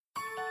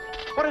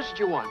What is it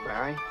you want,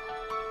 Barry?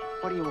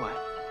 What do you want?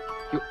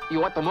 You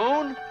want the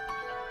moon?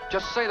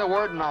 Just say the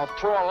word and I'll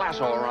throw a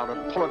lasso around it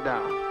and pull it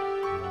down.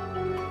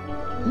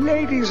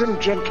 Ladies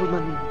and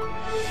gentlemen,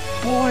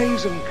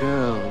 boys and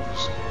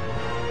girls,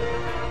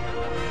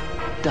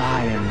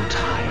 dying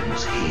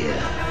times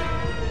here.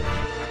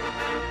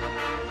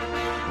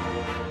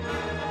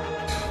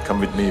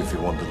 Come with me if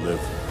you want to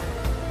live.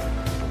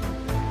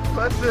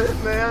 That's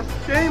it, man.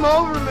 Game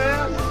over,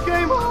 man.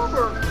 Game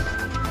over.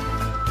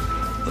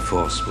 The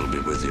Force will be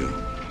with you,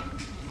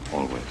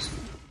 always.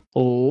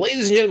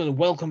 Ladies and gentlemen,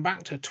 welcome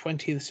back to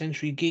 20th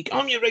Century Geek.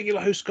 I'm your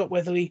regular host, Scott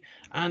Weatherly,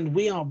 and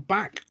we are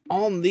back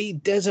on the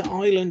Desert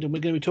Island, and we're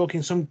going to be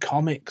talking some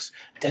comics.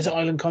 Desert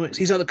Island comics.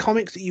 These are the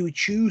comics that you would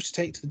choose to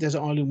take to the Desert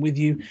Island with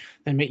you.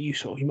 They make you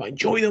you might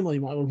enjoy them, or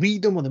you might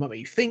read them, or they might make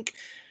you think.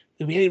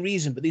 There could be any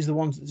reason, but these are the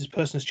ones that this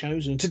person has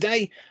chosen.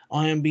 Today,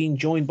 I am being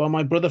joined by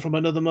my brother from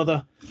another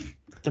mother,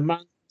 the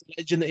man, the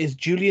legend that is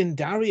Julian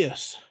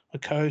Darius, a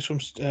co-host from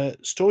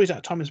Stories Out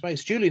of Time and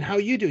Space. Julian, how are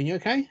you doing? You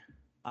okay?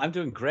 I'm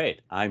doing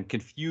great. I'm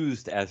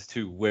confused as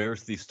to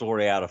where's the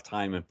Story Out of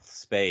Time and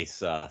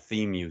Space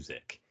theme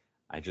music.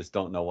 I just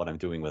don't know what I'm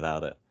doing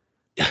without it.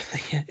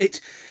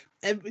 It's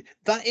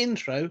that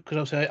intro,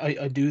 because obviously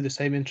I do the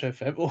same intro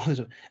for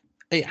everyone.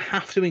 I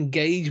have to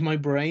engage my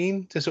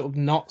brain to sort of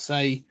not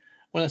say,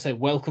 when I say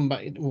welcome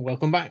back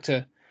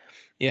to,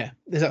 yeah,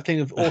 there's that thing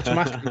of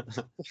automatically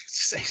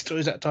say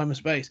Stories Out of Time and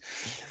Space.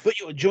 But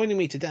you're joining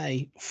me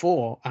today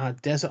for our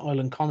Desert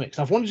Island comics.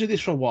 I've wanted to do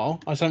this for a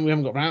while. I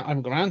haven't got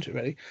around to it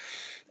really.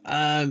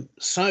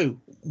 So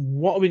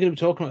what are we going to be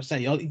talking about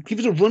today? Give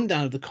us a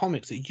rundown of the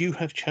comics that you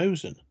have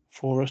chosen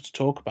for us to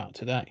talk about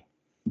today.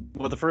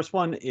 Well, the first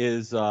one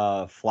is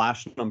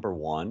Flash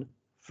 #1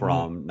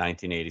 from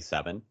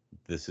 1987.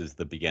 This is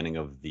the beginning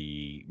of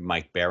the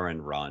Mike Baron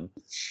run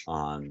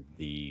on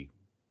the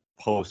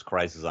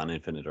post-Crisis on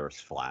Infinite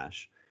Earths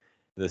Flash.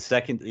 The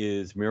second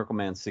is Miracle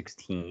Man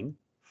 16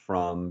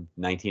 from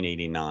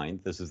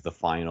 1989. This is the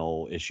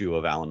final issue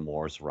of Alan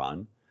Moore's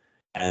run.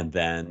 And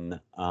then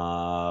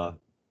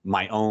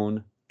my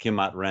own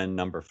Kimat Ren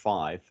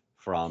 #5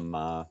 from,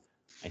 I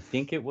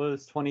think it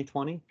was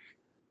 2020.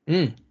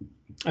 I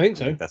think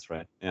so. That's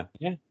right. Yeah.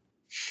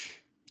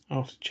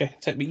 I'll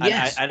check.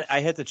 Yes. I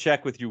had to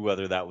check with you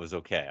whether that was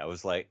okay. I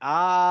was like,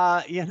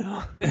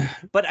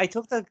 but I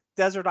took the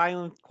Desert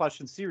Island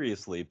question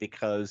seriously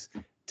because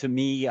to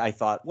me, I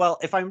thought, well,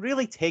 if I'm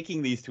really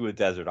taking these to a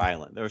desert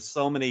island, there are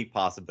so many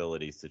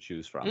possibilities to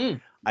choose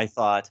from. I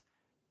thought,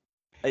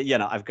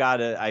 I've got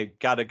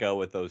to go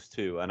with those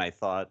two. And I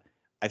thought,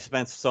 I've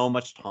spent so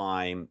much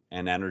time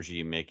and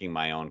energy making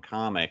my own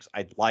comics.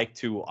 I'd like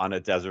to, on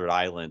a desert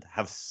island,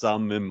 have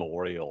some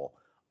memorial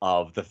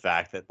of the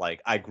fact that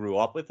I grew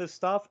up with this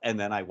stuff and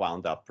then I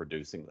wound up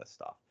producing this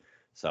stuff.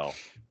 So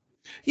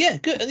yeah,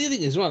 good. And the other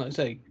thing as well, I'd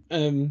say,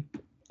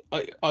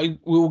 I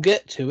will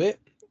get to it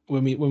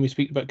when we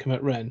speak about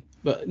Kimat Ren,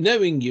 but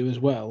knowing you as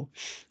well,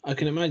 I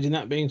can imagine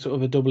that being sort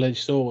of a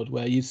double-edged sword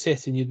where you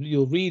sit and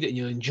you'll read it and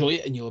you'll enjoy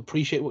it and you'll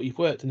appreciate what you've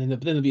worked, and then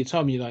there'll be a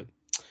time when you're like,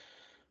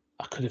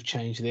 I could have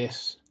changed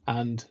this,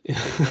 and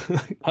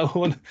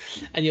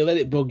and you'll let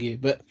it bug you.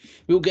 But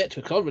we'll get to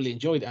it. 'Cause I really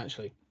enjoyed it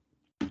actually.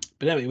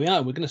 But anyway,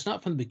 we're going to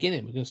start from the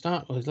beginning. We're going to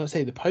start with, let's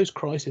say, the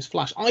post-Crisis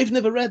Flash. I've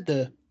never read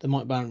the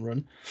Mike Baron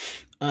run.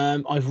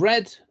 I've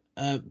read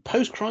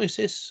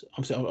post-Crisis.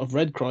 Obviously, I've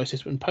read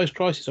Crisis, but in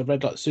post-Crisis, I've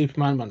read like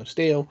Superman, Man of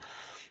Steel,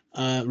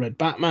 read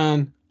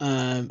Batman,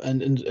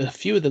 and a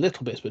few of the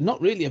little bits, but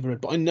not really ever read.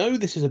 But I know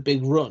this is a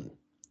big run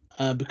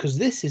because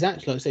this is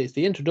actually, like I say, it's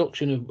the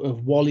introduction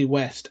of Wally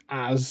West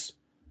as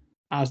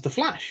the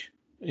Flash.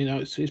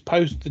 It's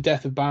post the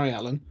death of Barry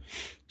Allen.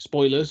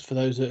 Spoilers for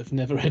those that have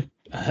never read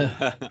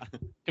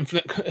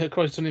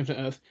Crisis on Infinite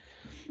Earth.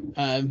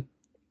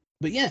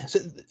 But yeah,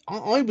 so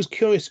I was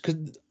curious because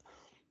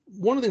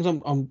one of the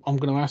things I'm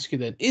going to ask you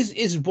then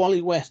is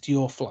Wally West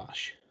your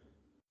Flash?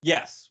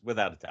 Yes,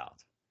 without a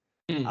doubt.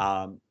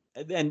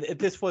 And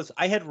this was,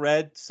 I had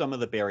read some of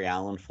the Barry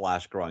Allen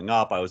Flash growing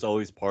up. I was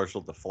always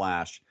partial to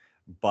Flash,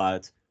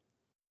 but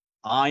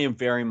I am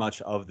very much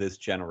of this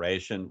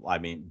generation. I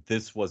mean,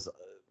 this was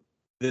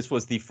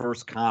the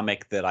first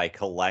comic that I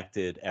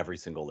collected every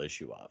single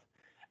issue of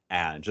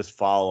and just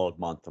followed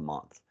month to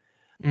month.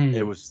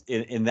 It was,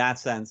 in that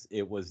sense,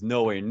 it was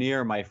nowhere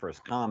near my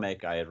first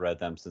comic. I had read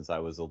them since I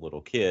was a little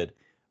kid,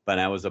 but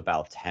I was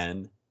about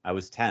 10. I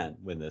was 10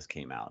 when this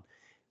came out.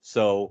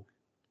 So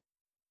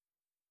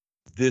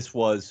this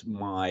was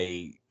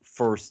my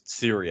first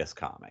serious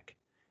comic.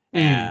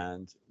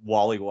 And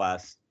Wally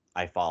West,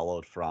 I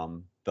followed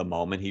from the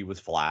moment he was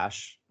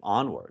Flash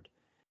onward.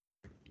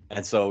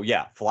 And so,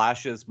 yeah,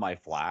 Flash is my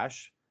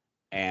Flash.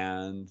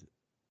 And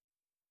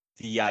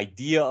the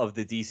idea of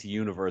the DC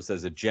Universe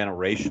as a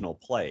generational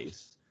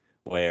place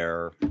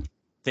where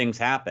things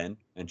happen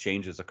and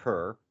changes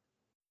occur.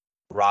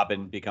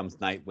 Robin becomes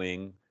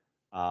Nightwing.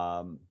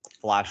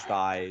 Flash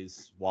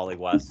dies. Wally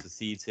West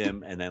succeeds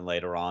him. And then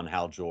later on,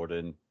 Hal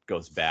Jordan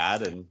goes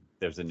bad and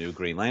there's a new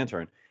Green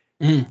Lantern.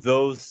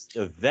 those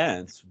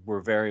events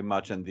were very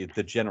much, and the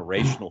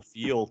generational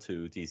feel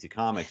to DC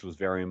Comics was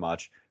very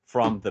much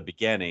from the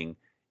beginning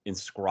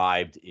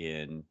inscribed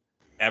in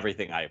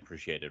everything I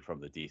appreciated from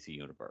the DC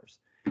universe.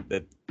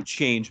 That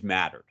change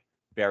mattered.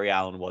 Barry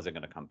Allen wasn't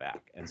going to come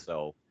back. And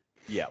so,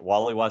 yeah,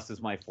 Wally West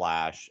is my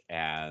Flash,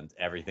 and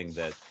everything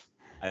that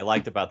I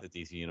liked about the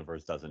DC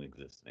universe doesn't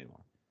exist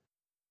anymore.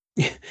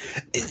 It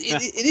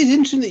is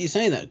interesting that you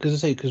say that,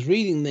 because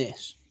reading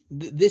this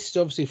is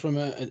obviously from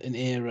an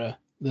era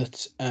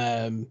that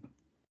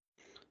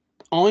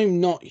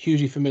I'm not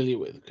hugely familiar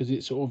with, because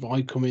it's sort of,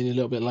 I come in a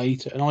little bit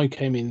later, and I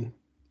came in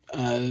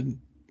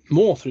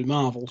more through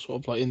Marvel,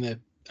 sort of like in the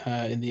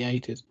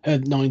 80s,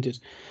 90s.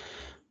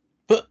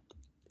 But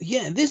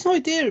yeah, this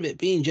idea of it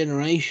being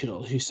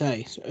generational, as you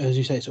say,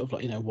 sort of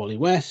like, Wally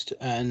West,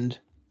 and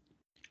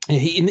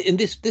he in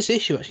this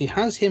issue actually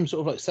has him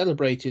sort of like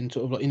celebrating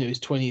sort of like, his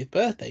 20th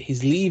birthday.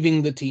 He's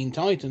leaving the Teen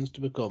Titans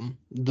to become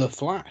the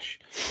Flash.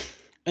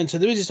 And so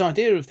there is this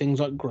idea of things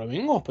like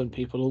growing up, and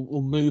people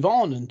will move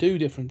on and do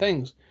different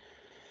things.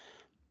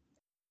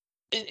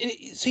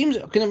 It seems,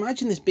 I can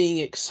imagine this being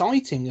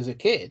exciting as a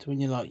kid when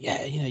you're like,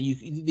 yeah,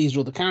 these are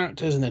all the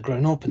characters and they're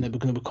grown up and they're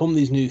going to become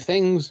these new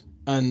things.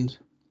 And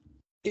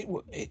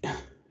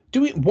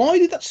why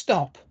did that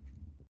stop?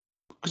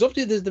 Because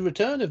obviously there's the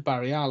return of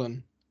Barry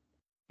Allen.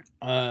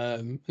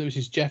 This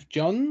is Jeff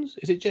Johns.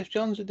 Is it Jeff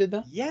Johns that did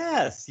that?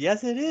 Yes,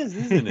 it is,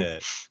 isn't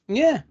it?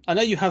 Yeah, I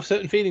know you have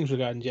certain feelings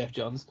regarding Jeff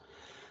Johns.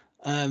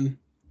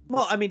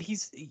 Well, I mean,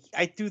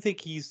 I do think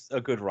he's a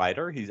good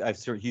writer. He's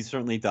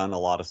certainly done a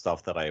lot of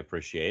stuff that I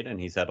appreciate, and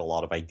he's had a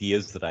lot of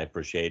ideas that I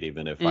appreciate,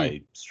 even if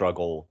I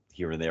struggle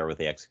here and there with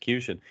the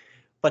execution.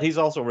 But he's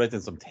also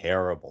written some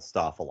terrible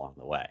stuff along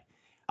the way.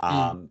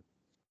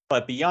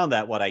 But beyond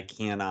that,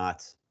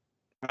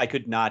 I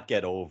could not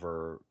get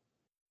over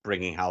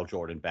bringing Hal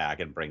Jordan back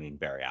and bringing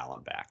Barry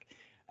Allen back.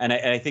 And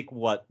I think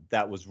what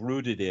that was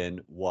rooted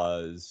in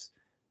was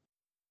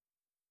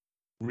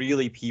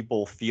really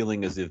people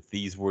feeling as if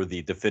these were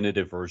the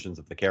definitive versions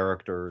of the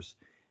characters,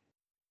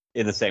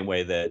 in the same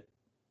way that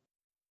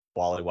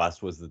Wally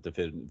West was the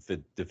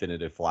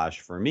definitive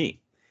Flash for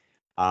me.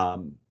 A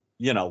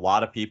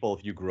lot of people,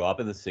 if you grew up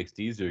in the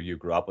 60s or you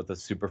grew up with a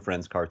Super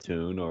Friends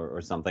cartoon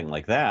or something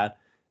like that,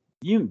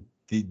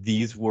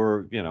 these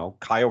were,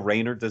 Kyle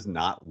Rayner does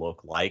not look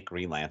like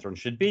Green Lantern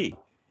should be.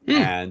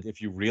 And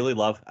if you really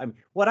love,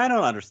 what I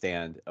don't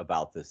understand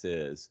about this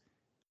is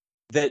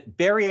that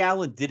Barry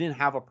Allen didn't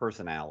have a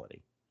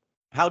personality.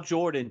 Hal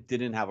Jordan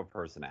didn't have a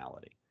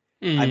personality.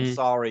 I'm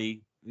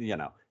sorry,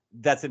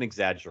 that's an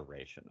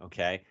exaggeration,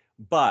 okay?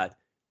 But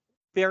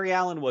Barry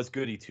Allen was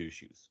goody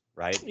two-shoes,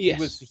 right?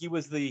 Yes. He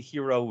was the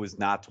hero who was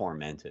not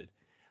tormented.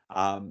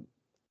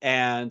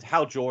 And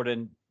Hal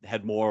Jordan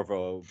had more of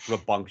a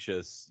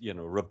rambunctious,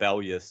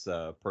 rebellious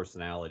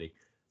personality.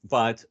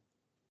 But,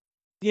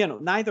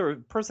 neither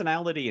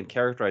personality and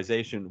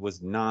characterization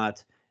was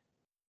not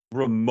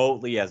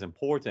remotely as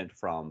important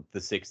from the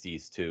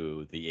 60s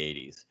to the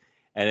 80s.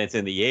 And it's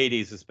in the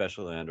 80s,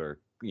 especially under,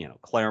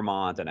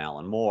 Claremont and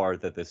Alan Moore,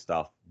 that this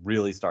stuff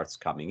really starts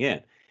coming in.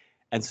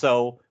 And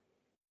so,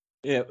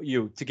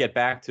 to get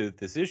back to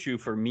this issue,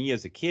 for me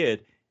as a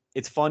kid,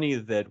 it's funny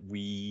that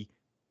we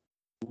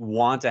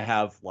want to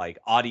have like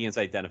audience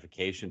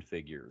identification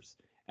figures.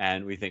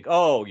 And we think,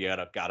 oh, you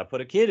gotta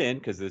put a kid in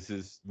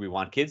because we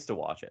want kids to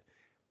watch it.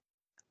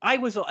 I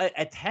was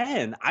at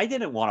 10. I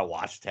didn't want to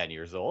watch 10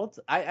 years old.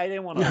 I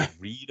didn't want to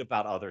read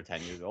about other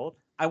 10 years old.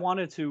 I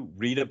wanted to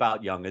read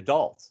about young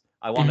adults.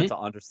 I wanted to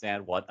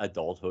understand what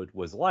adulthood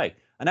was like.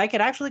 And I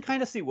could actually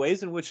kind of see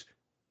ways in which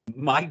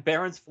Mike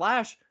Baron's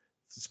Flash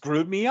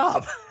screwed me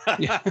up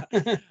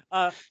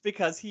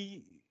because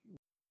he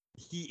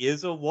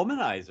is a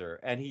womanizer,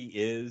 and he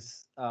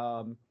is,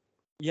 of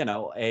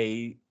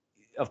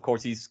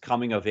course, he's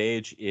coming of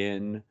age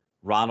in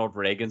Ronald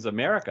Reagan's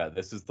America.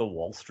 This is the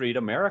Wall Street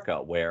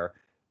America where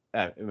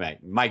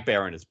Mike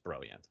Baron is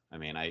brilliant.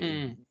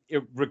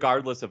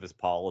 Regardless of his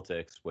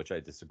politics, which I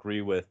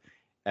disagree with,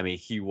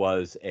 he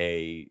was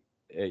and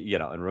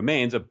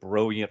remains a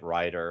brilliant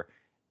writer.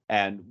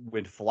 And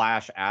when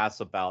Flash asks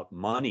about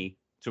money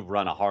to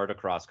run a heart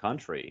across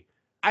country,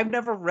 I've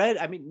never read,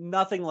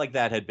 nothing like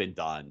that had been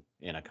done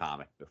in a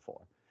comic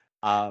before.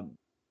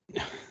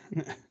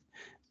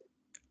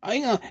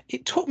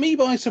 It took me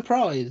by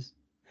surprise.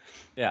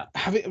 Yeah.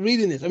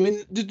 Reading this,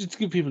 just to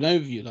give people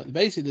an overview, like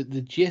basically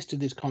the gist of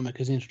this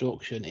comic as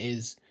introduction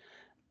is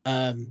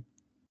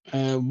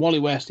Wally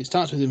West. It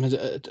starts with him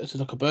at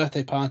like a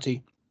birthday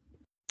party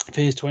for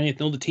his 20th,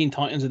 and all the Teen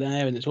Titans are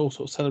there, and it's all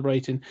sort of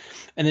celebrating.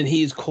 And then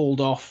he is called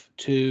off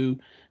to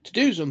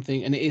do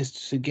something, and it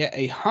is to get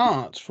a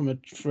heart for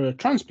a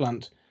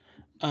transplant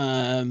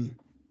from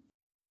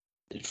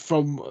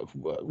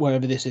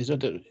wherever this is. I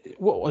don't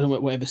know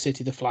whatever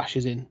city the Flash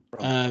is in.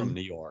 From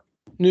New York.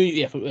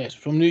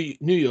 From New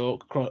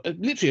York,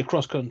 literally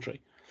across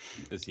country.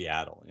 To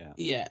Seattle, yeah.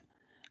 Yeah,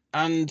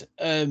 and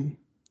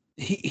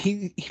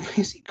he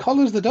basically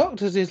collars the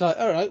doctors. He's like,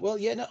 all right, well,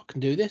 yeah, no, I can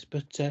do this,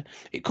 but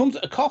it comes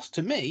at a cost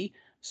to me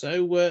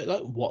So,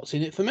 like, what's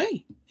in it for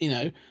me?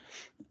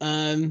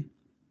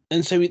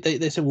 And so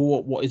they said,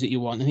 well, what is it you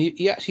want? And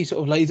he actually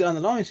sort of lays it on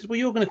the line. He says, well,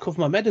 you're going to cover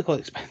my medical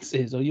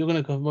expenses, or you're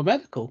going to cover my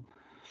medical.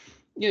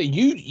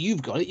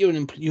 You've got it.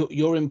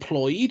 You're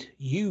employed.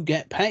 You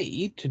get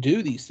paid to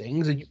do these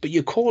things, but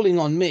you're calling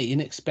on me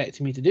and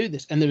expecting me to do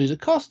this. And there is a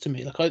cost to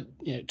me, like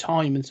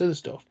time and other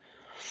stuff.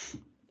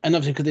 And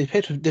obviously,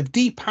 because they've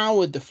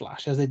depowered the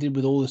Flash, as they did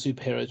with all the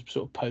superheroes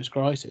sort of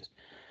post-crisis.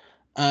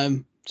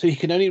 So he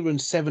can only run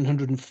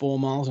 704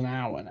 miles an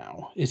hour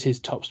now. Is his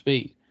top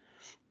speed.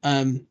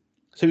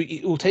 So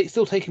it will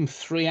still take him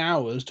 3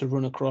 hours to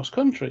run across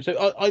country.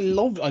 So I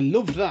loved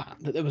that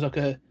there was like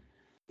a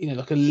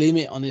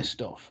limit on his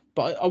stuff.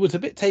 But I was a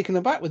bit taken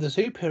aback with the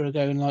superhero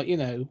going like,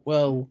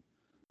 no,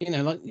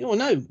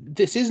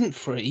 this isn't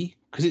free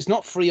because it's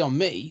not free on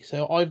me.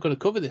 So I've got to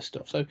cover this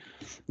stuff. So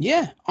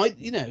yeah,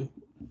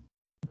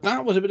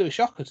 that was a bit of a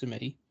shocker to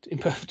me, to be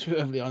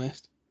perfectly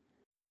honest.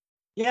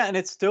 Yeah, and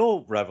it's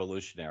still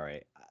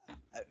revolutionary.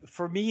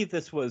 For me,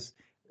 this was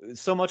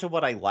so much of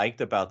what I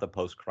liked about the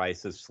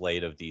post-crisis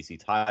slate of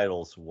DC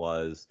titles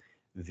was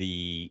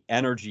the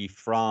energy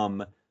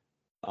from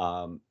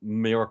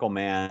Miracle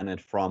Man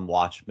and from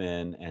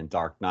Watchmen and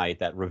Dark Knight.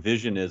 That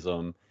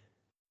revisionism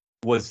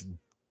was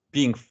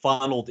being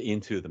funneled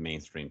into the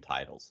mainstream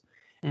titles.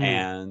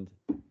 And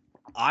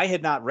I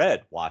had not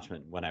read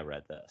Watchmen when I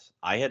read this.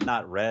 I had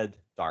not read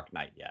Dark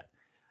Knight yet.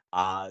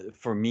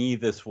 For me,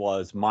 this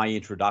was my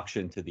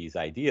introduction to these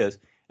ideas.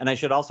 And I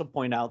should also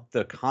point out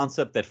the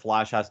concept that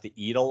Flash has to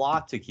eat a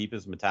lot to keep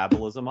his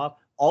metabolism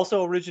up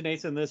also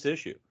originates in this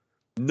issue.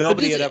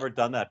 Nobody had ever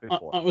done that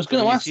before. I was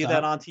going to ask you see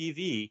that on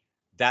TV.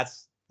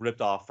 That's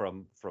ripped off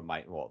from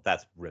Mike. Well,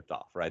 that's ripped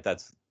off, right?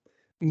 That's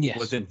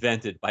was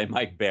invented by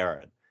Mike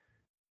Baron.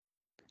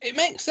 It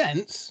makes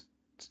sense.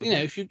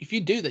 If you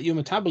do that, your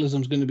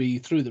metabolism's going to be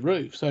through the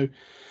roof. So,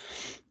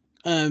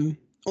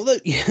 although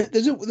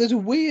there's a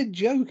weird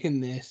joke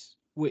in this,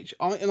 which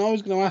I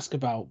was going to ask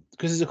about,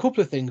 because there's a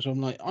couple of things where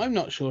I'm like, I'm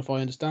not sure if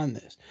I understand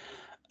this.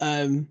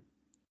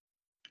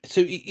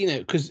 So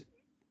because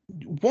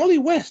Wally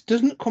West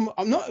doesn't come.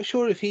 I'm not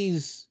sure if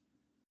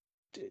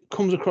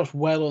comes across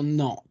well or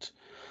not.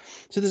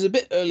 So there's a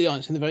bit early on,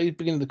 it's in the very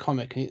beginning of the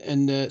comic,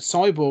 and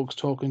Cyborg's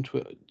talking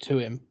to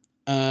him,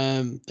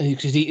 and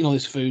he's eating all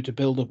this food to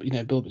build up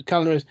his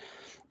calories.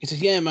 He says,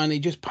 "Yeah, man, he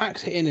just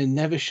packs it in and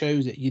never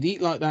shows it. You'd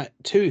eat like that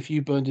too if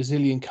you burned a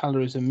zillion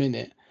calories a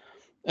minute."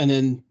 And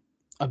then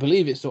I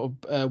believe it's sort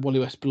of Wally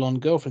West's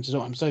blonde girlfriend says,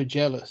 "Oh, I'm so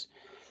jealous."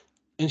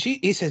 And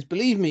he says,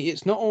 "Believe me,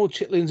 it's not all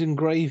chitlins and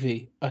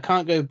gravy. I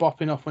can't go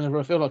bopping off whenever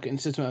I feel like it."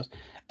 And something else.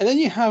 And then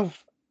you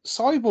have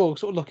Cyborg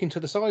sort of looking to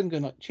the side and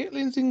going like,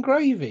 "Chitlins and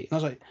gravy." And I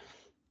was like,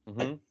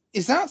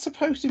 is that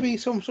supposed to be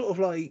some sort of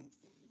like,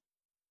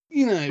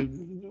 a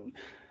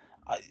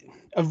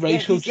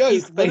racial joke?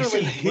 He's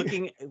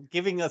literally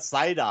giving a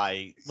side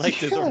eye like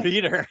to the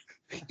reader.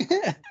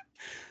 Yeah.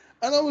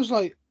 And I was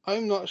like,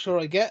 I'm not sure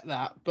I get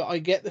that, but I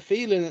get the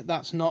feeling that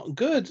that's not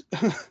good.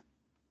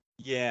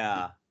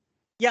 Yeah.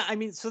 I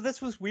mean, so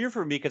this was weird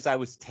for me because I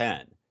was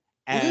 10,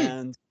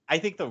 and I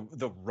think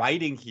the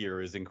writing here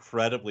is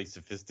incredibly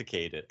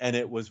sophisticated, and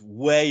it was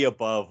way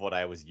above what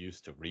I was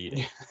used to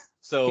reading.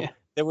 So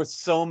there were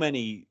so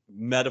many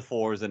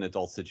metaphors in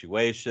adult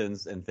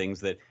situations and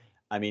things that,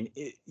 I mean,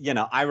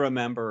 I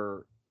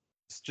remember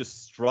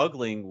just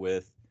struggling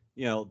with,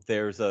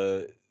 there's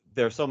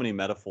so many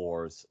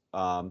metaphors.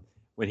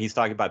 When he's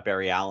talking about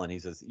Barry Allen, he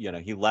says,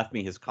 he left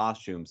me his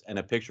costumes and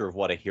a picture of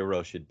what a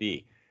hero should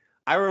be.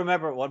 I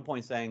remember at one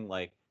point saying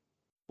like,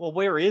 well,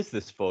 where is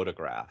this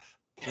photograph?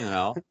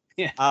 Yeah.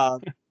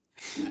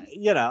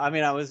 I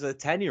mean, I was a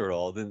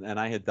 10-year-old and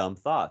I had dumb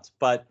thoughts,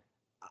 but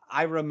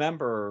I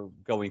remember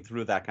going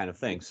through that kind of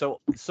thing. So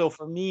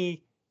for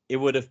me, it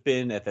would have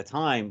been at the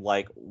time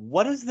like,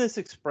 what is this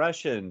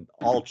expression,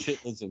 all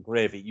chitlins and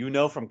gravy?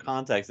 From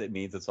context, it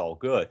means it's all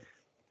good.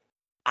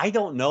 I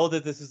don't know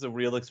that this is a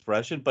real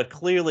expression, but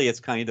clearly it's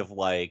kind of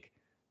like,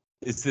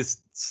 is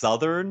this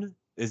Southern?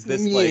 Is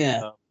this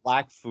like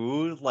black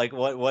food? Like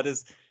what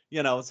is,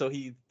 so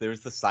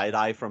there's the side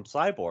eye from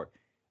Cyborg.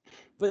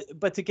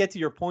 But to get to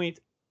your point,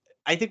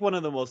 I think one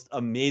of the most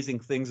amazing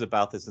things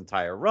about this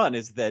entire run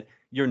is that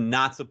you're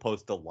not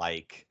supposed to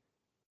like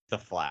the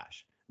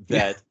Flash.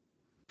 That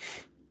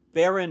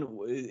Baron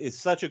is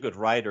such a good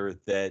writer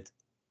that,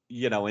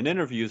 in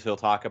interviews, he'll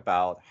talk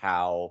about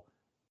how,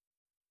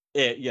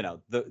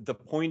 the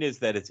point is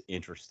that it's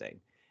interesting.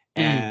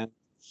 And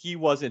he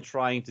wasn't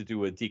trying to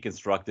do a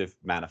deconstructive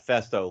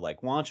manifesto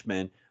like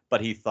Watchmen,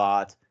 but he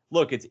thought,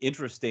 look, it's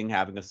interesting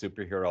having a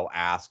superhero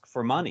ask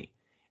for money.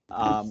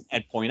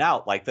 And point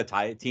out, like,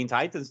 the Teen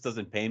Titans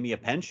doesn't pay me a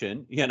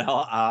pension.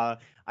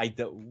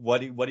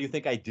 What do you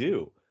think I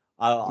do?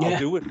 I'll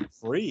do it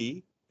for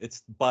free.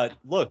 But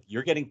look,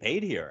 you're getting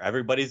paid here.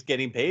 Everybody's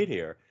getting paid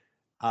here.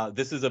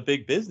 This is a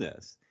big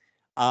business.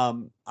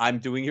 I'm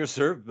doing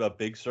a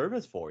big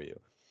service for you.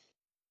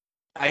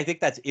 I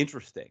think that's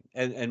interesting.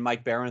 And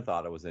Mike Baron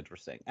thought it was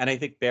interesting. And I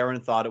think Baron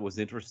thought it was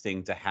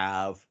interesting to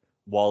have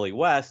Wally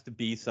West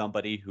be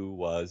somebody who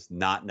was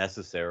not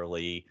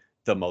necessarily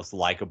the most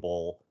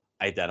likable,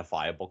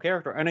 identifiable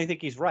character. And I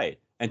think he's right.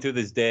 And to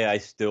this day, I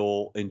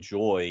still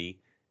enjoy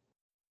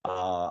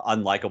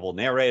unlikable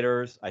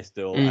narrators. I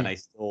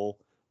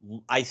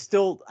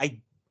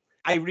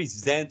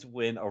resent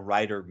when a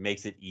writer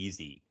makes it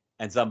easy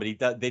and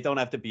they don't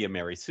have to be a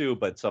Mary Sue,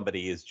 but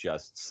somebody is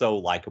just so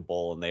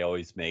likable and they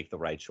always make the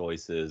right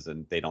choices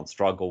and they don't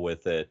struggle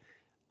with it.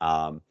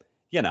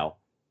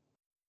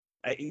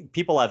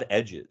 People have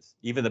edges.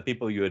 Even the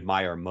people you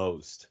admire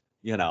most,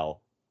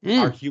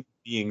 are human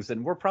beings,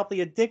 and we're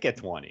probably a dick at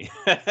 20.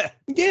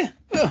 Yeah,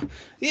 well,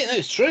 yeah, no,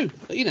 it's true.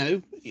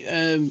 That's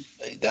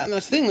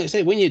the thing. Like I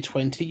say, when you're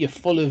 20, you're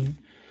full of,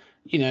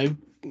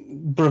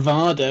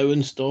 bravado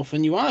and stuff,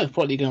 and you are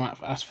probably going to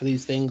ask for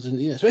these things, and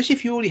especially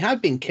if you already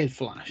have been Kid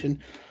Flash, and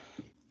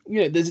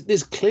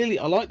there's clearly,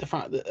 I like the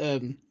fact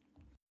that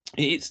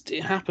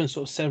it happens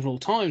sort of several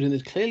times, and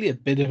there's clearly a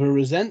bit of a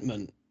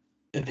resentment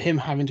of him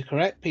having to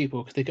correct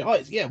people because they go,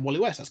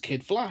 Wally West, that's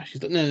Kid Flash.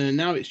 He's like, no,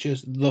 now it's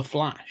just the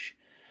Flash.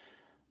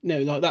 No,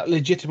 like that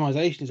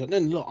legitimization is like, no,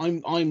 look,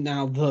 I'm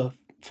now the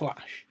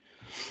Flash,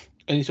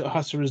 and he sort of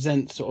has to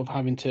resent sort of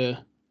having to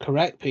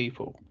correct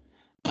people.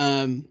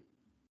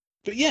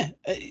 But yeah,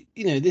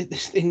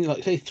 this thing,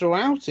 like say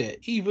throughout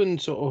it, even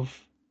sort of,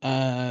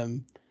 the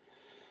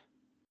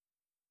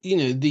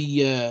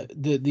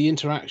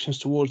interactions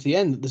towards the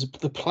end. There's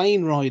the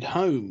plane ride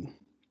home,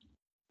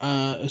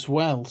 as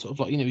well. Sort of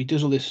like he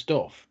does all this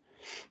stuff,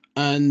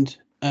 and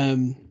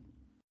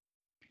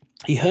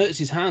he hurts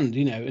his hand,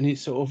 and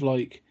it's sort of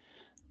like,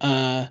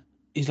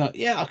 he's like,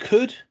 yeah, I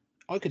could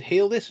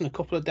heal this in a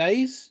couple of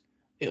days.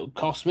 It'll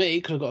cost me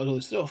because I've got all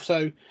this stuff.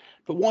 So,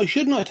 but why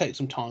shouldn't I take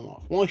some time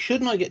off? Why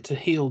shouldn't I get to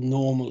heal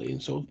normally?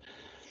 And sort of,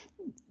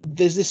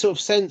 there's this sort of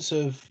sense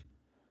of,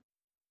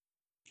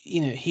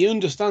 he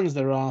understands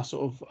there are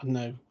sort of,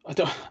 I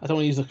don't want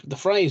to use the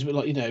phrase, but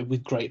like,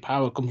 with great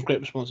power comes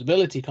great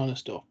responsibility kind of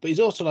stuff. But he's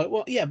also like,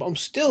 well, yeah, but I'm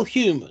still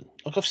human.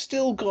 Like I've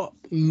still got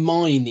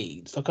my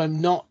needs. Like I'm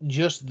not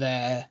just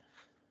there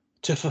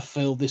to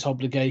fulfill this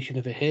obligation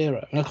of a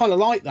hero. And I kind of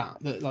like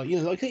that like,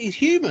 like he's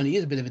human. He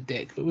is a bit of a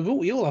dick, but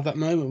we all have that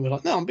moment where we're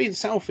like, no, I'm being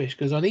selfish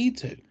because I need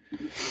to.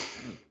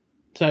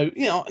 So,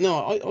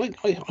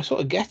 I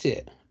sort of get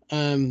it.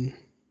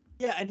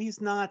 Yeah. And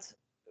he's not,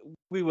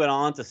 we went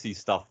on to see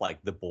stuff like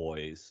The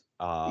Boys.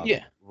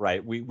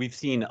 Right. We've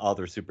seen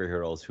other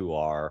superheroes who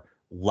are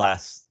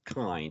less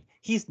kind.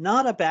 He's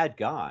not a bad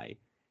guy.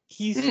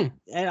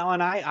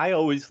 And I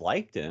always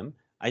liked him.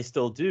 I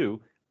still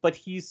do. But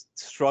he's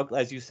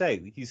struggling, as you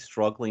say, he's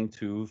struggling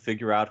to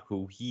figure out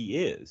who he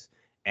is.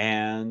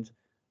 And,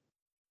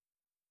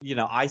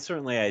 I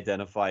certainly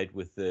identified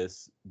with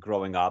this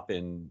growing up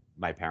in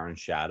my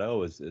parents'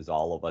 shadow, as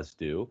all of us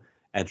do,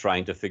 and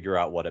trying to figure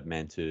out what it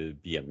meant to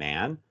be a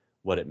man,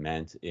 what it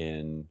meant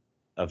in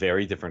a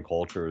very different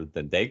culture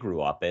than they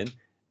grew up in,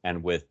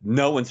 and with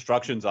no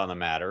instructions on the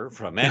matter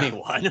from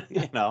anyone,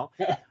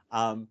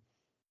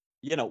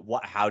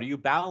 how do you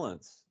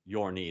balance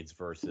your needs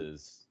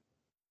versus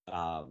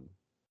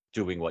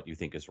doing what you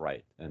think is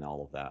right and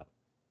all of that.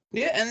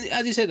 Yeah, and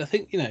as you said, I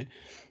think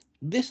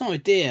this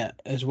idea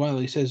as well.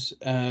 He says,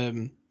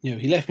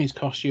 he left me his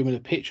costume and a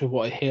picture of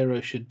what a hero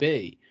should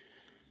be.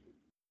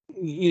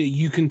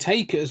 You can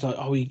take it as like,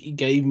 he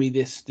gave me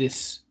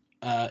this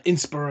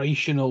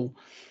inspirational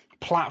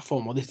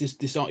platform or this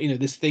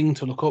thing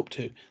to look up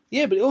to.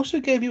 Yeah, but it also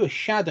gave you a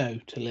shadow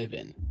to live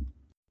in.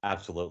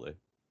 Absolutely.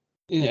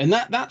 And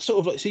that sort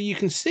of like, so you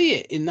can see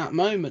it in that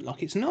moment.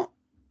 Like it's not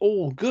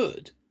all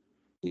good.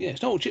 Yeah,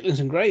 it's not all chitlins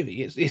and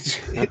gravy.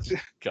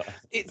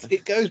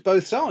 It goes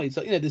both sides.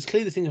 Like there's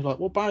clearly the thing of like,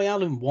 well, Barry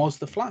Allen was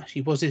the Flash.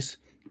 He was this,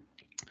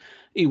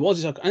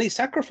 and he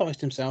sacrificed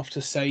himself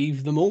to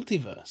save the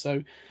multiverse.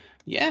 So,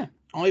 yeah,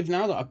 I've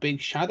now got a big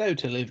shadow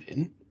to live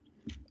in,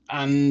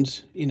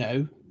 and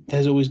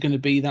there's always going to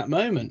be that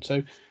moment.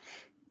 So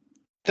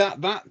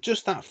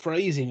that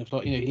phrasing of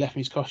like, he left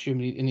me his costume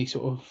and he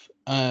sort of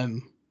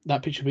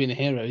that picture of being a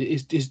hero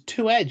is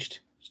two-edged.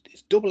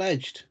 It's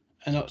double-edged.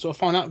 And so I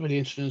find that really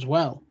interesting as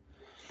well.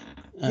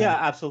 Yeah,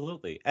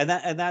 absolutely. And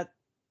that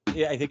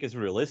I think is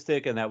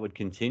realistic, and that would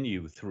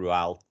continue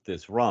throughout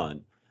this run.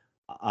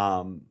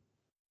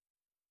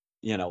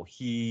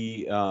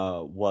 He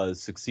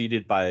was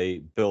succeeded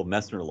by Bill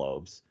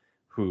Messner-Loebs,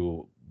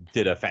 who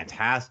did a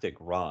fantastic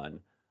run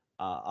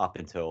up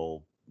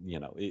until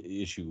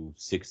issue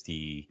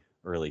 60,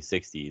 early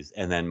 60s,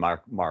 and then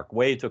Mark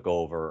Waid took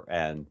over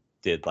and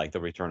did like the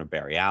Return of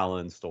Barry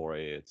Allen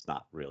story. It's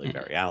not really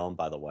Barry Allen,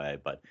 by the way,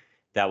 but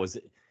there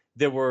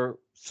were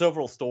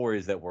several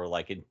stories that were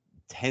like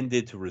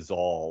intended to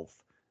resolve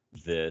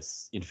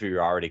this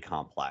inferiority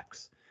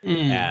complex.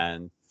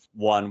 And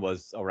one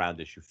was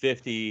around issue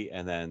 50,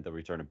 and then the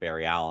Return of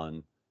Barry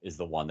Allen is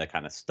the one that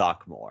kind of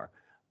stuck more.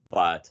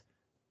 But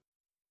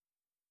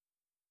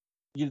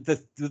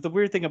the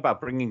weird thing about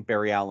bringing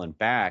Barry Allen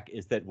back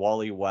is that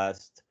Wally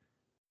West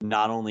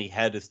not only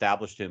had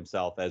established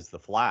himself as the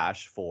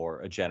Flash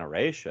for a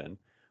generation,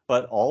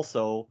 but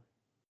also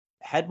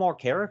had more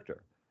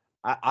character.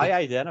 I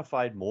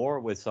identified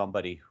more with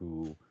somebody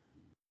who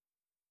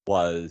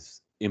was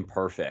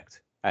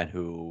imperfect and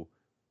who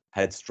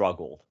had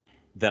struggled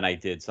than I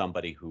did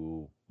somebody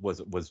who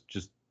was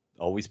just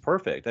always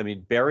perfect. I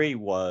mean, Barry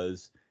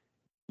was,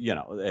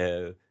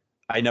 I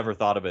never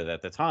thought of it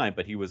at the time,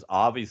 but he was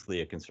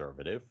obviously a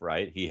conservative,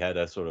 right? He had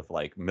a sort of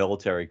like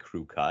military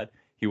crew cut.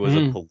 He was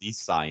a police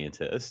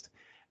scientist.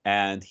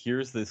 And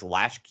here's this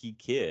latchkey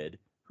kid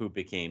who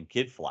became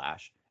Kid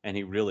Flash. And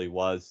he really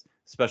was,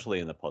 especially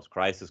in the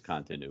post-crisis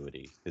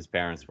continuity, his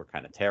parents were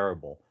kind of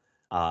terrible.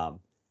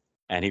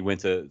 And he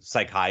went to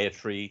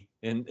psychiatry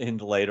in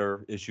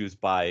later issues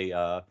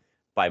by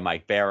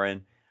Mike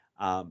Baron.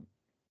 And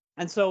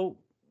so,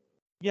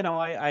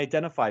 I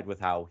identified with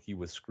how he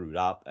was screwed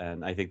up.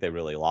 And I think they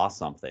really lost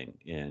something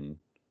in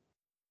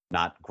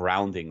not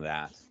grounding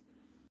that,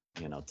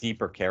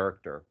 deeper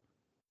character,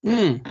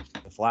 the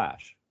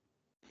Flash.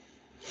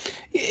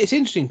 Yeah, it's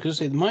interesting because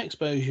my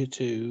exposure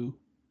to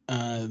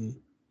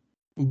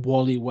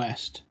Wally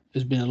West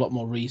has been a lot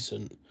more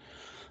recent.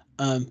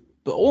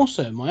 But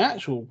also my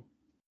actual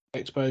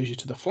exposure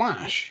to the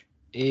Flash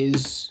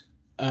is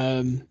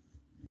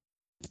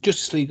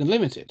Justice League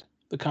Unlimited,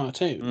 the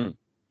cartoon,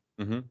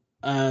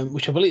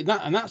 which I believe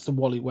that's the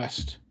Wally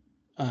West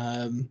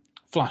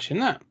Flash in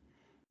that,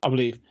 I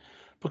believe,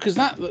 because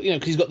that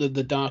because he's got the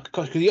dark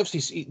costume. Because he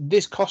obviously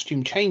this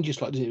costume changes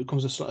slightly. It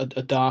becomes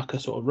a darker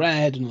sort of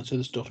red and all this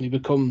other stuff, and he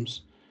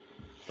becomes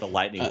the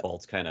lightning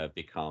bolts kind of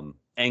become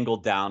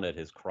angled down at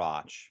his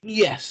crotch.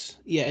 Yes,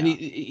 yeah, and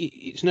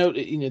it's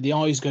the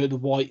eyes go the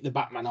white, the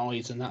Batman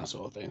eyes, and that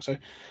sort of thing. So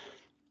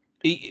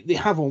they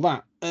have all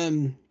that.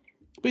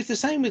 But it's the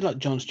same with like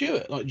John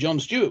Stewart. Like John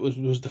Stewart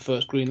was the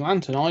first Green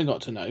Lantern I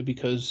got to know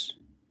because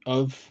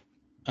of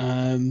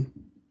the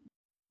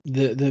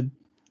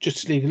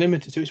Justice League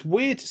Unlimited. So it's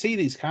weird to see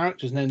these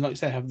characters and then, like I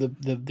say, have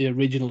the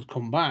originals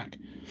come back.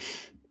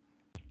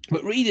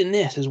 But reading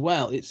this as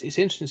well, it's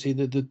interesting to see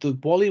the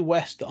Wally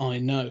West that I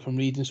know from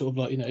reading sort of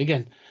like,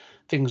 again,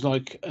 things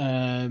like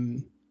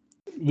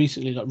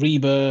recently like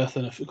Rebirth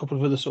and a couple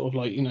of other sort of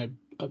like,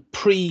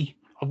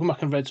 I've gone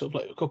back and read sort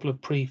of like a couple of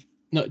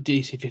not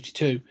DC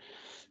 52,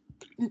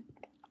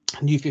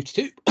 New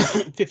 52,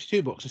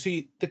 52 books. So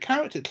see, the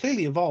character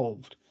clearly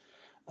evolved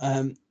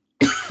to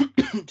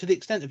the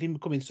extent of him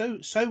becoming so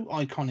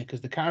iconic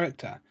as the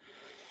character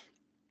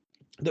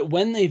that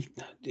when they've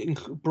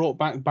brought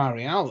back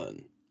Barry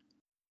Allen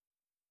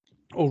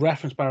or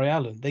reference Barry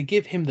Allen, they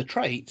give him the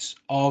traits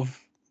of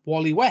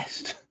Wally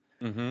West.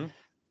 So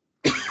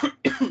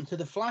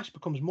the Flash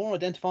becomes more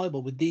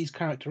identifiable with these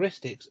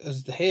characteristics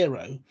as the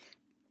hero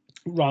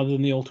rather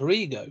than the alter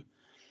ego.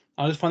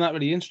 I just find that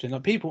really interesting.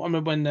 Like people, I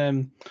remember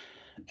when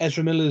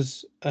Ezra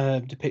Miller's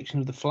depiction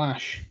of the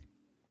Flash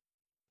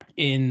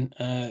in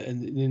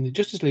the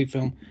Justice League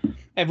film,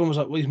 everyone was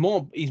like,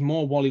 "Well, he's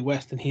more Wally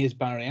West than he is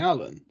Barry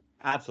Allen."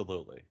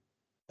 Absolutely.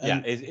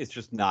 Yeah, it's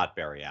just not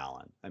Barry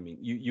Allen. I mean,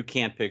 you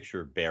can't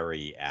picture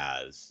Barry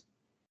as,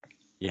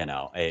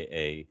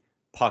 a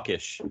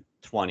puckish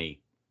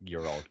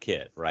 20-year-old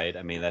kid, right?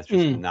 I mean, that's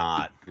just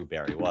not who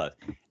Barry was.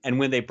 And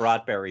when they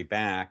brought Barry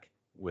back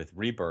with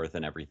Rebirth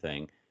and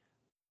everything,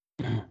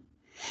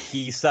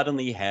 he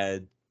suddenly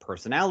had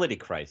personality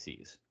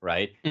crises,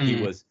 right?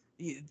 He was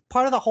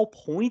part of the whole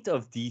point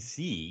of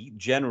DC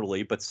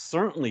generally, but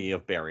certainly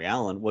of Barry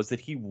Allen, was that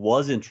he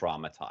wasn't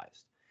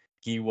traumatized.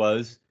 He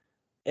was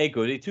a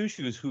goody two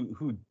shoes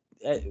who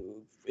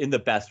in the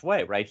best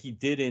way, right? He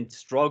didn't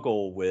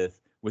struggle with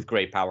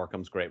great power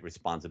comes great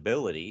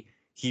responsibility.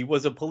 He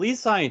was a police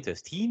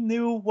scientist. He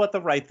knew what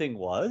the right thing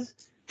was.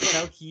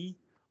 He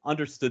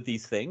understood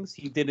these things.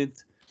 He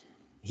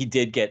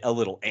did get a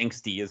little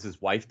angsty as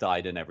his wife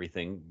died and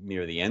everything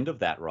near the end of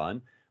that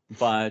run,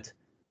 but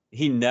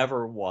he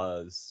never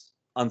was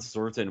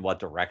uncertain what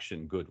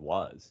direction good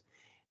was.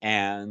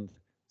 And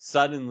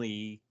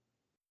suddenly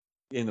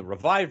in the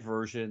revived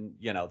version,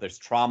 there's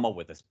trauma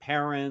with his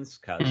parents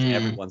because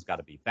everyone's got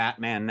to be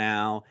Batman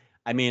now.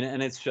 I mean,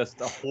 and it's just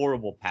a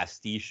horrible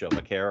pastiche of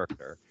a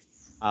character.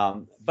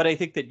 But I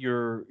think that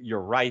you're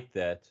right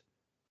that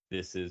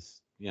this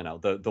is,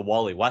 the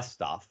Wally West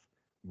stuff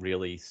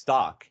really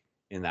stuck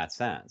in that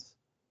sense.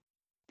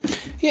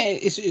 Yeah,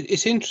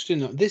 it's interesting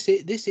that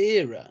this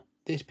era,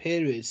 this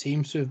period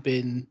seems to have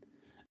been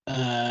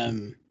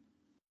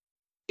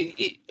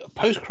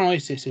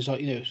post-crisis is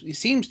like, it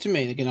seems to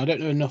me, again, I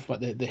don't know enough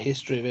about the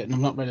history of it and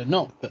I've not read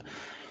enough, but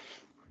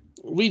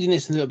reading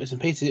this in little bits and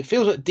pieces, it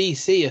feels like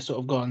DC has sort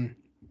of gone,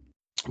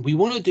 we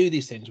want to do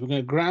these things, we're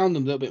going to ground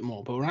them a little bit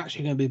more, but we're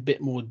actually going to be a bit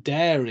more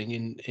daring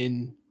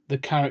in the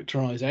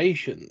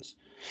characterizations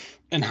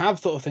and have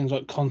thought of things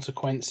like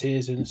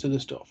consequences and this other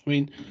stuff. I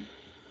mean,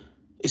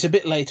 it's a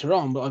bit later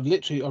on, but I've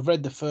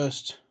read the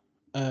first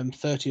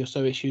 30 or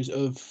so issues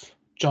of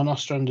John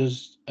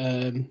Ostrander's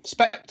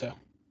Spectre.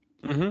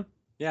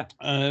 Yeah.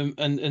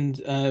 And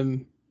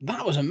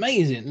that was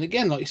amazing. And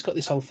again, like, it's got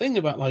this whole thing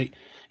about like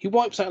he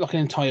wipes out like an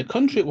entire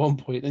country at one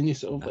point, and you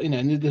sort of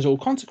and there's all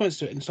consequences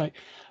to it. And it's like,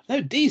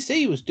 no,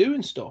 DC was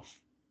doing stuff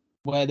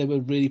where they were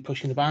really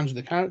pushing the bounds of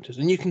the characters,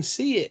 and you can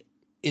see it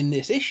in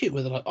this issue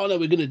where they're like, oh no,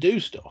 we're going to do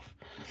stuff,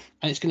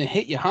 and it's going to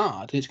hit you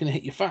hard, and it's going to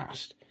hit you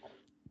fast.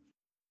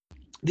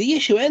 the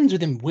issue ends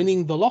with him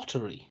winning the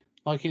lottery,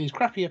 like in his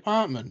crappy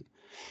apartment.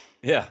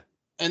 Yeah.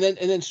 And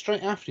then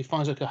straight after he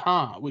finds like a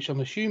heart, which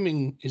I'm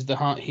assuming is the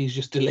heart he's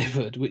just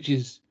delivered, which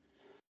is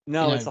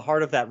No, it's the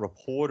heart of that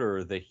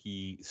reporter that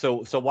he.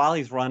 So while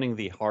he's running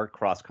the heart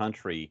cross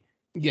country,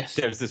 yes,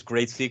 there's this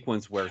great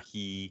sequence where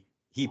he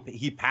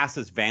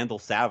passes Vandal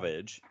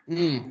Savage.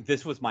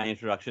 This was my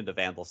introduction to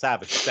Vandal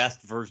Savage.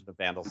 Best version of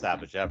Vandal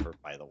Savage ever,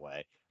 by the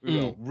way. You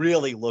know,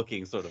 really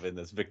looking sort of in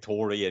this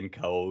Victorian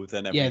coat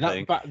and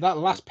everything. Yeah, that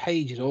last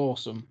page is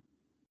awesome.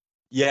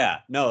 Yeah,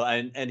 no,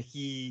 and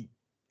he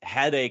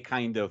had a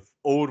kind of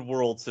old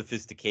world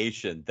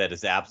sophistication that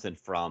is absent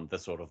from the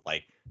sort of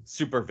like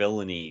super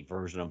villainy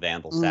version of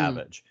Vandal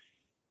Savage.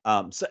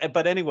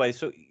 But anyway,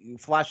 so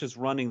Flash is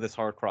running this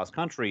hard cross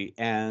country,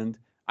 and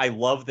I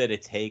love that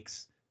it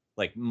takes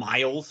like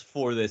miles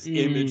for this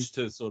image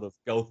to sort of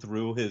go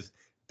through his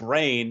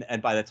brain,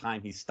 and by the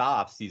time he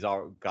stops, he's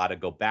got to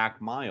go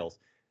back miles.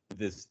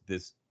 This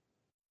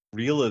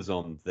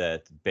realism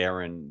that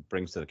Baron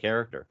brings to the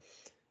character.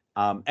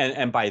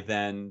 And by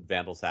then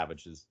Vandal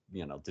Savage is,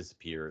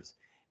 disappears.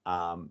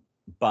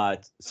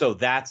 But so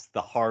that's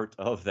the heart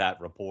of that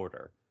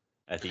reporter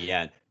at the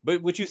end.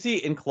 But what you see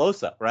in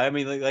close up, right? I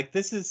mean, like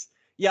this is,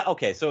 yeah,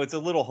 okay. So it's a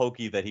little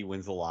hokey that he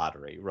wins the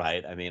lottery,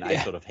 right? I mean, I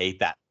sort of hate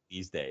that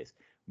these days.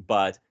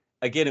 But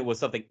again, it was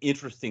something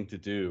interesting to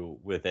do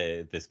with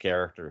this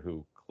character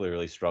who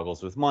clearly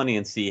struggles with money,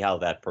 and see how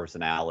that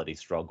personality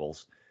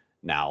struggles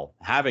now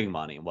having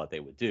money and what they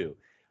would do.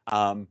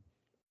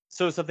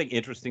 So something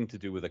interesting to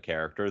do with a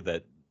character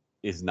that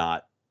is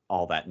not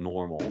all that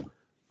normal.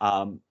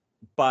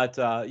 But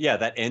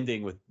that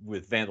ending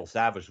with Vandal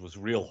Savage was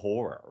real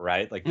horror,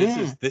 right? Like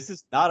this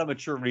is not a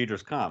mature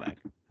reader's comic.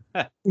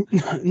 No,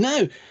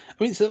 I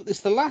mean it's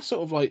the last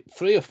sort of like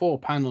 3 or 4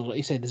 panels. Like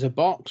you said, there's a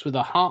box with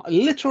a heart, a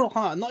literal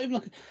heart, not even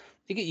like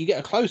you get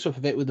a close up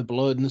of it with the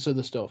blood and this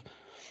other stuff.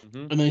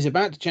 And then he's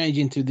about to change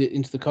into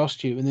the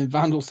costume, and then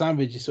Vandal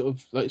Savage is sort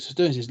of like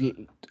says,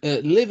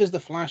 "Live as the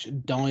Flash,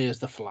 die as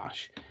the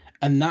Flash,"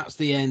 and that's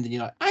the end. And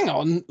you're like, "Hang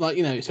on!" Like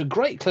it's a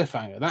great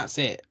cliffhanger. That's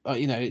it.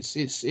 Like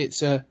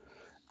it's an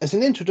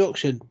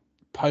introduction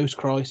post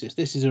crisis.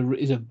 This is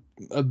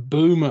a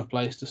boomer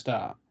place to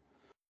start.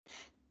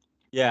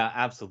 Yeah,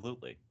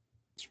 absolutely.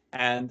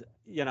 And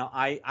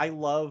I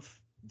love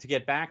to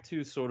get back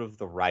to sort of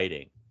the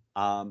writing.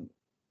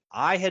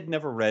 I had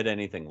never read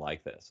anything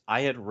like this.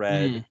 I had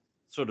read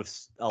sort of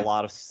a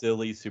lot of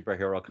silly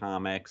superhero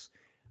comics,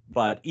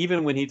 but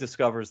even when he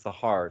discovers the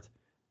heart,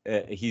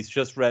 he's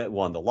just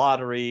won the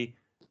lottery,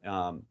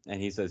 and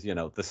he says,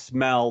 the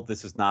smell.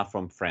 This is not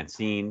from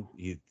Francine.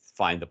 You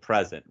find the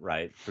present,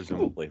 right?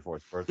 Presumably for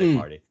his birthday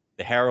party.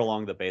 The hair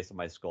along the base of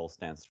my skull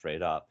stands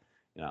straight up.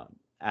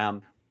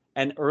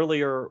 And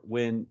earlier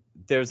when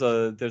there's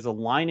a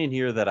line in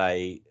here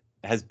that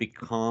has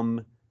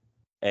become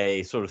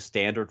a sort of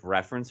standard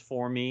reference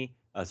for me,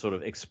 a sort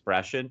of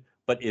expression,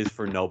 but is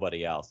for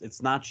nobody else.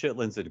 It's not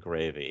chitlins and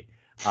gravy.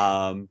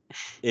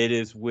 It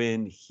is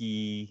when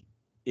he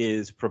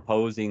is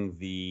proposing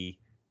the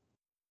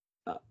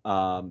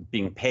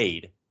being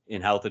paid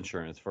in health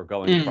insurance for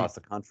going across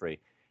the country.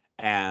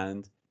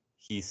 And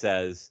he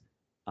says,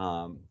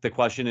 the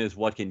question is,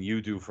 what can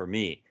you do for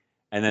me?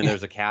 And then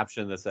there's a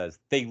caption that says,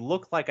 they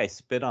look like I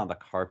spit on the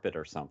carpet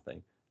or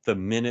something. The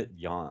minute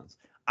yawns.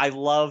 I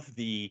love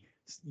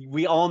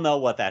we all know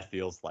what that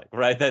feels like,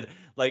 right? That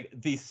like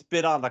the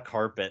spit on the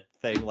carpet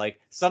thing. Like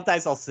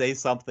sometimes I'll say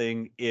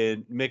something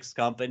in mixed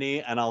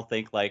company and I'll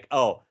think like,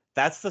 oh,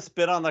 that's the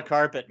spit on the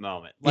carpet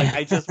moment. Like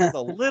I just was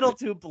a little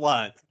too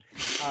blunt.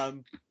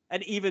 And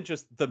even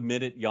just the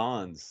minute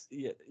yawns,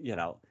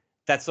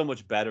 that's so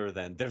much better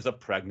than there's a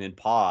pregnant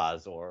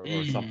pause or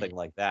something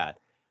like that.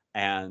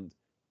 And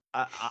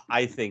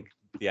I think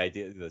the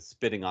idea the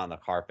spitting on the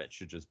carpet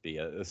should just be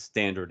a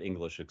standard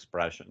English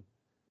expression.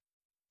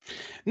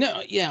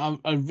 No, yeah,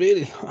 I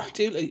really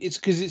do. It's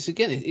because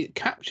it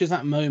captures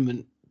that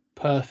moment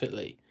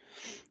perfectly.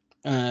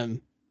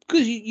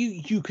 Because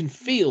you can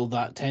feel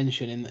that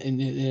tension in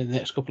the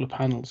next couple of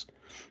panels.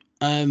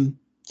 So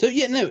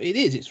yeah, no, it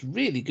is. It's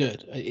really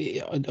good.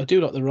 I do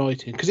like the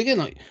writing because again,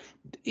 like,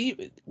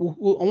 I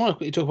want to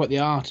quickly talk about the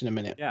art in a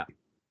minute. Yeah.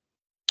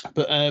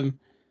 But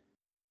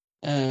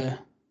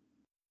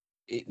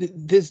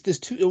there's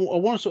two. I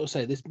want to sort of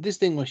say this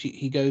thing where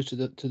he goes to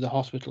the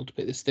hospital to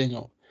pick this thing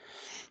up.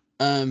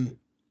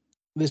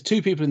 There's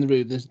 2 people in the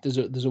room.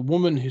 There's a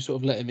woman who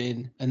sort of let him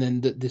in, and then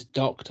this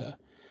doctor.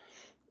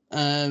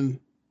 And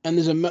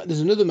there's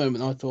another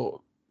moment I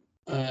thought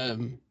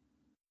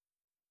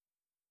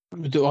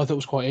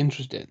was quite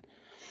interesting.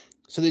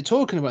 So they're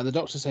talking about the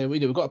doctor saying,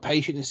 we've got a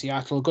patient in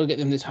Seattle, got to get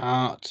them this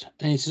heart.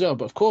 And he says, oh,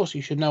 but of course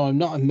you should know I'm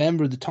not a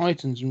member of the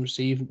Titans and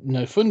receive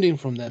no funding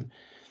from them.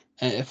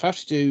 If I have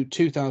to do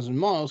 2,000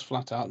 miles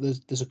flat out,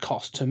 there's a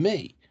cost to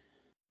me.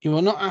 You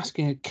are not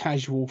asking a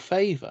casual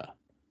favor,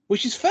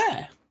 which is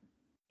fair.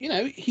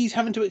 He's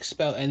having to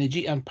expel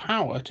energy and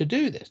power to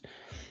do this.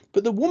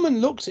 But the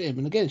woman looks at him,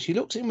 and again, she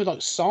looks at him with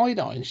like side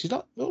eye, and she's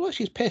like,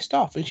 she's pissed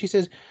off. And she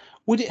says,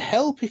 would it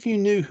help if you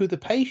knew who the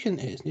patient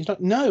is? And he's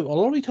like, no, I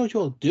already told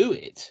you I'll do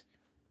it.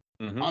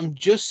 Mhm. I'm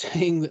just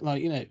saying that,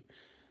 like, you know,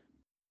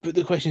 but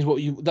the question is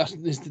what you, that's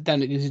this, Dan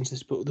gets into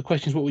this, but the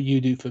question is what would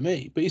you do for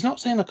me? But he's not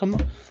saying like, I'm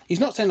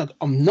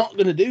not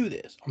going to do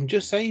this. I'm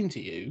just saying to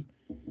you,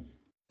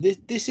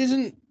 this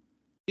isn't,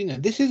 you know,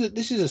 this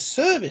is a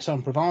service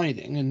I'm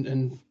providing,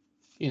 and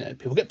you know,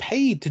 people get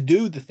paid to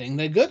do the thing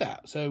they're good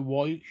at. So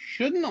why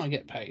shouldn't I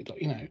get paid?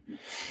 Like, you know,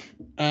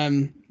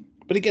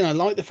 but again, I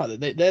like the fact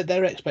that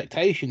their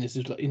expectation is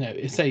like, you know,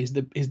 it says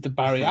is the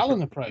Barry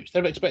Allen approach.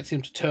 They're expecting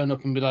him to turn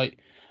up and be like,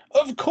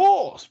 of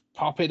course,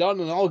 pop it on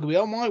and I'll be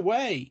on my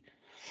way.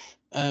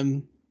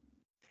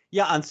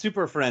 Yeah, on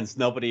Super Friends,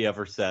 nobody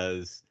ever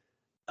says,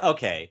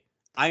 okay,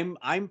 I'm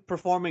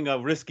performing a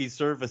risky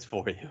service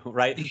for you,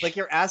 right? Like,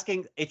 you're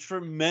asking a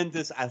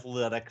tremendous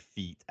athletic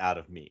feat out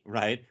of me,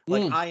 right?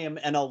 Like, I am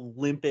an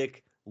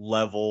Olympic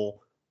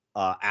level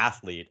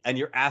athlete, and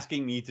you're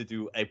asking me to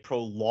do a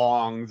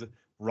prolonged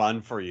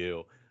run for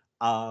you.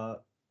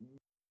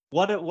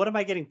 What am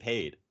I getting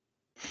paid?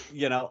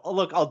 You know,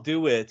 look, I'll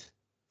do it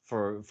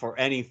for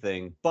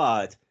anything,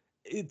 but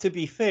to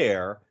be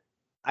fair,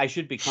 I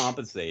should be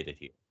compensated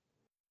here.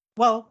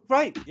 Well,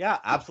 right, yeah,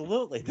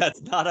 absolutely.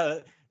 That's not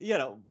a, you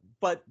know,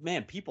 but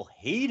man, people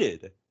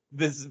hated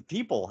this.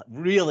 People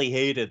really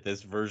hated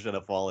this version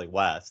of Wally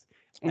West.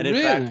 And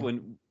in fact,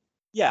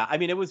 yeah, I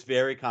mean, it was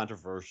very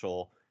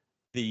controversial.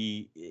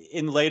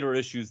 In later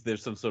issues,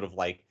 there's some sort of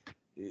like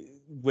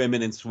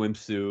women in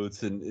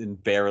swimsuits, and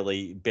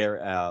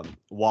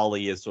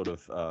Wally is sort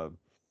of,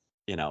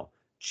 you know,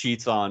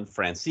 cheats on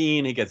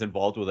Francine. He gets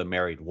involved with a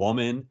married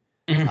woman.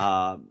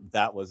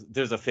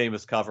 There's a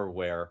famous cover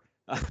where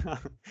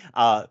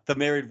the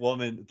married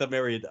woman's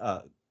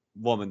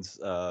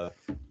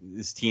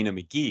is Tina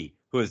McGee,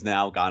 who has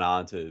now gone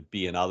on to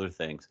be in other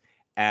things,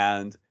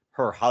 and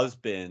her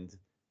husband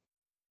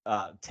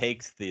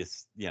takes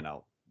this, you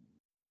know,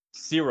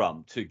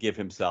 serum to give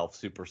himself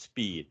super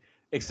speed,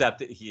 except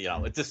that, you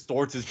know, it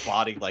distorts his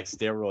body like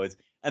steroids.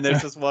 And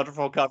there's this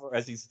wonderful cover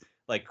as he's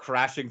like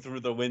crashing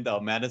through the window,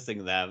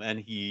 menacing them, and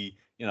he,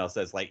 you know,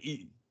 says like,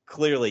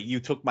 clearly you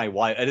took my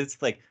wife, and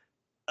it's like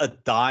a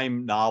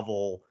dime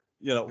novel,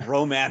 you know,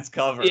 romance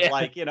cover. Yeah.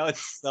 Like, you know,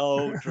 it's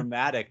so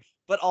dramatic,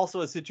 but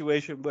also a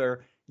situation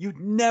where you'd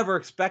never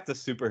expect a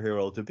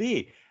superhero to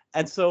be.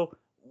 And so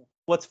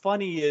what's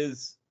funny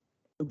is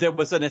there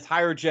was an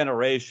entire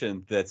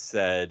generation that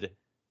said,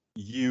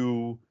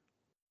 you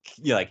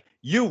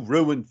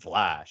ruined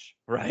Flash,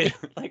 right?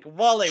 Like,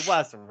 Wally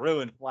West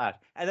ruined Flash.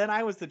 And then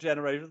I was the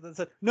generation that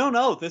said,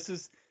 no, this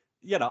is,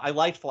 you know, I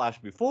liked Flash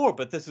before,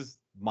 but this is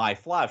my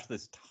Flash.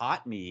 This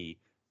taught me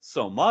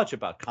so much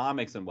about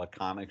comics and what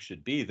comics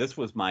should be. This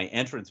was my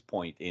entrance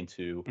point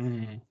into,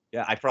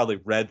 yeah, I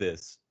probably read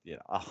this, you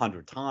know,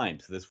 100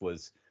 times. This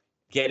was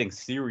getting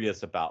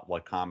serious about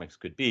what comics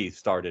could be,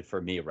 started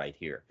for me right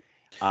here.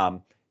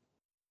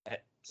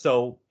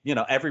 So, you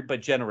know, every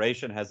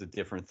generation has a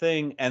different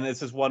thing. And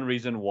this is one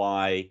reason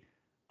why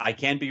I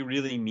can be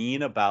really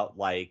mean about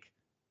like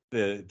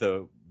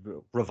the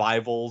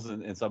revivals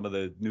and some of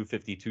the New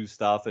 52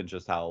 stuff, and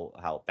just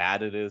how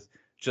bad it is,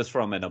 just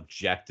from an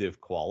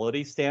objective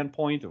quality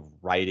standpoint of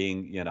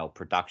writing, you know,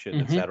 production,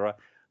 etc.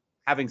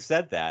 Having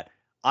said that,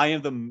 I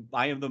am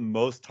the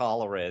most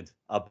tolerant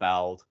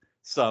about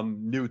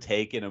some new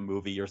take in a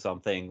movie or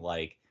something,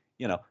 like,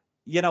 you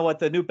know what,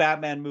 the new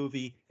Batman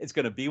movie, it's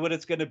going to be what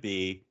it's going to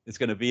be. It's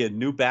going to be a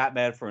new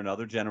Batman for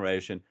another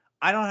generation.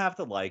 I don't have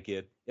to like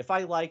it. If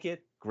I like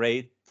it,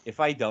 great. If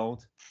I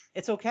don't,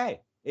 it's okay.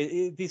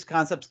 These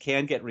concepts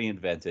can get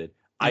reinvented.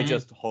 I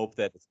just hope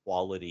that it's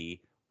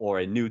quality or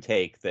a new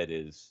take that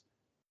is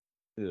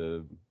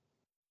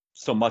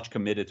so much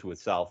committed to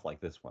itself like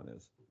this one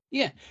is.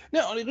 Yeah,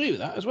 no, I agree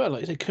with that as well.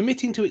 Like I say,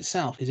 committing to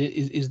itself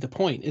is the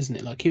point, isn't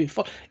it? Like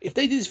if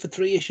they did this for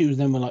 3 issues,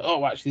 then we're like,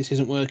 oh, actually, this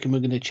isn't working. We're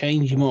going to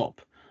change him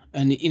up,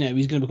 and you know,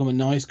 he's going to become a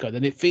nice guy.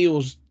 Then it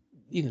feels,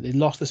 you know, they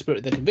lost the spirit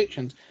of their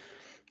convictions.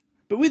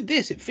 But with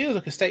this, it feels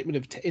like a statement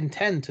of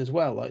intent as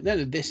well. Like,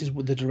 no, this is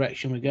the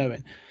direction we're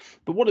going.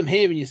 But what I'm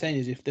hearing you saying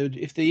is, if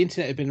the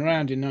internet had been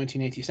around in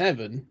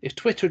 1987, if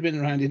Twitter had been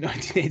around in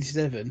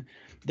 1987,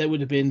 there would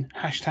have been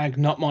hashtag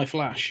not my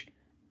Flash.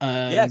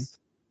 Yes.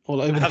 All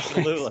over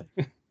absolutely.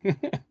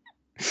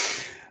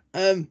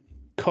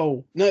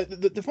 Cool. No,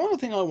 the final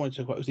thing I wanted to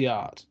talk about was the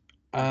art,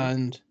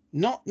 and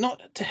not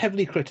to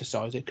heavily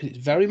criticize it, because it's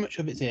very much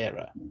of its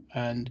era,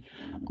 and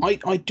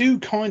I do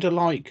kind of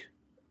like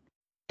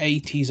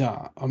 80s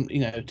art. You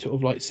know, sort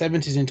of like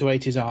 70s into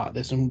 80s art.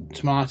 There's some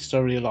artists I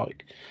really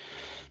like.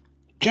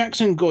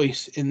 Jackson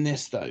Guice in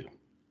this though,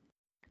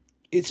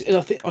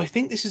 I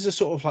think this is a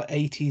sort of like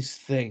 80s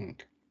thing.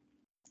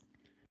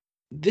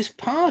 This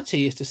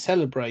party is to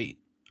celebrate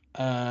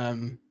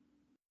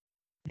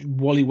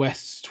Wally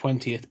West's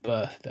 20th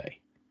birthday.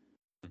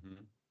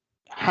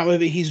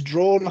 However, he's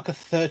drawn like a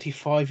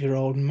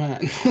 35-year-old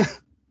man.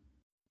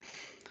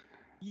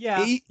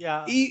 Yeah.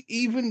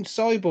 Even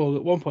Cyborg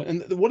at one point,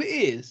 and what it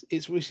is,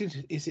 it's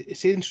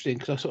interesting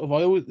because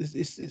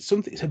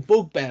it's a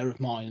bugbear of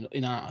mine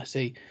in art. I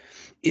see,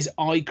 is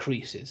eye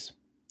creases.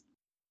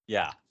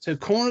 Yeah. So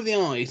corner of the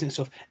eyes and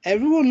stuff.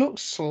 Everyone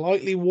looks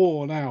slightly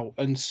worn out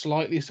and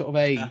slightly sort of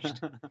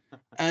aged.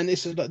 And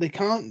it's just like they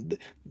can't.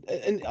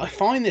 And I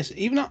find this,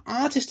 even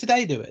artists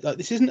today do it. Like,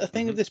 this isn't a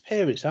thing of this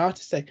period. It's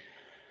artists today.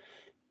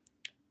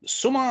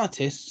 Some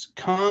artists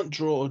can't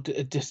draw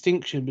a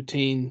distinction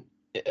between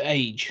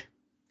age,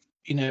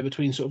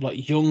 between sort of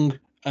like young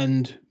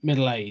and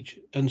middle age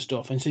and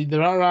stuff. And so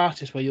there are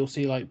artists where you'll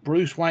see like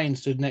Bruce Wayne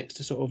stood next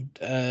to sort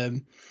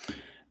of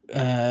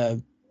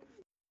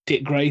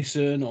Dick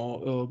Grayson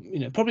or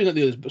probably not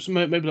the others, but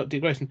maybe like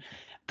Dick Grayson,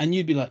 and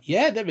you'd be like,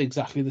 yeah, they're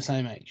exactly the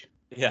same age.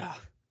 Yeah.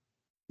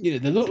 They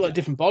look like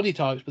different body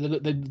types,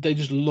 but they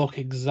just look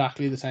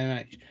exactly the same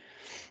age.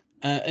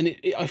 And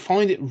I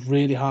find it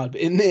really hard.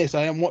 But in this,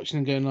 I am watching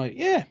and going like,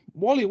 yeah,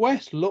 Wally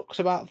West looks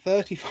about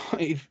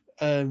 35,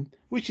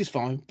 which is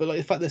fine. But like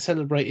the fact they're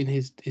celebrating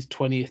his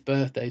 20th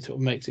birthday sort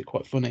of makes it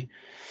quite funny.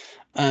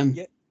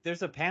 Yeah,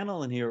 there's a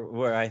panel in here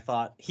where I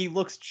thought he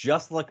looks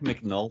just like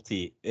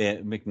McNulty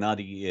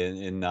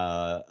in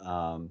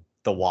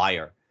The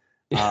Wire.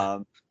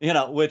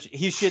 Which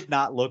he should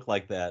not look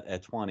like that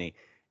at 20.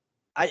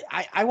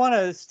 I want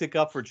to stick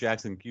up for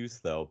Jackson Goose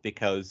though,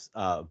 because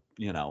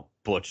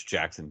Butch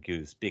Jackson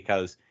Goose,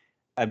 because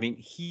I mean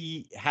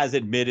he has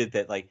admitted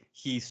that like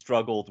he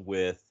struggled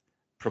with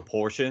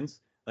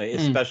proportions, like,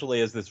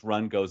 especially as this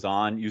run goes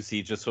on. You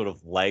see just sort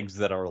of legs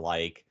that are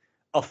like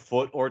a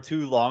foot or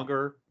two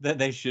longer than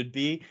they should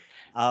be.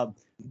 But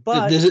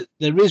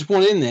there is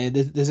one in there.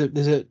 There's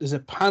a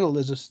panel.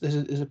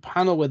 There's a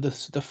panel where the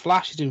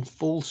Flash is in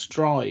full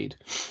stride,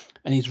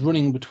 and he's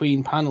running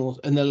between panels,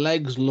 and the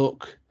legs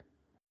look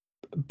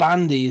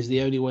bandy is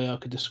the only way I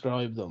could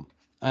describe them.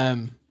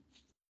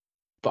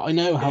 But I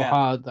know how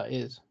hard that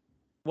is.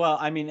 Well,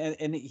 I mean,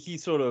 and he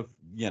sort of,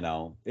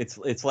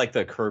 it's like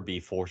the Kirby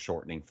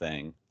foreshortening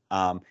thing.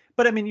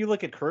 But I mean, you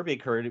look at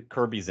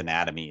Kirby's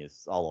anatomy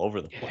is all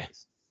over the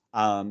place.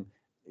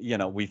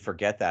 We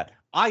forget that.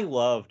 I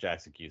love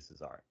Jackson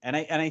Goose's art, and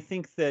I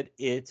think that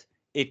it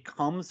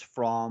comes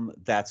from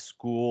that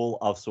school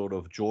of sort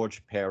of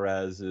George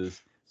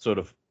Perez's sort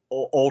of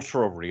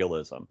ultra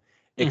realism,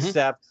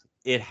 except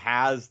it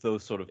has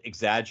those sort of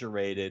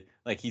exaggerated,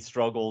 like he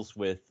struggles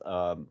with,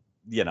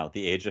 the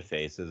age of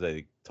faces, I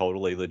think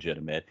totally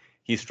legitimate.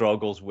 He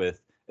struggles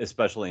with,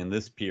 especially in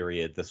this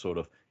period, the sort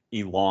of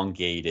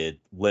elongated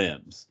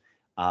limbs,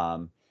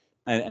 and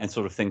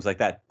sort of things like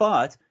that.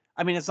 But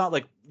I mean, it's not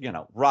like,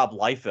 Rob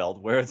Liefeld,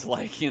 where it's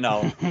like,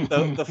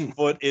 the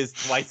foot is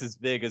twice as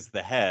big as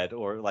the head,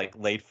 or like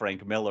late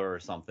Frank Miller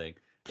or something.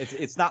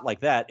 It's not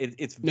like that.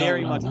 It's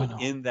very much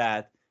in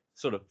that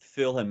sort of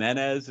Phil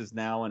Jimenez is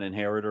now an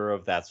inheritor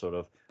of that sort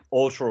of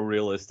ultra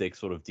realistic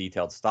sort of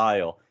detailed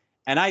style.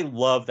 And I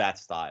love that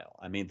style.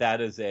 I mean,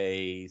 that is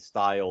a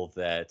style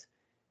that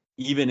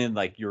even in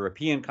like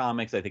European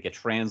comics, I think it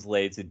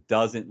translates. It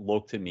doesn't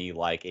look to me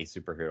like a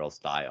superhero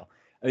style.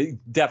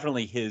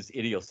 Definitely his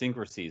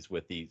idiosyncrasies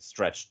with the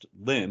stretched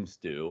limbs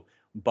do,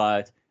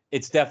 but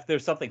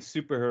there's something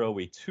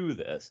superhero-y to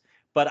this.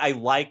 But I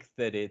like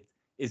that it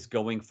is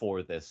going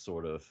for this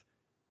sort of,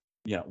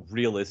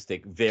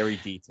 realistic, very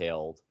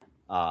detailed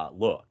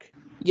look.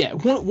 Yeah,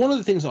 one of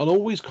the things I'll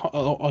always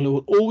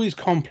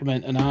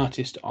compliment an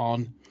artist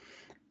on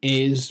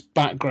is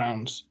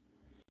backgrounds.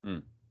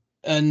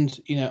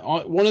 And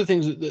one of the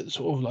things that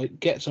sort of like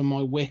gets on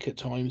my wick at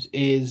times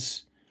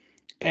is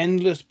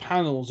endless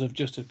panels of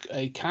just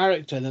a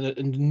character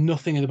and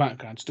nothing in the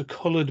background, just a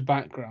coloured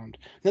background.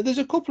 Now there's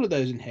a couple of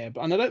those in here,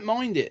 and I don't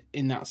mind it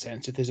in that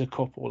sense if there's a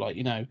couple,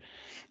 and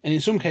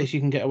in some cases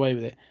you can get away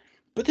with it.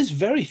 But there's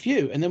very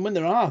few, and then when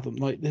there are them,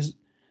 like there's,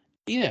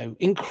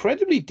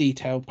 incredibly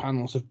detailed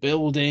panels of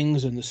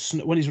buildings and the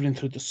snow, when he's running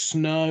through the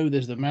snow.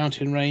 There's the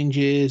mountain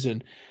ranges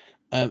and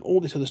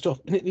all this other stuff,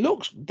 and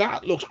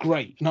that looks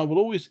great. And I will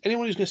always,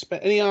 anyone who's going to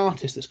spend, any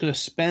artist that's going to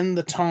spend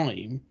the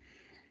time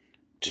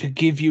to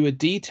give you a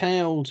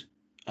detailed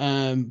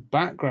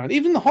background,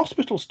 even the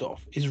hospital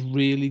stuff is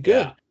really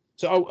good. Yeah.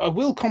 So I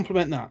will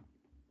compliment that.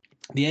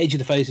 The age of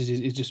the faces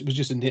was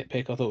just a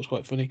nitpick. I thought it was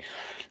quite funny.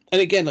 And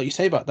again, like you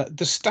say about that,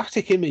 the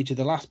static image of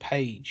the last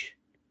page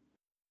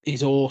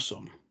is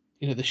awesome.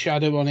 The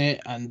shadow on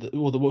it and the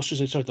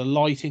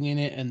lighting in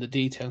it and the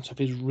detail and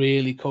stuff is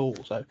really cool.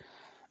 So,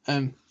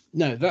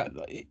 no, that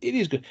it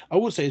is good. I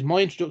would say is my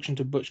introduction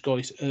to Butch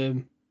Guice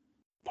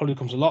probably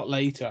comes a lot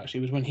later. Actually,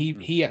 it was when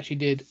he actually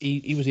did.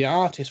 He was the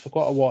artist for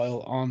quite a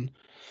while on.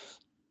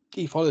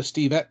 He followed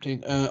Steve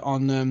Epting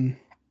on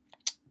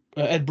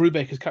Ed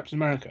Brubaker's Captain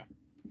America.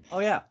 Oh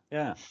yeah.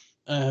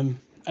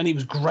 And he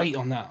was great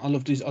on that. I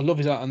love his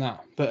art on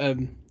that. But I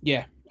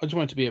just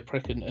wanted to be a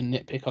prick and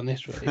nitpick on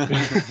this really.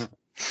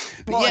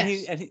 Well,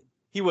 yes.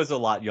 He was a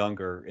lot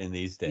younger in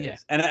these days. Yeah.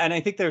 And I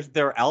think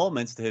there are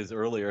elements to his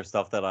earlier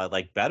stuff that I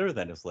like better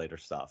than his later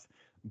stuff.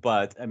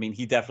 But I mean,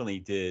 he definitely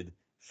did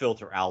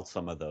filter out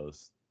some of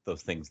those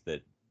things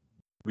that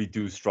we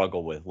do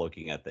struggle with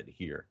looking at that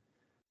here.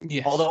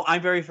 Yes. Although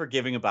I'm very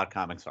forgiving about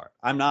comics art.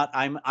 I'm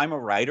a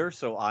writer,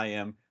 so I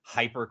am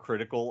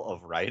hypercritical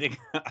of writing.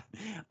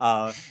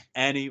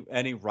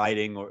 Any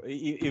writing or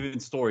even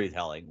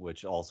storytelling,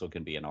 which also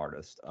can be an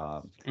artist.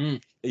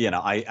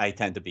 I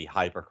tend to be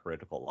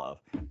hypercritical of.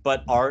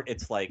 But art,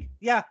 it's like,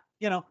 yeah,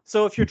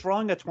 so if you're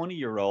drawing a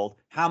 20-year-old,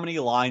 how many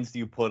lines do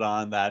you put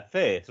on that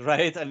face,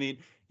 right? I mean,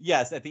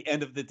 yes, at the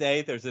end of the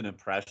day, there's an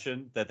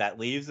impression that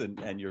leaves,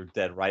 and you're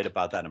dead right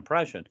about that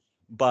impression.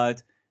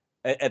 But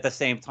at the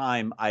same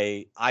time,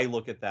 I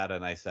look at that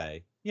and I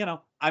say,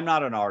 I'm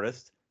not an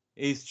artist.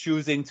 He's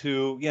choosing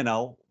to,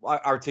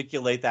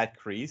 articulate that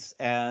crease,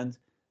 and,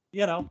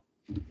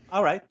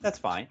 all right, that's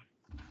fine.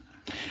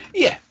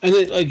 Yeah, and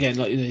then, again,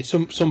 like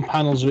some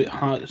panels are a bit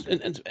hard,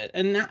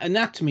 and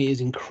anatomy is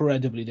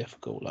incredibly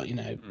difficult. Like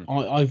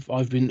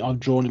I've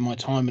drawn in my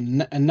time,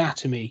 and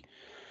anatomy,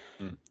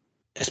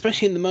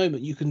 especially in the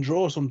moment, you can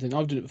draw something.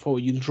 I've done it before.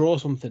 You draw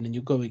something, and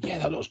you'll go, yeah,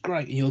 that looks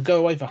great, and you'll go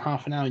away for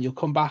half an hour, and you'll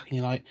come back, and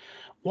you're like,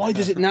 why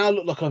does it now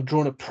look like I've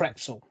drawn a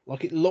pretzel?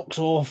 Like it looks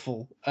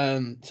awful.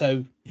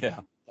 So yeah,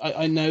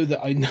 I know that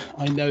I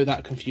know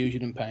that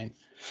confusion and pain.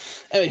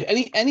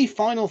 Anyway, any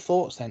final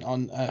thoughts then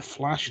on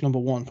Flash #1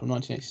 from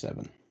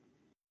 1987?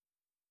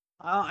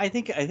 I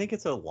think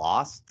it's a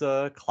lost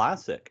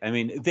classic. I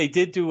mean, they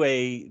did do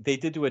a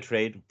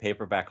trade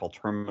paperback called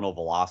Terminal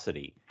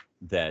Velocity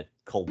that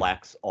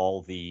collects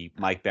all the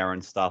Mike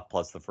Baron stuff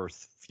plus the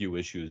first few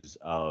issues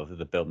of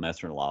the Bill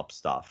Messerlob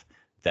stuff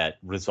that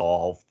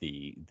resolve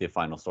the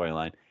final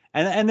storyline.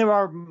 And there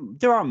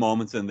are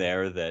moments in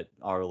there that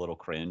are a little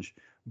cringe,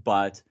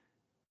 but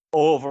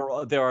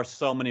overall, there are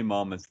so many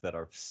moments that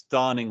are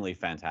stunningly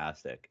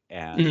fantastic,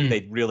 and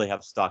they really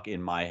have stuck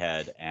in my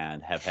head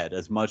and have had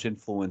as much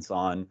influence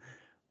on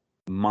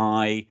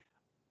my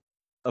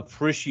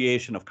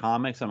appreciation of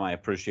comics and my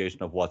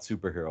appreciation of what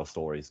superhero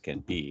stories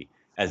can be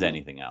as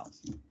anything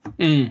else.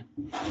 Yeah,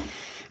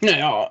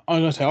 I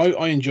gotta say,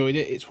 I enjoyed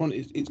it.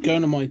 It's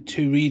going on my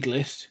to-read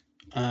list.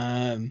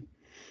 I'm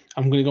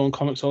going to go on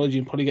Comixology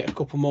and probably get a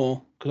couple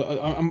more, because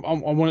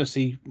I want to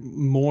see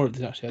more of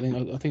this. Actually,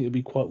 I think it'd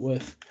be quite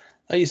worth.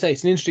 Like you say,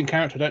 it's an interesting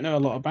character I don't know a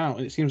lot about,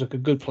 and it seems like a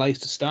good place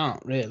to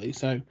start, really.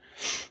 So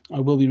I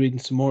will be reading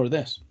some more of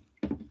this.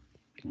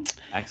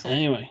 Excellent.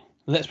 Anyway,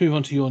 let's move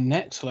on to your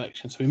next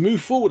selection. So we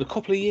move forward a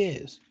couple of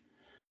years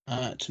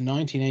to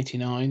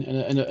 1989,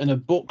 and a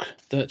book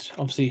that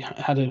obviously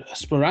had a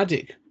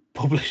sporadic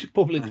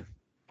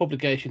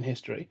publication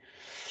history,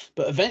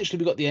 but eventually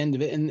we got the end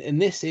of it,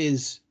 and this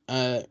is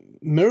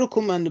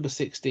Miracle Man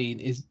 #16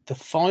 is the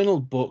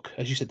final book,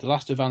 as you said, the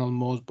last of Alan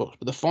Moore's books,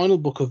 but the final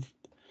book of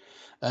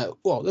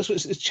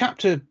it's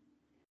chapter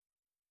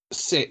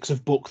 6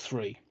 of book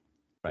 3,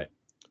 right?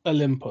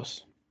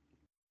 Olympus,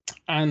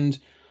 and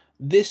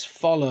this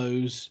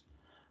follows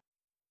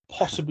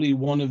possibly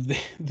one of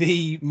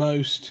the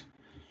most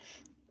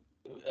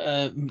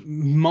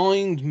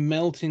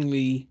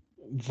mind-meltingly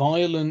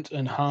violent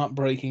and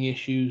heartbreaking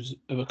issues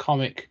of a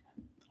comic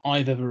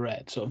I've ever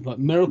read. Sort of like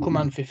Miracle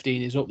Man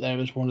 15 is up there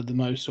as one of the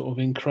most sort of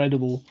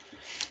incredible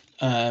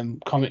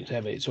comics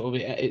ever.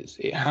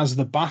 It has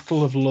the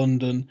Battle of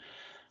London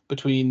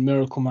between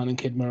Miracle Man and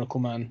Kid Miracle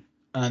Man,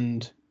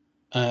 and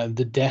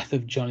the death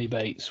of Johnny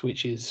Bates,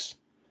 which is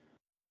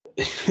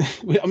I'm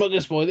not going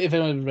to spoil it if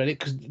anyone read it,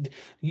 because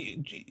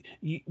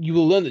you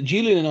will learn that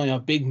Julian and I are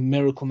big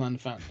Miracle Man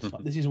fans.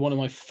 Like, this is one of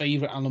my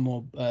favorite Alan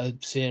Moore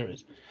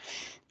series,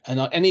 and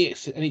any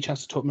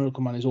chance to talk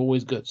Miracle Man is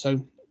always good.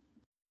 So,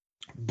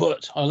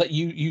 but I'll let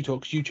you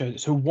talk, because you chose it.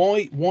 So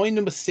why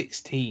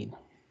 #16?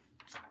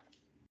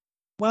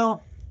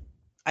 Well,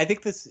 I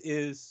think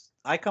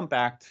I come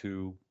back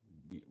to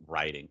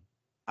writing.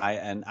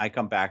 I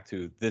come back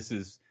to, this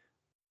is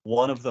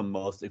one of the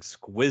most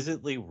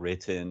exquisitely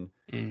written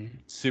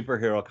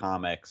superhero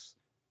comics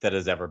that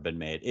has ever been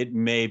made. It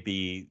may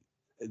be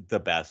the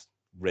best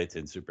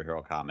written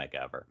superhero comic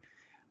ever.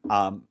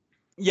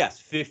 Yes,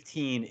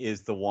 15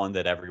 is the one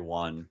that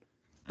everyone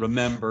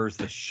remembers,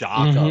 the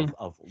shock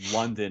of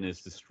London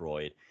is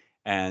destroyed,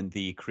 and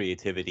the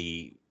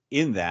creativity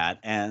in that,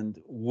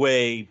 and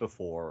way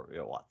before,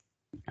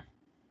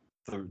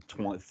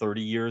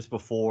 30 years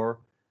before,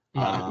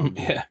 Man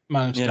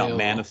of Steel.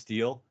 Man of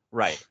Steel.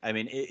 Right. I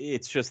mean,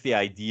 it's just the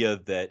idea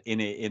that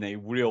in a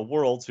real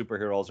world,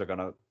 superheroes are going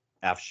to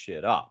F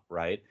shit up,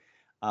 right?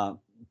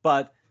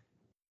 But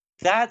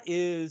that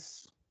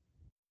is,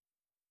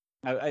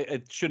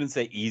 I shouldn't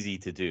say easy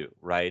to do,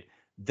 right?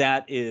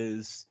 That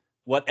is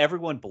what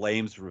everyone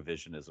blames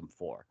revisionism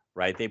for,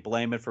 right? They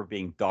blame it for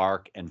being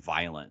dark and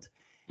violent.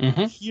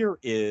 Here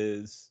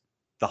is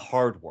the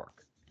hard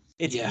work.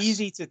 It's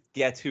easy to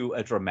get to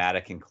a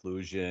dramatic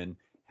conclusion.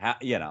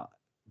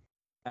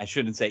 I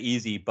shouldn't say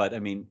easy, but I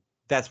mean,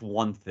 that's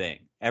one thing.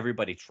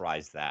 Everybody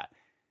tries that.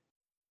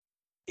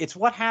 It's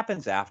what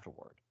happens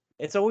afterward.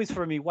 It's always,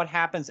 for me, what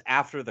happens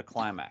after the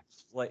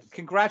climax. Like,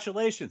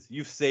 congratulations,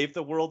 you've saved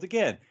the world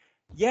again.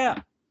 Yeah,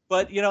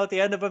 But at the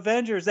end of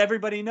Avengers,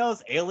 everybody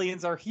knows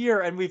aliens are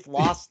here, and we've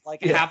lost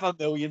like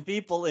 500,000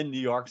 people in New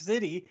York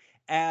City,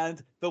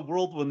 and the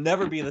world will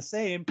never be the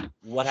same.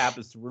 What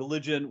happens to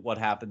religion? What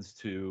happens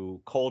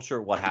to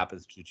culture? What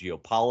happens to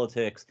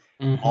geopolitics?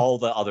 Mm-hmm. All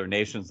the other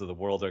nations of the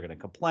world are going to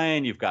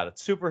complain. You've got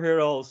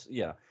superheroes.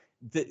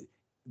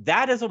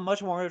 That is a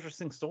much more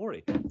interesting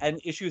story.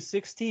 And issue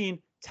 16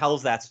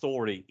 tells that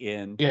story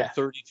in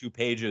 32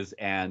 pages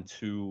and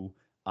 2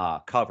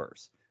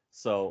 covers.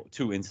 So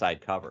 2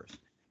 inside covers.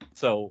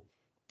 So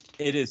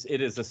it is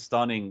a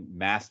stunning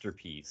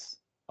masterpiece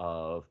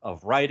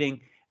of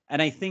writing.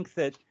 And I think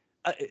that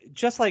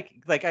just like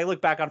I look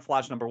back on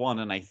Flash #1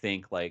 and I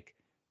think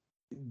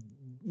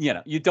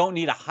you don't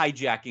need a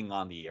hijacking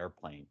on the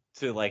airplane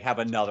to have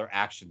another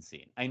action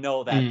scene. I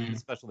know that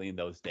especially in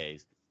those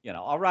days,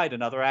 all right,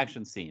 another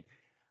action scene.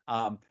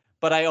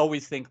 But I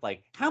always think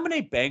how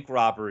many bank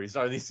robberies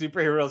are these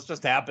superheroes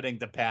just happening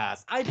to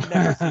pass? I've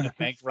never seen a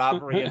bank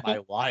robbery in my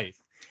life.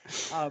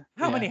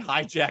 How many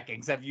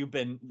hijackings have you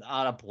been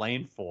on a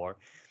plane for?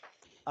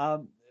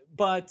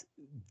 But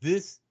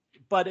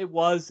it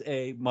was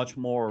a much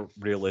more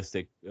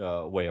realistic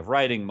way of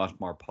writing, much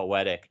more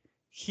poetic.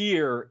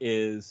 Here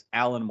is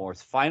Alan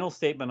Moore's final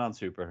statement on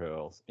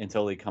superheroes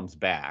until he comes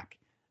back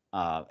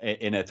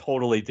in a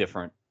totally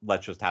different,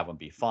 let's just have them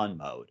be fun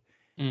mode.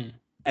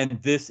 And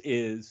this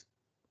is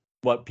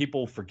what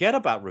people forget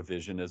about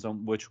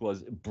revisionism, which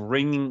was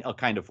bringing a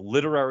kind of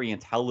literary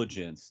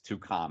intelligence to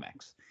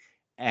comics.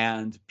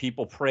 And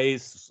people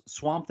praise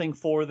Swamp Thing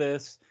for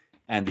this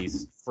and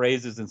these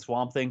phrases in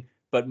Swamp Thing.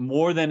 But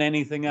more than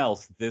anything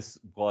else, this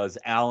was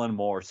Alan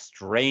Moore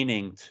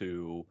straining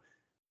to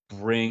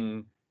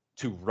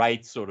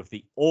write sort of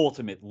the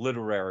ultimate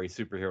literary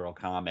superhero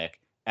comic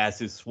as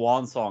his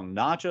swan song,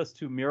 not just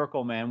to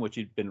Miracle Man, which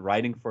he'd been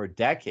writing for a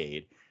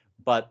decade,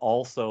 but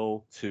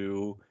also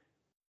to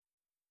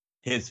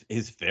his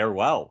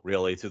farewell,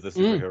 really, to the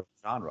superhero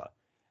genre.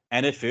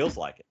 And it feels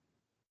like it.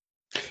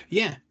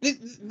 Yeah,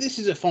 this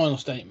is a final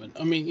statement.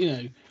 I mean,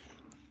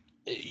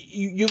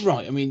 you're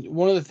right. I mean,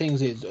 one of the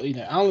things is,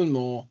 Alan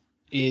Moore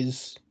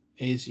is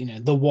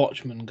the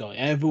Watchmen guy.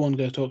 Everyone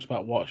talks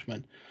about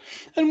Watchmen,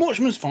 and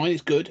Watchmen's fine.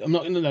 It's good. I'm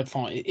not going to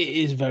fine. It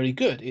is very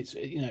good.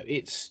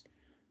 It's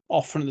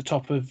often at the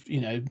top of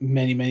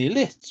many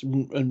lists,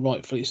 and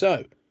rightfully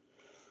so.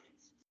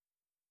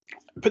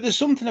 But there's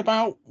something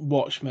about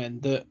Watchmen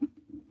that,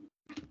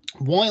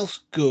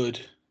 whilst good,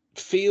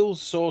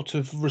 feels sort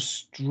of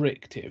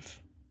restrictive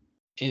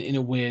in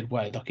a weird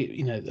way.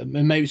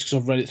 Maybe it's because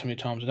I've read it so many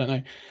times, I don't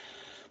know.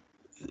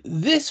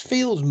 This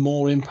feels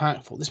more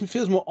impactful. This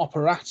feels more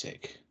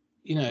operatic.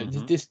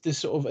 This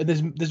sort of,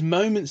 and there's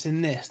moments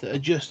in this that are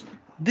just,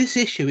 this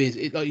issue is,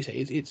 like you say,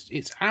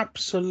 it's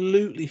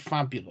absolutely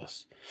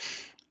fabulous.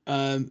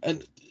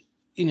 And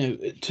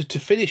to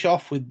finish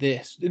off with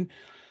this,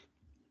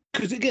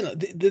 because again,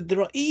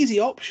 there are easy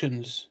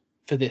options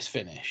for this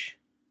finish.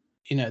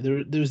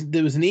 There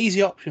was an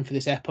easy option for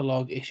this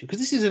epilogue issue, because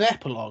this is an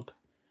epilogue.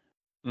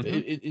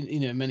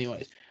 In many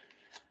ways,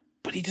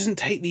 but he doesn't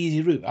take the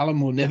easy route. Alan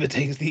Moore never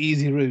takes the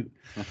easy route,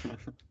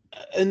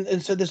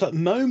 and so there's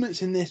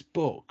moments in this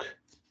book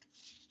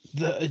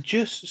that are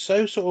just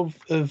so sort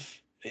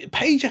of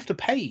page after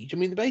page. I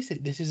mean,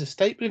 basically, this is a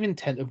statement of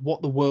intent of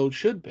what the world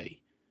should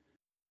be,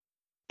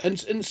 and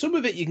some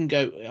of it you can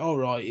go, all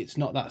right, it's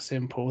not that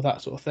simple,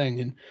 that sort of thing,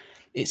 and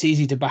it's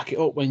easy to back it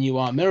up when you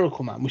are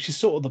Miracle Man, which is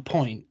sort of the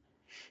point.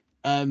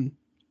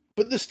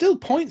 But there's still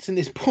points in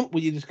this book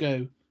where you just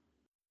go,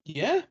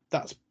 yeah,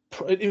 that's.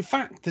 In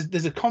fact,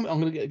 there's a comment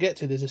I'm going to get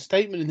to. There's a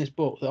statement in this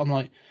book that I'm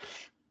like,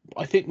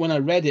 I think when I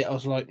read it, I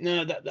was like,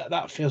 no,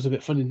 that feels a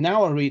bit funny.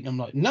 Now I read it, and I'm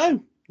like,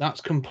 no,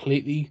 that's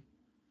completely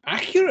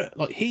accurate.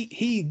 Like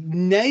he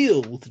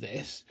nailed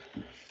this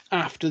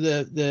after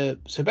the.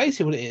 So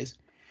basically, what it is,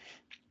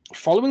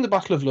 following the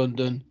Battle of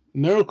London,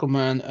 Miracle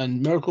Man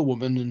and Miracle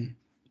Woman and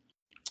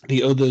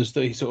the others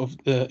that he sort of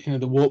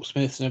the Warp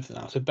Smiths and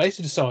everything else have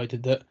basically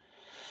decided that,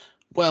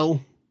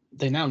 well,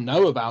 they now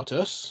know about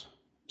us.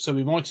 So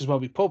we might as well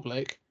be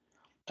public,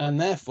 and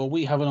therefore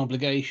we have an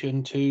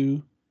obligation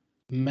to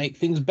make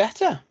things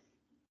better.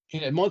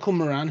 Michael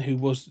Moran, who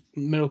was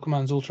Miracle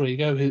Man's alter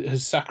ego,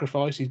 has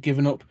sacrificed. He's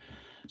given up.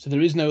 So there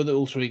is no other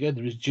alter ego.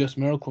 There is just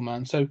Miracle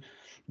Man. So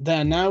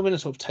they're now going to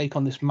sort of take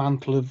on this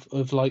mantle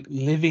of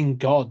living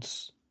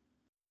gods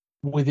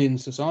within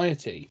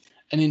society,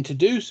 and to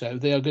do so,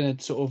 they are going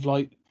to sort of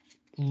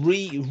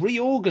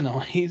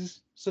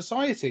reorganize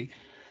society,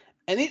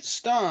 and it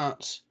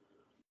starts.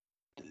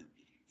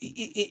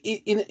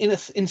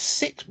 In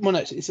 6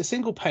 minutes, it's a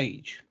single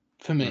page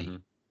for me,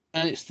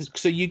 and it's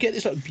so you get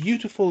this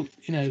beautiful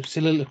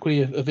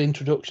soliloquy of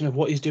introduction of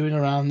what he's doing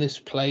around this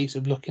place,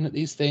 of looking at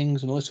these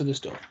things and all this other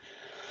stuff,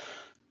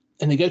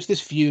 and they go to this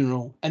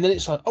funeral, and then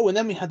it's like, oh, and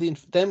then we had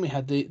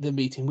the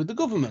meeting with the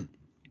government,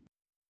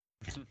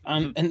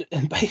 and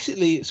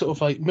basically it's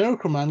sort of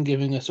Miracle Man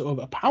giving a sort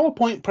of a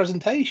PowerPoint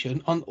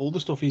presentation on all the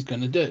stuff he's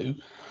going to do.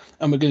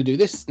 And we're going to do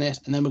this and this,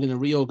 and then we're going to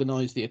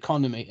reorganize the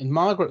economy. And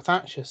Margaret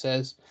Thatcher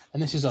says,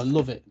 and this is, I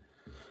love it,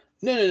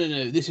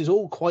 no. This is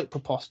all quite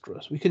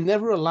preposterous. We can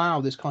never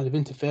allow this kind of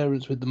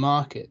interference with the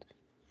market.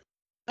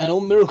 And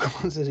all Miracle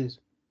Man says is,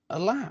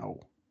 allow.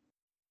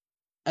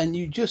 And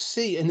you just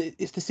see, and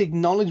it's this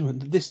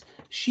acknowledgement that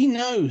she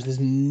knows there's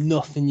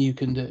nothing you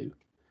can do.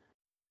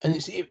 And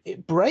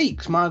it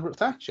breaks Margaret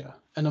Thatcher.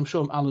 And I'm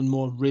sure Alan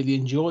Moore really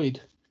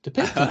enjoyed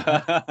depicting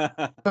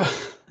it.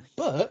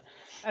 But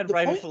and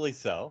rightfully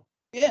so.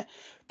 Yeah,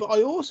 but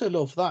I also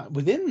love that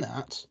within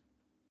that,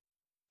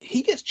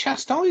 he gets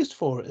chastised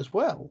for it as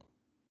well.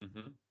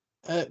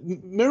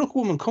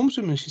 Miracle Woman comes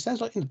to him and she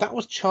says, like, that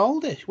was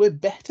childish. We're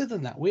better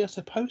than that. We are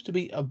supposed to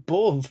be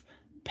above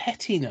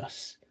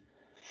pettiness.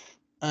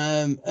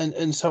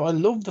 And so I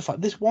love the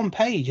fact this one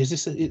page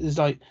is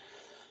like,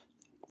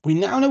 we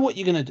now know what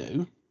you're going to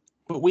do,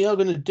 but we are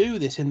going to do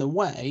this in the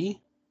way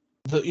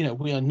that,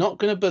 we are not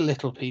going to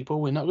belittle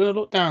people. We're not going to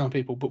look down on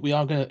people, but we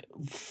are going to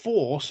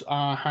force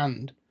our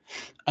hand.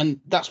 And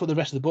that's what the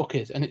rest of the book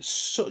is. And it's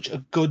such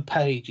a good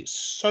page. It's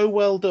so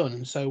well done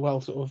and so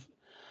well sort of,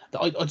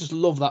 I just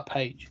love that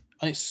page.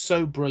 And it's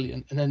so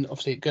brilliant. And then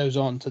obviously it goes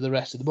on to the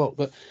rest of the book.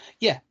 But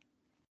yeah,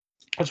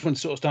 I just want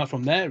to sort of start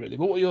from there, really.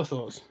 What were your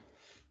thoughts?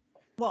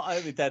 Well,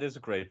 I mean, that is a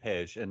great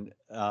page. And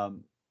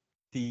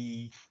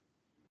the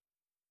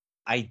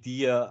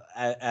idea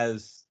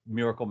as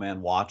Miracle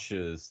Man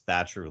watches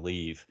Thatcher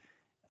leave,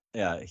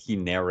 he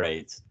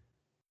narrates,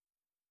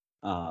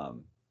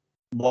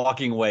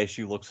 walking away,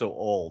 she looked so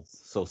old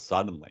so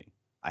suddenly.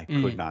 I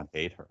could not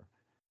date her.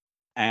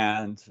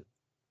 And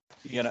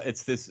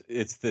it's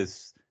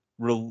this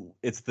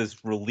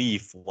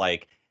relief.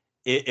 Like,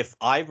 if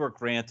I were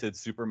granted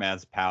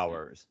Superman's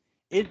powers,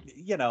 it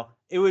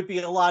would be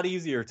a lot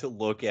easier to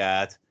look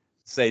at,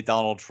 say,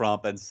 Donald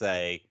Trump and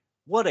say,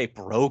 what a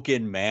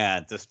broken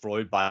man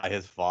destroyed by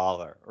his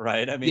father,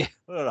 right? I mean,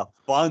 what a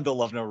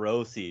bundle of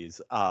neuroses.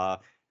 How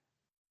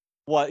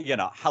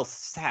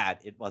sad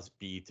it must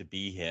be to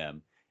be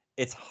him.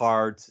 It's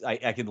hard.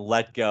 I can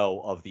let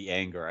go of the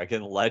anger. I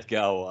can let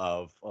go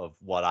of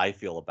what I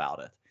feel about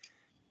it.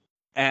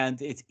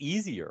 And it's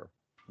easier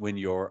when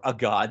you're a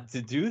god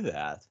to do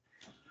that.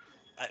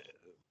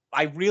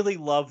 I really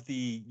love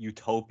the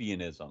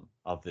utopianism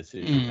of this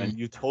issue, and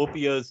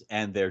utopias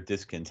and their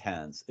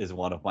discontents is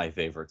one of my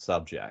favorite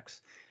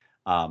subjects.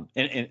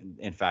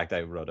 In fact,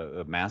 I wrote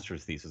a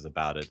master's thesis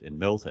about it in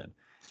Milton.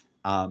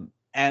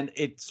 And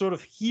it sort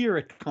of here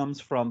it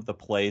comes from the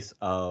place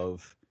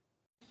of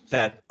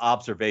that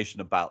observation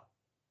about,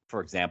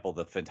 for example,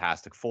 the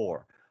Fantastic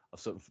Four.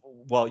 So,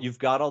 well, you've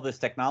got all this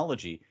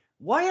technology.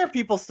 Why are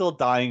people still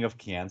dying of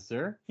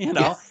cancer?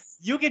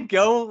 You can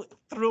go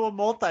through a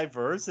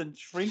multiverse and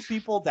shrink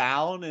people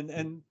down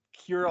and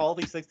cure all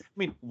these things. I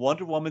mean,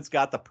 Wonder Woman's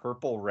got the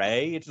purple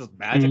ray. It just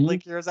magically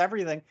cures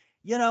everything.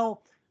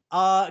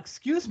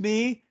 Excuse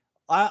me,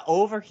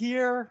 over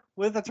here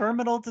with a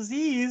terminal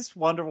disease,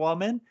 Wonder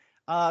Woman,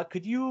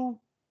 could you,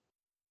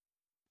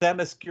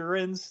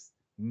 Themyscirans,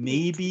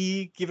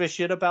 maybe give a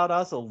shit about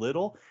us a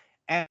little?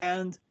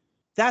 And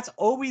that's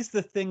always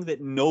the thing that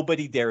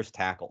nobody dares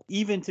tackle.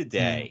 Even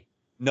today,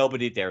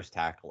 nobody dares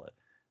tackle it.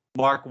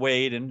 Mark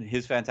Waid and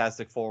his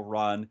Fantastic Four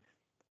run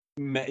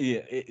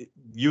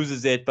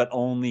uses it, but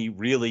only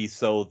really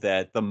so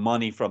that the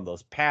money from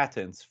those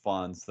patents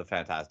funds the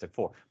Fantastic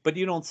Four. But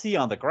you don't see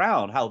on the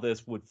ground how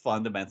this would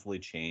fundamentally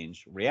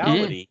change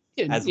reality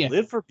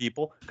live for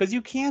people, because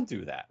you can't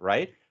do that,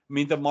 right? I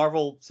mean, the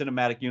Marvel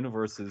Cinematic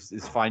Universe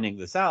is finding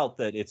this out,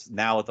 that it's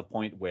now at the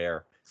point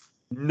where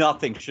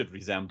nothing should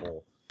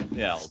resemble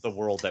the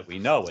world that we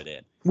know it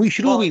in. We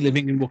should all be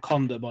living in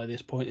Wakanda by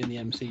this point in the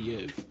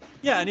MCU.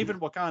 Yeah, and even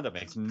Wakanda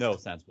makes no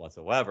sense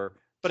whatsoever.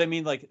 But I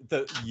mean, like,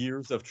 the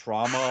years of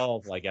trauma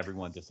of, like,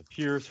 everyone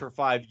disappears for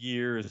 5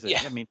 years.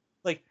 I mean,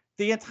 like,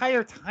 the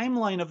entire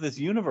timeline of this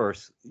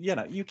universe,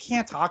 you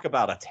can't talk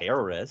about a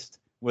terrorist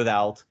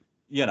without,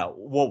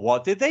 well,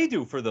 what did they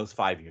do for those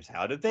 5 years?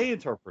 How did they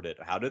interpret it?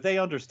 How did they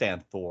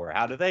understand Thor?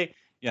 How do they,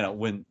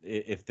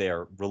 if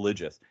they're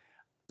religious?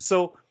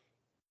 So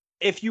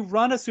if you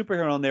run a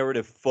superhero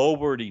narrative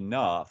forward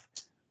enough,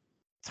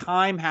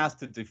 time has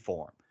to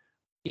deform.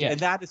 Yeah. And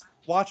that is,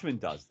 Watchmen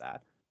does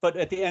that. But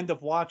at the end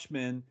of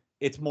Watchmen,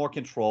 it's more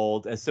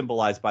controlled, as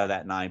symbolized by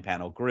that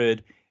 9-panel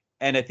grid.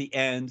 And at the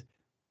end,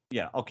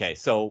 okay,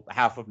 so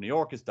half of New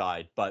York has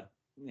died, but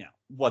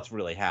what's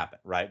really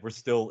happened, right? We're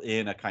still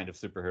in a kind of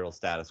superhero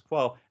status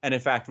quo. And in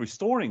fact,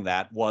 restoring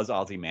that was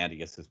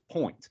Ozymandias'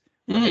 point,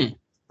 right?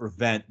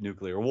 Prevent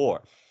nuclear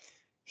war.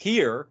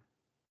 Here,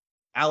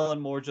 Alan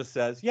Moore just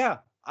says,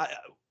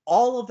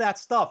 all of that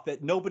stuff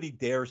that nobody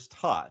dares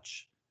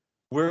touch,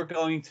 we're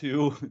going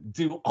to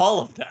do all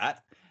of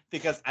that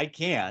because I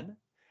can.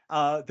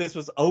 This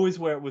was always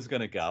where it was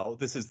going to go.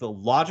 This is the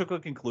logical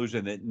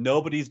conclusion that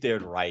nobody's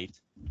dared write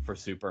for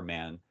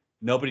Superman.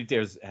 Nobody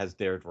has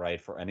dared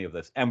write for any of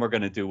this. And we're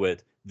going to do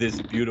it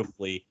this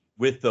beautifully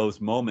with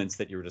those moments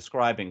that you're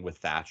describing with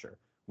Thatcher,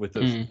 with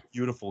those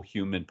beautiful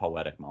human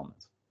poetic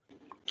moments.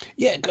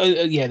 Yeah,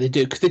 they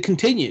do, because they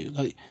continue.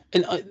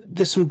 And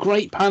there's some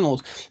great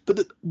panels.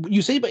 But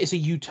you say about it's a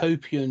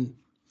utopian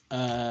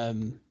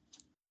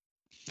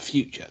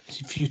future,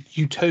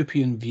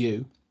 utopian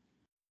view,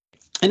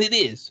 and it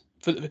is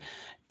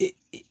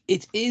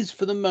it is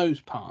for the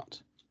most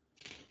part.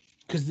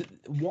 Because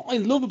what I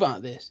love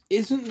about this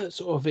isn't that it's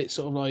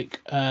sort of like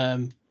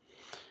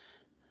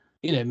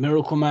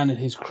Miracle Man and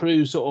his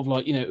crew sort of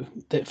like,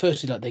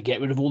 firstly, like, they get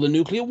rid of all the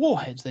nuclear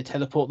warheads, they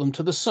teleport them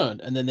to the sun,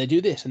 and then they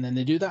do this, and then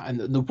they do that, and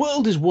the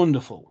world is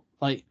wonderful.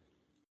 Like,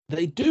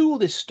 they do all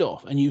this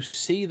stuff, and you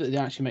see that it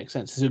actually makes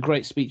sense. There's a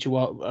great speech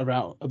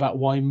about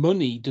why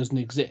money doesn't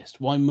exist,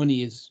 why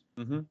money is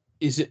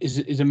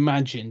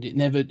imagined. It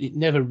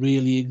never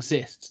really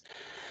exists.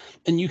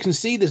 And you can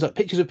see there's like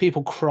pictures of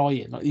people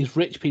crying, like these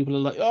rich people are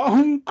like,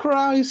 "Oh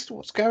Christ,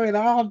 what's going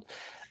on?"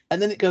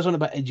 And then it goes on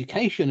about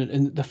education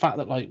and the fact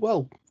that, like,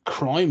 well,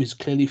 crime is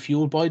clearly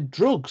fueled by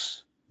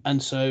drugs,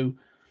 and so,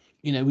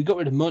 we got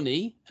rid of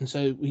money, and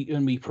so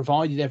we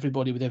provided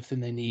everybody with everything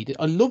they needed.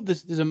 I love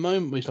this. There's a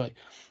moment where it's like,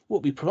 well,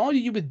 we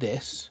provided you with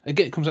this.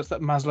 Again, it comes out to that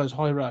Maslow's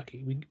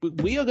hierarchy.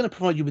 We are going to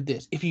provide you with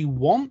this. If you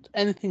want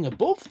anything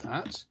above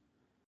that,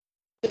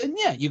 then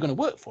yeah, you're going to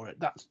work for it.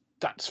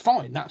 That's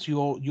fine. That's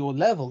your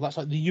level. That's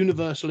like the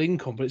universal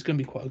income, but it's going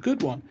to be quite a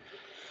good one.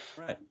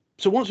 Right.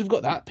 So once we've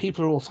got that,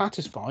 people are all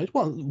satisfied.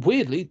 Well,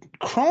 weirdly,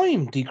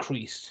 crime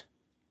decreased.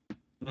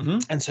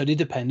 And so did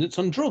dependence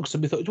on drugs. So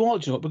we thought, well,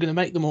 you know what? We're going to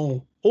make them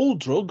all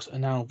drugs are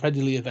now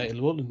readily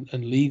available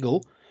and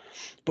legal,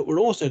 but we're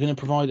also going to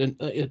provide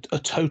a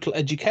total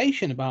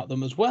education about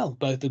them as well,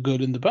 both the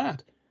good and the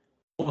bad.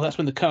 Well, that's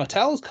when the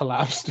cartels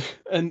collapsed,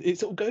 and it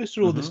sort of goes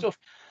through all this stuff.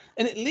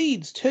 And it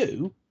leads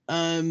to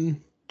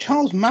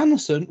Charles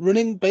Manson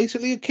running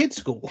basically a kids'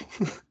 school.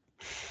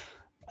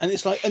 And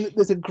it's like, and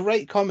there's a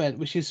great comment,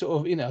 which is sort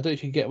of, I don't know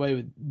if you get away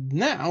with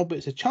now, but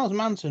it says Charles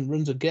Manson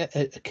runs a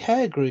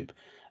care group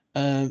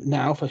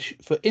now for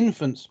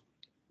infants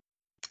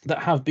that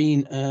have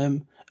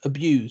been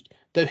abused.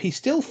 Though he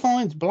still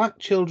finds black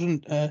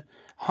children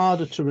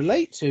harder to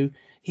relate to,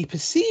 he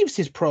perceives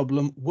his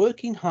problem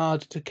working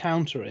hard to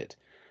counter it.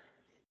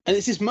 And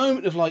it's this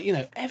moment of like,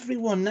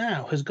 everyone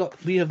now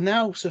we have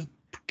now sort of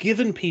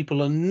given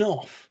people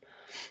enough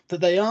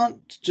that they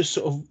aren't just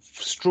sort of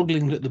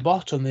struggling at the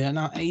bottom. They are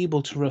now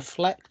able to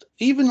reflect.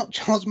 Even like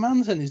Charles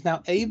Manson is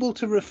now able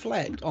to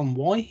reflect on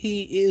why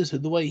he is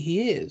the way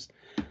he is,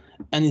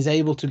 and is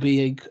able to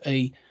be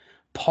a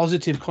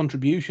positive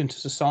contribution to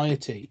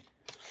society.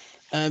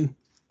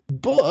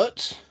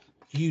 But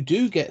you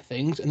do get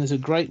things, and there's a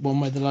great one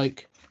where they're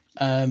like,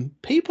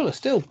 people are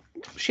still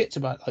shits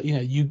about, like,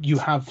 you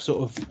have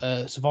sort of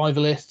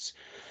survivalists,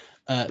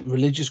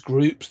 religious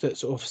groups that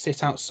sort of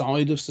sit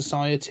outside of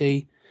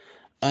society.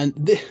 And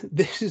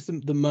this is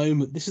the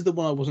moment. This is the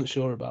one I wasn't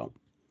sure about.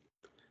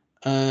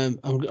 I'm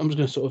just going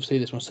to sort of see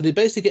this one. So they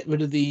basically get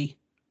rid of the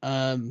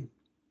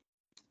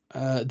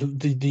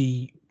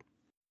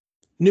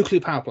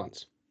nuclear power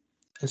plants.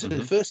 And so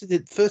first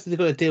they've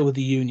got to deal with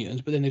the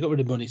unions, but then they got rid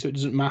of money, so it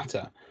doesn't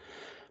matter.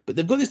 But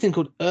they've got this thing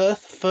called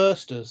Earth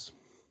Firsters.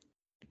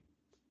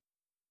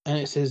 And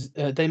it says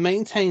they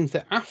maintained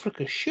that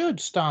Africa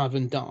should starve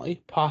and die,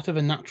 part of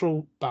a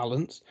natural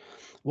balance,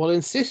 while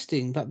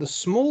insisting that the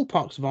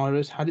smallpox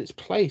virus had its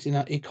place in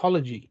our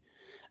ecology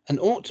and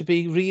ought to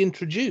be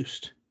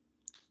reintroduced.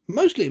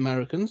 Mostly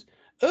Americans,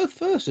 Earth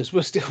Firsters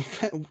were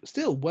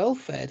still well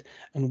fed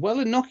and well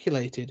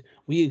inoculated.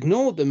 We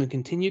ignored them and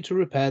continued to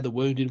repair the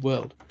wounded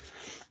world.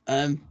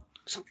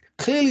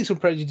 Clearly some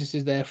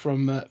prejudices there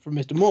from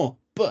Mr. Moore,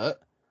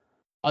 but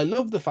I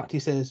love the fact he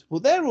says,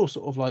 well, they're all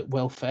sort of like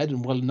well fed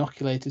and well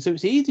inoculated, so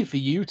it's easy for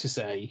you to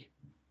say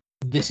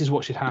this is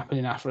what should happen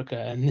in Africa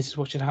and this is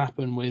what should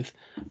happen with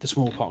the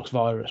smallpox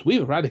virus.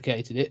 We've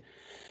eradicated it.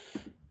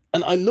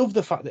 And I love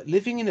the fact that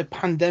living in a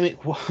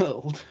pandemic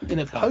world, in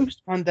a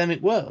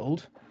post-pandemic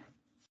world,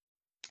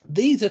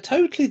 these are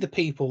totally the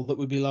people that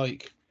would be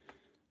like,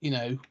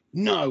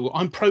 no,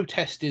 I'm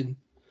protesting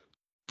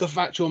the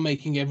fact you're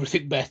making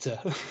everything better.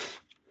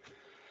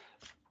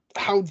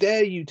 How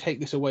dare you take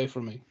this away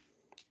from me?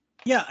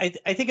 Yeah,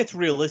 I think it's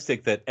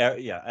realistic that,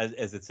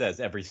 as it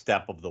says, every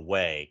step of the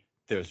way,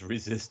 there's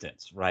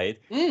resistance, right?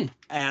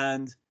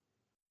 And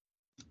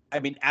I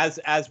mean,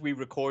 as we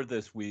record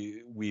this,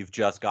 we've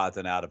just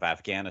gotten out of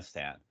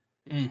Afghanistan.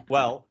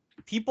 Well,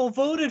 people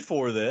voted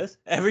for this.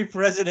 Every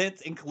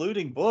president,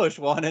 including Bush,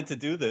 wanted to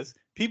do this.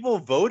 People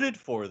voted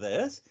for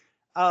this.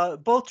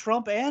 Both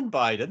Trump and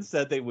Biden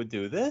said they would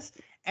do this,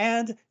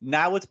 and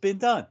now it's been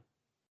done.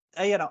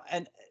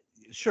 And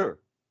sure,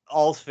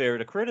 all's fair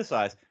to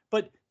criticize,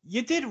 but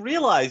you did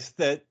realize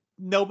that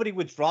nobody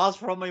withdraws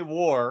from a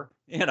war,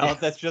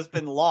 that's just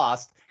been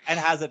lost and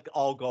has it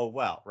all go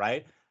well,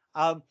 right?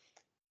 And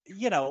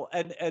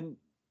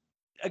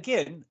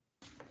again,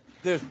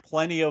 there's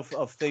plenty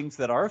of things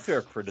that are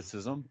fair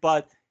criticism,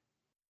 but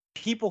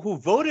people who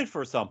voted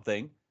for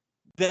something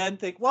then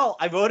think, well,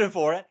 I voted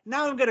for it.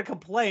 Now I'm going to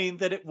complain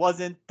that it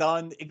wasn't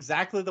done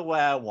exactly the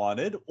way I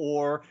wanted,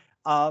 or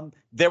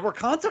there were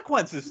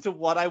consequences to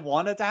what I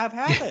wanted to have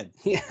happen.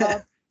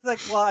 Like,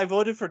 well, I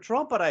voted for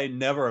Trump, but I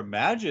never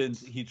imagined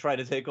he'd try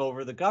to take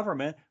over the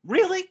government.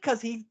 Really?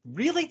 Because he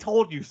really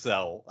told you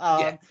so.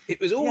 Yeah, it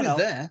was always know.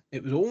 there.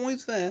 It was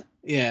always there.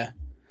 Yeah.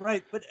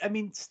 Right, but I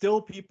mean,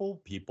 still, people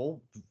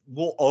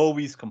will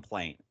always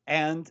complain,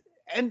 and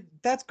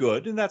that's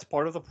good, and that's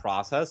part of the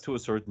process to a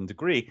certain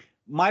degree.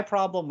 My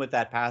problem with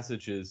that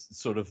passage is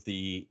sort of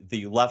the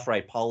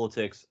left-right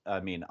politics.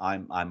 I mean,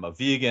 I'm a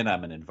vegan,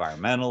 I'm an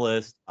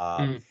environmentalist.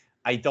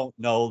 I don't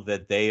know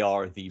that they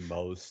are the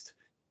most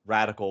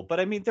radical, but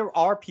I mean, there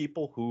are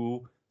people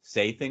who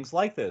say things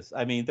like this.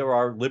 I mean, there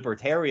are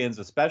libertarians,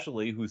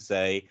 especially, who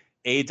say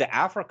aid to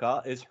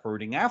Africa is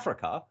hurting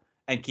Africa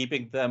and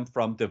keeping them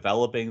from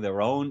developing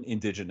their own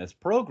indigenous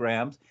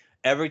programs.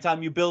 Every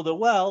time you build a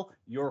well,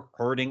 you're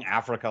hurting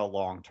Africa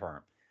long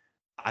term.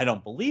 I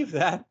don't believe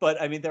that,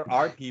 but I mean, there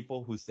are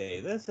people who say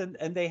this, and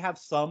they have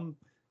some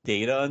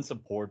data and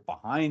support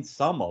behind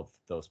some of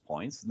those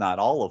points, not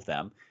all of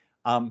them.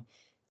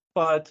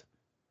 But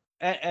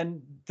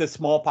the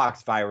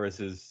smallpox virus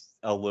is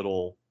a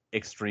little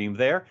extreme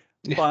there,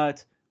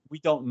 but we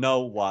don't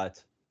know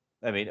what.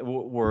 I mean,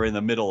 we're in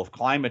the middle of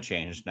climate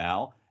change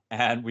now,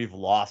 and we've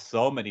lost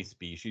so many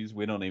species.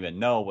 We don't even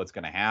know what's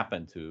going to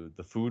happen to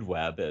the food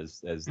web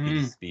as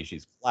these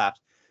species collapse.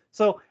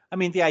 So, I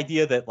mean, the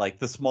idea that like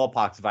the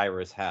smallpox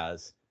virus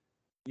has,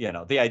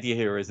 the idea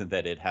here isn't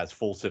that it has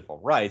full civil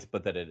rights,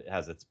 but that it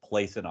has its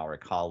place in our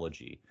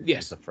ecology.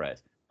 Yes. Is the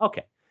phrase.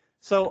 Okay.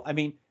 So, I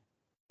mean,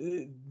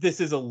 this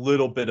is a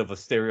little bit of a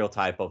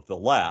stereotype of the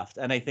left.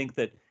 And I think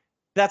that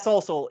that's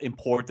also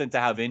important to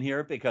have in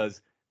here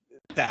because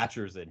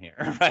Thatcher's in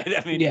here, right?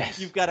 I mean,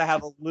 You've got to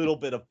have a little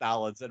bit of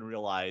balance and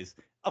realize,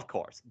 of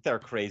course, there are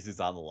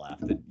crazies on the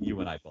left. And you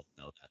and I both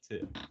know that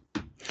too.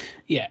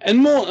 Yeah, and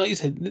Moore, like you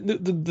said,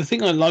 the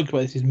thing I like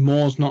about this is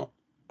Moore's not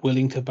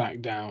willing to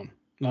back down.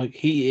 Like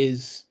he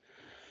is,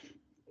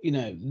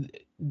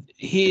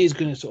 he is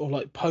going to sort of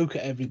like poke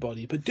at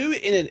everybody, but do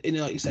it in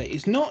a like you say,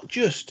 it's not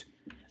just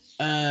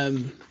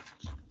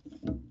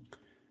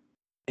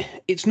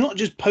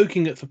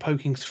poking it for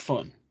poking's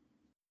fun.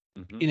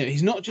 Mm-hmm.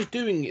 He's not just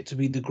doing it to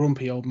be the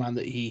grumpy old man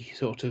that he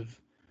sort of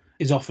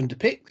is often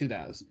depicted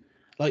as.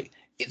 Like,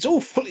 it's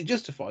all fully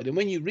justified, and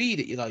when you read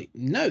it, you're like,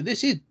 no,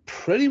 this is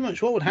pretty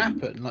much what would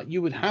happen. Like,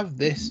 you would have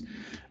this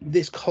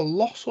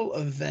colossal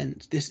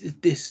event,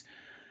 this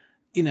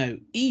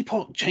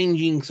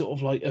epoch-changing sort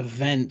of like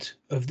event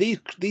of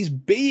these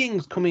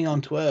beings coming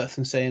onto Earth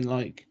and saying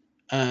like,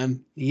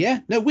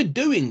 we're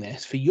doing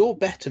this for your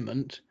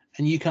betterment,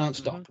 and you can't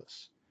stop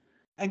us.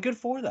 And good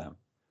for them.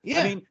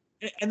 Yeah. I mean,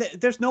 and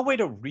there's no way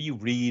to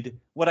reread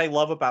what I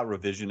love about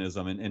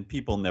revisionism, and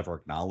people never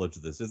acknowledge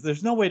this, is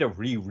there's no way to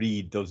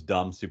reread those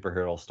dumb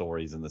superhero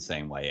stories in the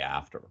same way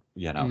after.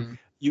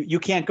 You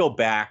can't go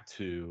back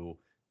to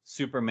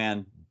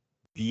Superman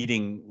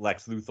beating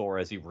Lex Luthor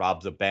as he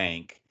robs a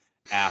bank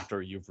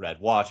after you've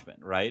read Watchmen,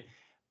 right?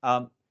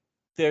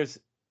 There's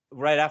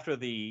right after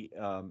the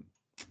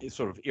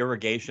sort of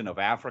irrigation of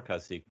Africa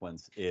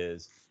sequence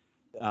is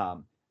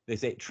they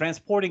say,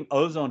 transporting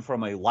ozone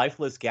from a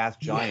lifeless gas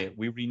giant,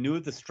 we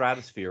renewed the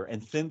stratosphere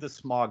and thinned the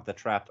smog that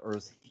trapped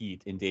Earth's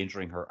heat,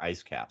 endangering her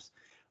ice caps.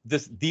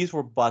 These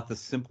were but the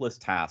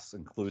simplest tasks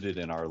included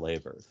in our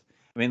labors.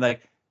 I mean,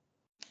 like,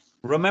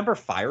 remember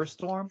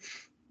Firestorm?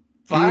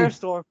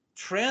 Firestorm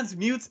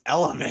transmutes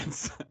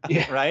elements,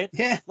 right?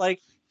 Yeah. Like,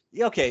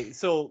 okay,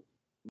 so,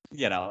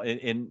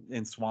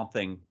 in Swamp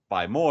Thing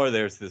by Moore,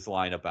 there's this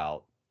line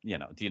about, do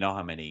you know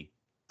how many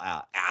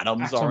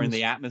atoms are in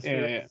the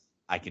atmosphere? Yeah.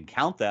 I can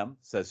count them,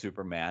 says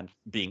Superman,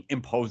 being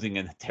imposing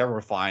and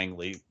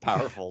terrifyingly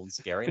powerful and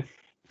scary.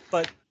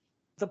 But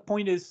the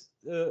point is,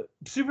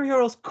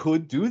 superheroes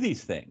could do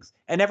these things.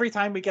 And every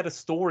time we get a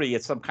story,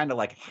 it's some kind of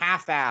like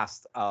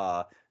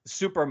half-assed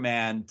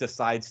Superman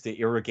decides to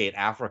irrigate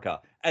Africa.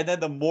 And then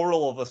the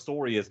moral of the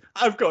story is,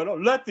 I've got to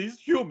let these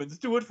humans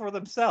do it for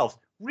themselves.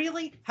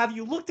 Really? Have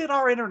you looked at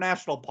our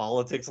international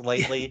politics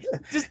lately?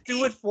 Just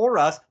do it for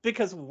us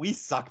because we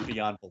suck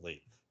beyond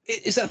belief.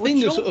 It's that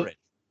thing of sort of...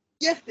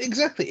 Yeah,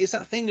 exactly. It's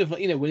that thing of,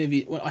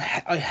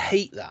 I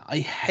hate that. I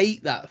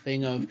hate that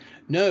thing of,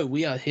 no,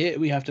 we are here.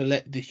 We have to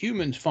let the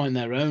humans find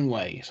their own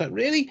way. It's like,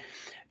 really?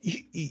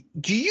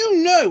 Do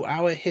you know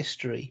our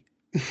history?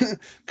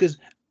 Because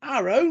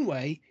our own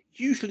way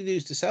usually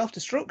leads to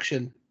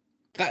self-destruction.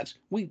 That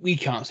we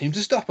can't seem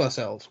to stop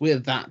ourselves. We're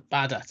that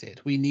bad at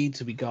it. We need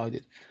to be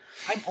guided.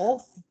 I'm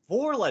all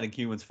for letting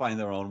humans find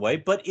their own way,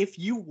 but if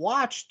you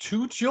watch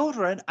two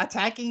children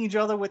attacking each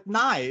other with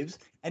knives,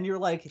 and you're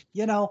like,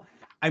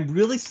 I'm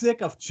really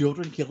sick of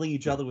children killing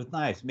each other with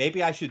knives.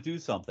 Maybe I should do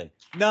something.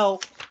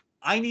 No,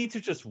 I need to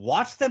just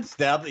watch them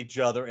stab each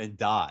other and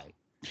die.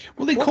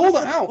 Well, they call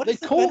that out. What is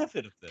the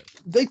benefit of this?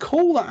 They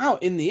call that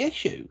out in the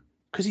issue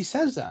because he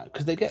says that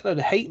because they get a load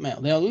of hate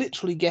mail. They are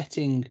literally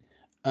getting,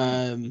 they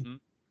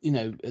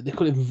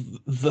call it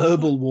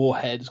verbal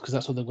warheads because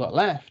that's what they've got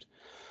left.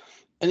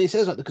 And he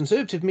says, like, the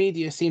conservative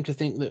media seem to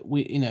think that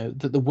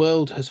that the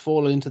world has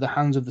fallen into the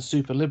hands of the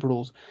super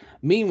liberals.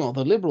 Meanwhile,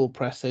 the liberal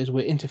press says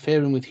we're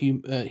interfering with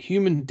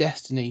human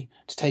destiny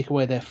to take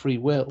away their free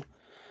will.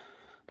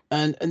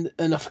 And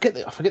I forget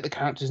the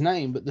character's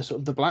name, but the sort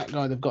of the black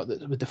guy they've got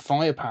with the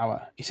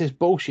firepower. He says,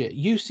 "Bullshit!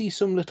 You see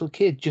some little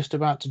kid just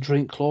about to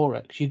drink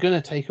Clorox, you're going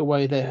to take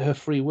away her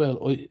free will,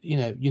 or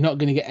you're not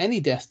going to get any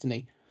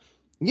destiny."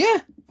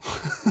 Yeah,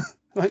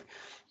 like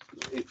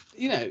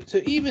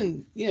So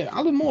even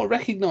Alan Moore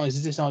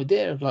recognizes this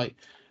idea of like,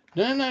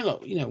 no,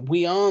 look,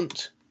 we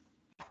aren't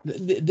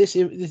this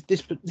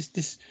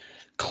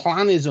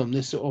clanism,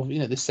 this sort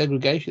of this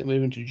segregation that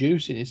we're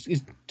introducing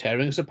is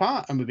tearing us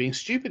apart, and we're being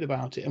stupid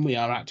about it, and we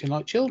are acting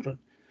like children.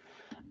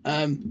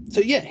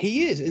 So yeah,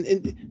 he is,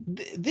 and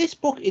this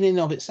book in and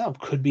of itself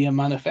could be a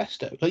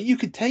manifesto. Like, you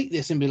could take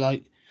this and be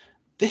like,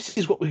 this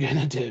is what we're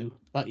going to do.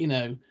 Like,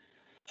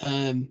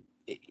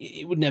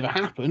 it would never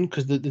happen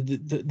because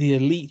the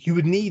elite, you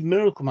would need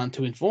Miracle Man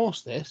to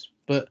enforce this,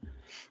 but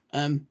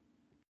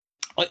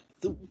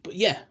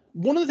yeah,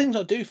 one of the things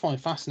I do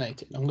find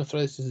fascinating, I'm going to throw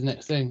this as the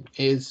next thing,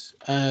 is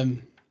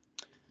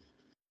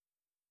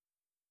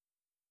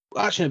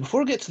actually,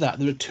 before I get to that,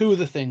 there are two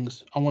other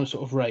things I want to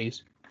sort of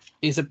raise.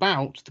 Is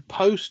about the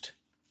post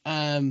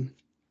the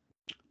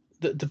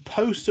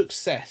post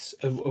success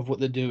of what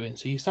they're doing.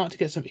 So you start to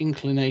get some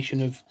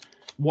inclination of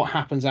what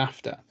happens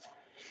after.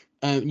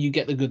 You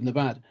get the good and the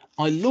bad.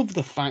 I love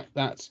the fact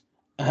that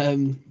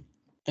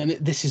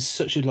this is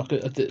such like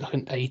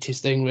an 80s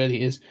thing,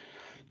 really, is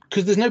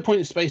because there's no point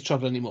in space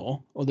travel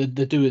anymore, or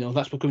they're doing, or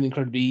that's becoming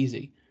incredibly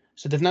easy.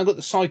 So they've now got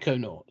the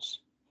psychonauts,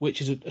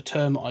 which is a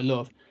term that I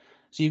love.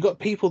 So you've got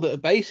people that are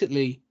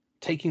basically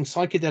taking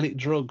psychedelic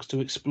drugs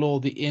to explore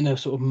the inner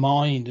sort of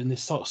mind and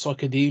this sort of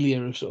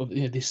psychedelia of sort of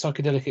this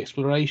psychedelic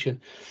exploration.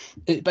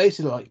 It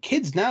basically, like,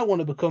 kids now want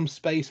to become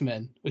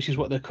spacemen, which is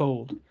what they're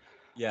called.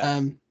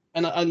 Yeah.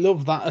 And I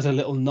love that as a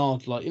little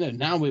nod. Like,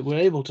 now we're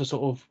able to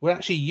sort of, we're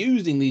actually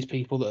using these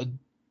people that are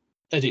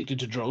addicted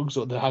to drugs,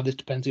 or that have this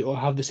dependency, or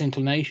have this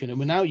inclination, and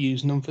we're now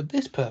using them for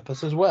this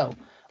purpose as well.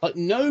 Like,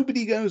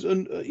 nobody goes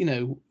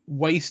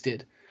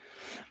wasted.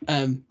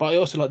 But I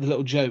also like the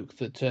little joke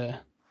that they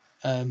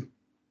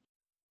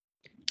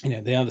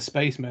are the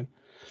spacemen.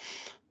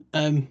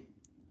 But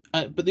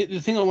the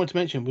thing I wanted to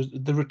mention was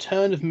the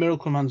return of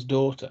Miracle Man's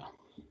daughter.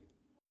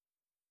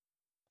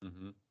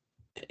 Mm-hmm.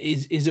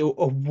 Is a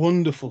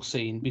wonderful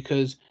scene,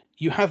 because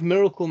you have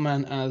Miracle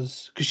Man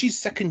because she's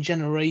second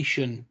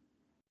generation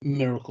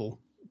miracle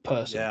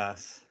person.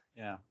 Yes.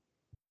 Yeah.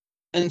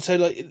 And so,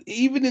 like,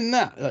 even in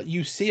that, like,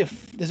 you see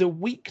there's a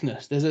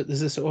weakness, there's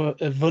a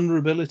sort of a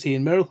vulnerability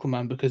in Miracle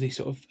Man, because he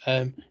sort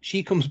of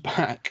she comes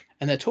back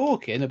and they're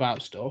talking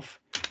about stuff,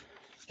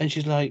 and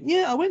she's like,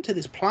 yeah, I went to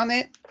this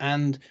planet,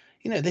 and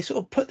they sort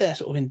of put their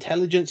sort of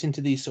intelligence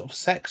into these sort of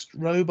sex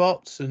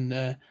robots,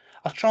 and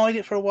I tried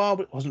it for a while,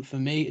 but it wasn't for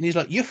me. And he's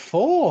like, you're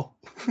 4.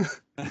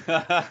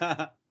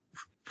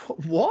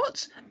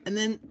 What? And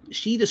then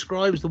she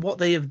describes what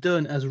they have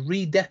done as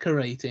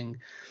redecorating.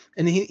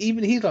 And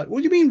he's like, what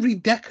do you mean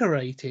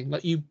redecorating?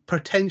 Like, you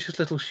pretentious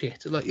little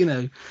shit. Like,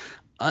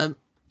 I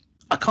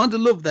kind of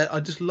love that.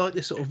 I just like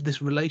this sort of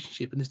this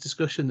relationship and this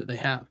discussion that they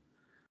have.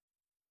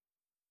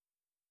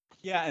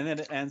 Yeah, and then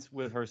it ends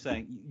with her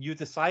saying, you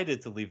decided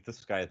to leave the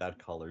sky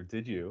that color,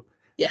 did you?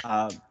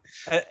 Yeah.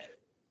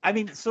 I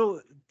mean,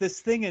 so this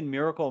thing in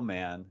Miracle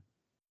Man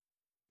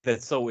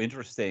that's so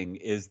interesting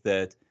is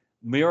that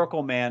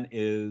Miracle Man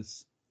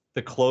is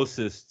the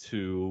closest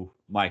to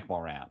Mike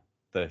Moran,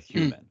 the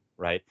human,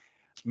 right?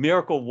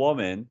 Miracle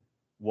Woman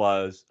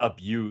was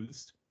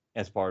abused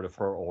as part of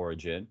her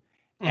origin,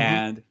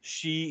 and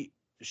she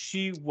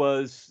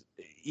was,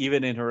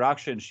 even in her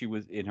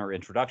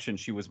introduction,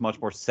 she was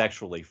much more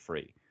sexually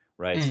free,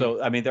 right?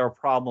 So I mean, there are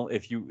problems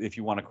if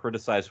you want to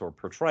criticize her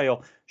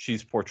portrayal.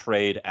 She's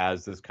portrayed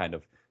as this kind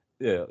of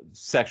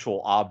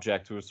sexual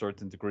object to a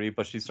certain degree,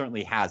 but she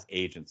certainly has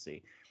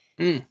agency.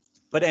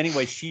 But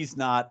anyway, she's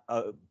not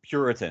a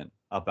Puritan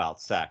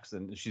about sex,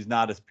 and she's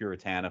not as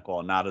puritanical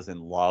and not as in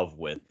love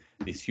with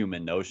these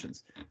human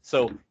notions.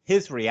 So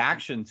his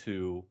reaction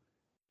to,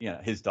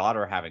 his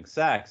daughter having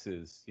sex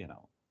is,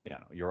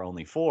 you're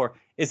only 4,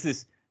 is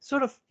this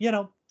sort of,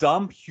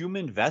 dumb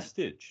human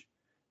vestige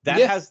that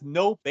has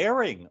no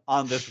bearing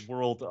on this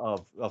world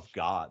of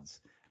gods.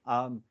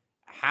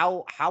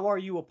 How are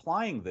you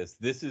applying this?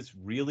 This is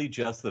really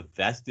just the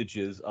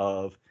vestiges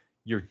of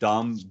your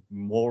dumb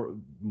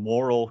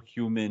moral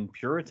human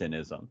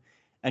Puritanism.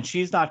 And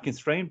she's not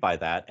constrained by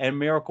that. And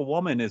Miracle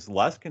Woman is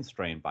less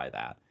constrained by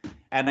that.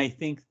 And I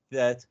think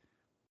that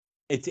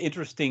it's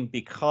interesting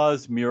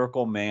because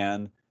Miracle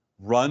Man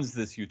runs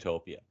this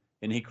utopia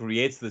and he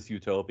creates this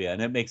utopia.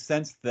 And it makes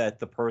sense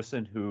that the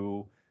person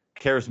who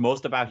cares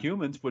most about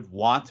humans would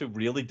want to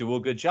really do a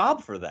good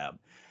job for them.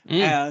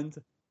 And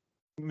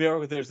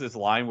there's this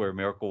line where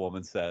Miracle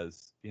Woman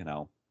says,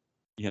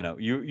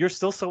 you're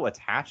still so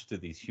attached to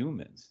these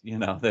humans.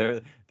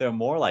 They're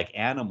more like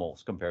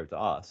animals compared to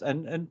us.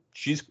 And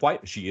she is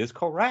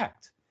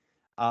correct.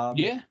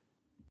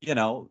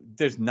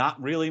 There's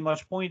not really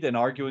much point in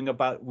arguing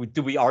about,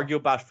 do we argue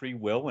about free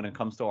will when it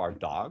comes to our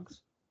dogs?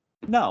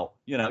 No,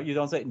 you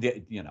don't say,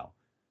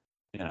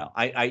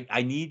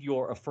 I need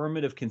your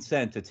affirmative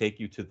consent to take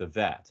you to the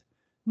vet.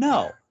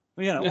 No,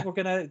 Yeah. we're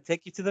gonna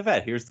take you to the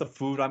vet. Here's the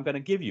food I'm gonna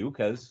give you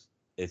because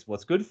it's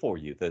what's good for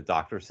you. The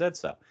doctor said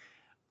so.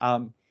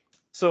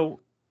 So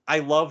I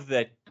love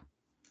that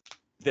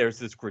there's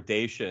this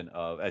gradation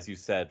of, as you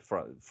said,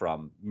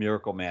 from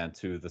Miracle Man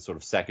to the sort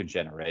of second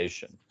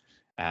generation,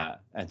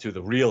 and to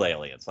the real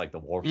aliens like the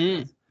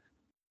Warsmith.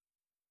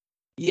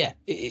 Yeah,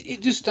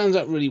 it just stands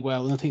out really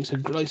well, and I think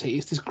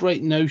it's this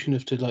great notion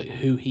of like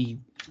who he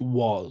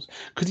was,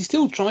 because he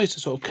still tries to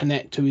sort of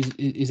connect to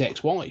his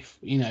ex-wife,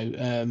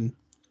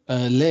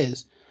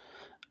 Liz,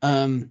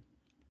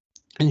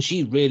 and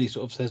she really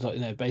sort of says,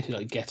 like, basically,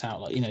 like, get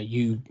out, like,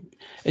 you,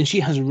 and she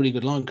has a really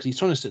good line because he's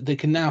trying to, they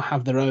can now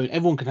have their own,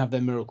 everyone can have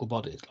their miracle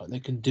bodies, like they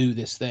can do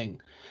this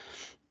thing.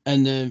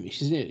 And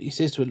he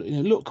says to her,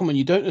 look, come on,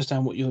 you don't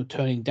understand what you're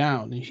turning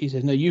down. And she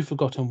says, no, you've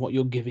forgotten what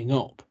you're giving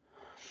up.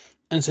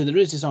 And so there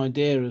is this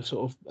idea of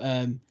sort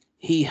of,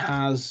 he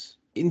has,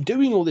 in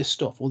doing all this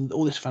stuff,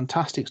 all this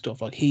fantastic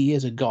stuff, like he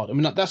is a god. I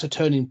mean, that's a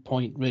turning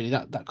point, really.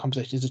 That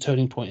conversation is a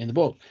turning point in the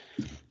book.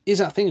 Is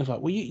that thing of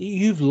like, well,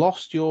 you've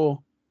lost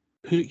your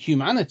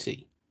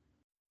humanity,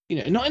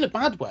 not in a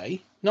bad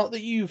way. Not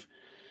that you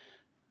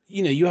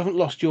haven't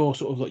lost your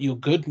sort of like your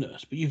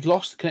goodness, but you've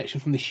lost the connection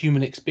from the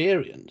human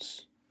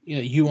experience.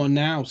 You are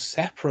now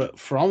separate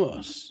from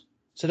us.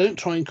 So don't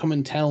try and come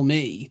and tell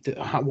me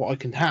that what I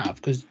can have,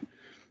 because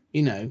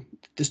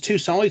there's two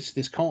sides to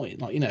this coin.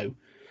 Like,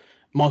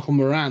 Michael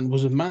Moran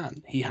was a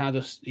man. He had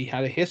a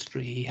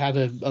history. He had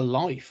a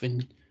life,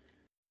 and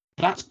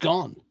that's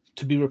gone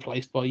to be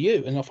replaced by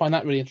you. And I find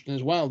that really interesting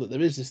as well, that there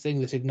is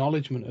this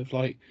acknowledgement of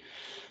like,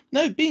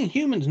 no, being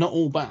human's not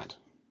all bad.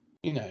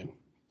 Trying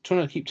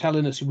to keep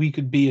telling us we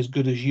could be as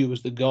good as you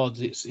as the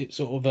gods. It's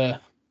sort of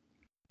a,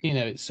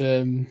 it's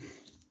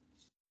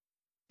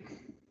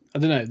I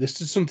don't know. There's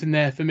just something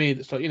there for me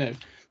that's like,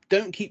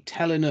 don't keep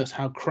telling us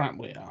how crap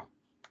we are.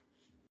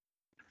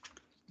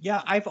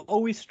 Yeah, I've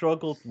always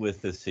struggled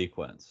with this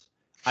sequence.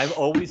 I've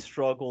always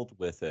struggled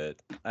with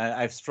it.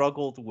 I've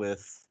struggled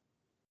with,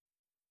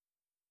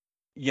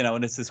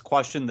 and it's this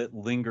question that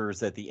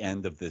lingers at the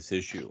end of this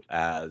issue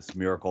as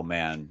Miracle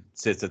Man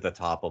sits at the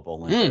top of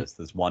Olympus,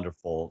 this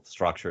wonderful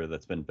structure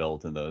that's been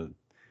built in the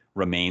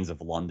remains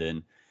of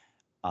London,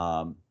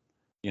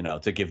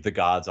 to give the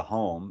gods a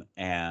home.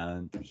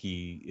 And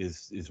he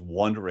is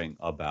wondering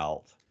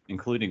about,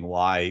 including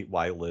why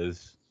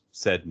Liz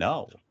said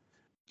no.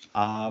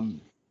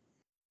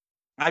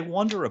 I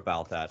wonder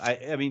about that.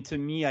 I mean, to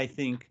me, I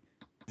think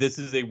this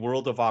is a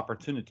world of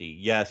opportunity.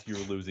 Yes, you're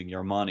losing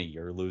your money,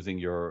 you're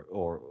losing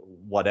or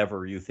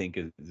whatever you think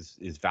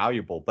is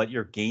valuable, but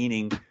you're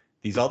gaining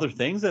these other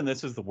things, and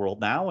this is the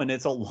world now, and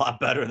it's a lot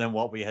better than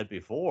what we had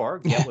before.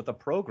 Get with the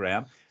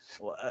program.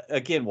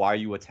 Again, why are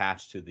you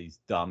attached to these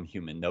dumb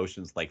human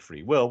notions like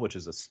free will, which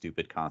is a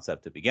stupid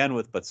concept to begin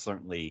with, but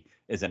certainly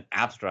is an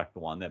abstract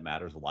one that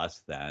matters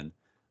less than,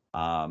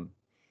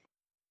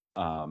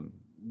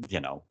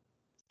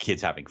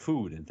 kids having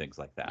food and things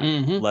like that,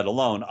 let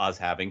alone us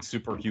having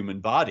superhuman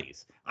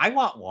bodies. I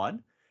want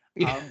one.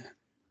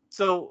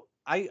 So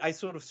I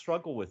sort of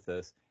struggle with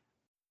this.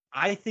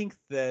 I think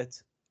that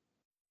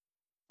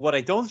what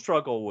I don't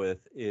struggle with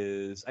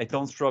is I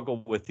don't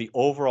struggle with the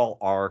overall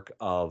arc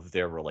of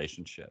their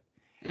relationship.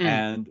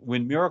 And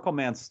when Miracle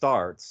Man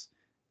starts,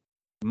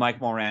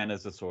 Mike Moran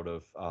is a sort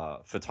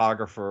of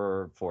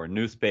photographer for a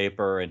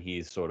newspaper, and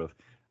he's sort of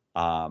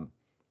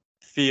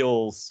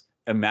feels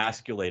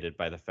emasculated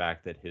by the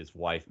fact that his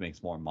wife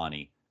makes more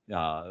money,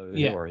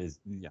 or his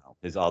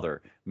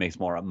other makes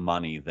more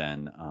money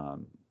than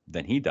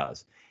he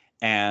does,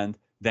 and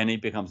then he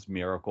becomes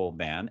Miracle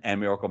Man, and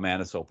Miracle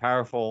Man is so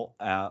powerful.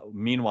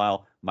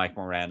 Meanwhile, Mike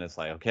Moran is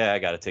like, okay, I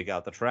got to take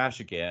out the trash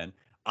again.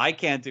 I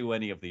can't do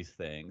any of these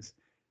things.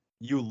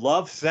 You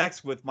love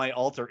sex with my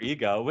alter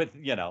ego, with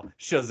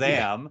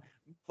Shazam,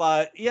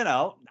 but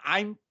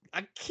I'm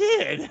a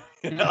kid.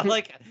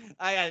 Like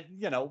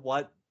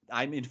what.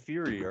 I'm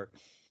inferior.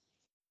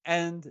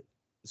 And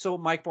so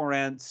Mike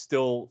Moran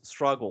still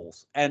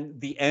struggles.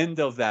 And the end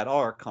of that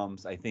arc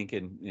comes, I think,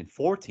 in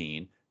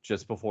 14,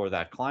 just before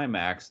that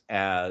climax,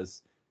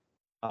 as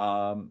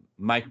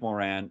Mike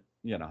Moran,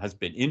 has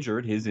been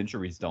injured. His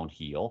injuries don't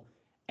heal.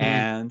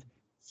 And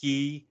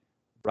he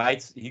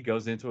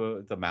goes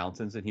into the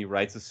mountains and he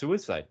writes a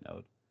suicide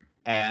note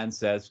and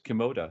says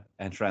Kimota,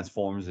 and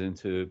transforms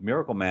into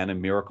Miracle Man,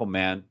 and Miracle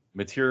Man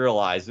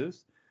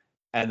materializes.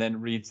 And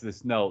then reads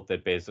this note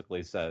that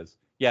basically says,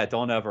 yeah,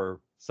 don't ever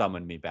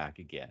summon me back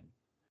again.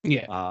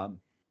 Yeah.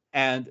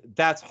 And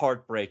that's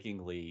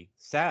heartbreakingly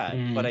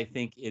sad, but I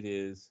think it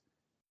is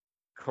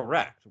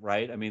correct,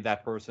 right? I mean,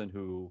 that person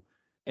who,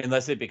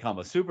 unless they become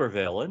a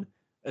supervillain,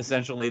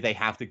 essentially they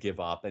have to give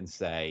up and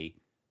say,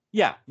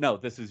 yeah, no,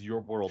 this is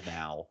your world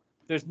now.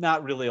 There's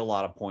not really a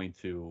lot of point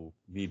to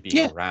me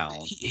being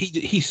around.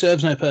 He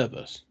serves no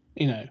purpose,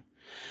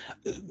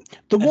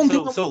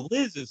 So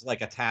Liz is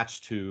like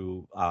attached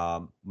to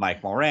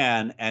Mike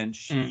Moran, and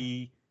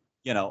she,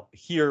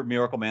 here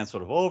Miracle Man's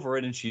sort of over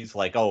it, and she's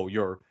like, "Oh,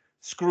 you're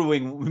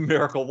screwing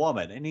Miracle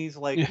Woman," and he's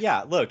like,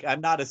 "Yeah, look, I'm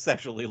not as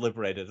sexually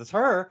liberated as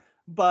her,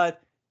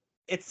 but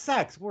it's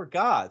sex. We're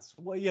gods.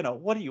 Well,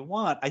 what do you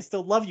want? I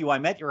still love you.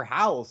 I'm at your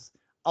house.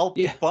 I'll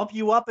Yeah. bump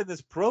you up in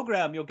this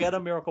program. You'll get a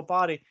miracle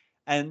body.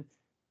 And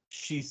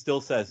she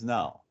still says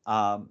no.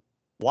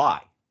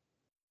 Why?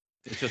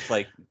 It's just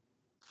like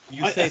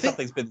you say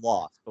something's been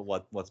lost, but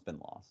what's been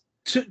lost?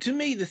 To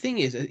me, the thing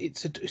is,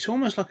 it's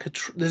almost like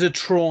there's a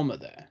trauma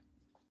there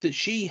that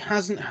she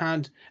hasn't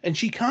had, and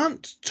she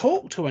can't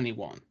talk to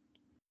anyone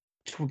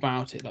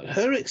about it. Like,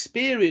 her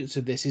experience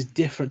of this is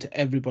different to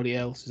everybody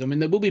else's. I mean,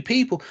 there will be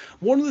people.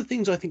 One of the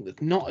things I think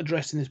that's not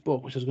addressed in this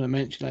book, which I was going to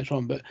mention later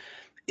on, but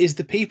is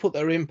the people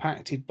that are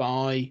impacted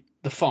by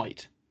the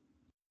fight.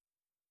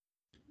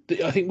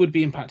 That I think would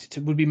be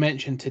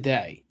mentioned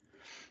today.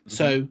 Mm-hmm.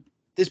 So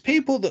there's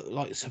people that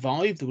like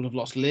survived, that will have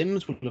lost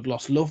limbs, will have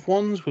lost loved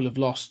ones, will have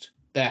lost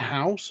their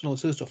house and all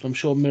this other stuff. And I'm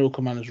sure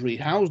Miracle Man has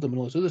rehoused them and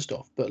all this other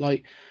stuff. But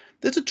like,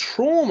 there's a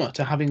trauma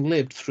to having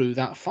lived through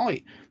that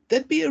fight.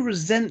 There'd be a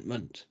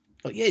resentment.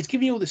 Like, yeah, he's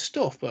giving you all this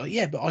stuff, but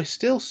but I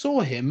still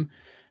saw him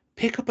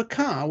pick up a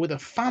car with a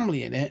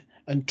family in it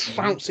and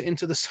trounce it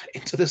into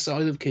the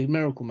side of King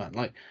Miracle Man.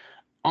 Like,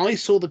 I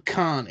saw the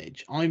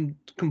carnage. I'm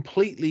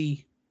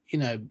completely,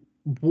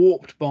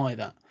 warped by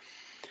that.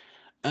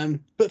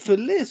 But for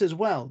Liz as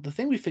well, the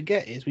thing we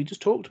forget is we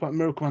just talked about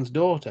Miracle Man's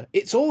daughter.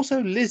 It's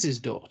also Liz's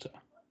daughter.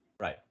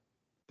 Right.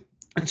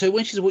 And so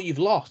when she says what you've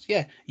lost,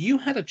 you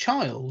had a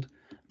child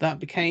that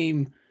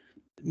became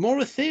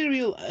more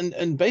ethereal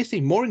and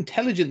basically more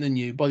intelligent than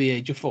you by the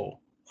age of 4,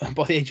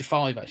 by the age of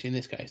 5, actually, in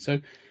this case. So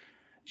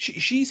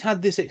she's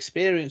had this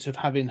experience of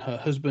having her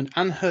husband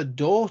and her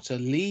daughter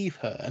leave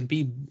her and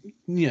be,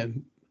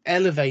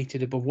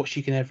 elevated above what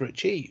she can ever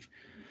achieve.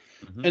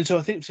 Mm-hmm. And so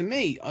I think, to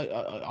me,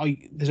 I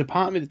there's a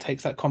part of me that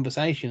takes that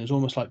conversation as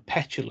almost like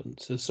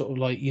petulance, as sort of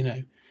like, you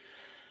don't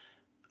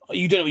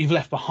know what you've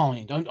left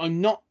behind.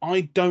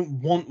 I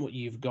don't want what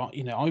you've got.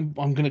 I'm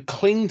going to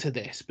cling to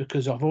this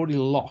because I've already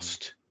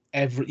lost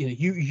every.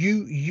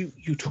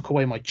 You took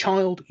away my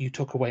child. You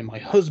took away my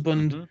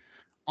husband. Mm-hmm.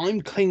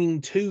 I'm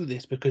clinging to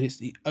this because it's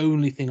the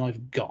only thing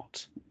I've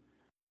got.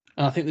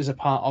 And I think there's a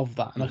part of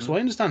that, and so I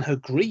understand her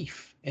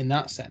grief in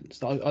that sense.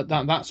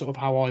 That's sort of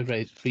how I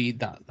read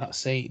that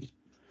scene,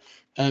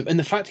 and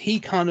the fact he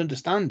can't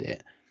understand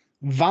it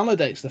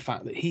validates the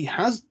fact that he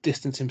has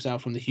distanced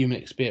himself from the human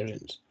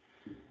experience.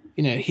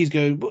 He's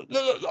going,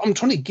 look, I'm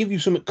trying to give you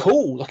something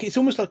cool. Like, it's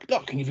almost like,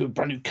 look, I can give you a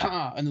brand new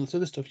car and all this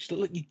other stuff. Just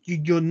look,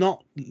 you're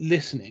not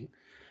listening.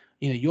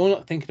 You're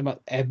not thinking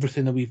about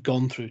everything that we've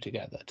gone through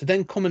together. To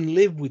then come and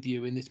live with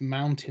you in this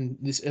mountain,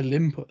 this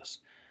Olympus,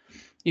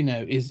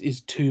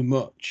 is too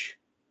much.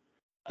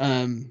 So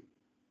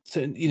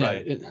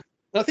right.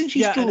 I think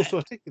she struggles to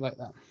articulate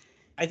that.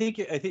 I think,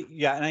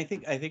 and I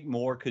think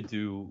more could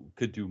do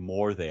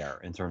more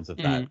there in terms of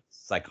that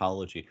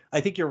psychology.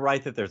 I think you're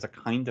right that there's a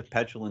kind of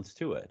petulance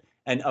to it,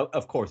 and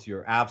of course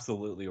you're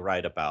absolutely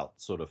right about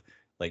sort of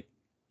like,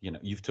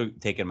 you've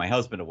taken my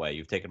husband away,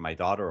 you've taken my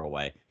daughter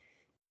away.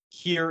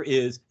 Here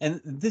is,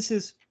 and this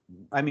is,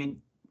 I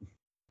mean,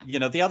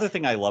 the other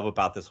thing I love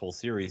about this whole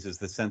series is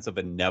the sense of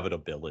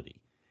inevitability.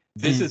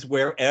 This is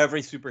where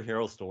every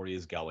superhero story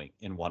is going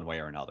in one way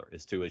or another,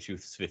 is to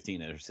issues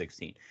 15 or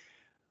 16.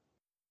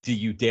 Do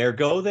you dare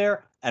go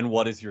there? And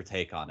what is your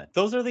take on it?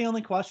 Those are the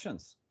only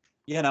questions.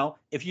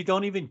 If you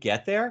don't even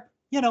get there,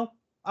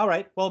 all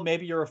right, well,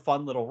 maybe you're a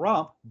fun little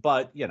romp,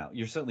 but,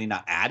 you're certainly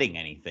not adding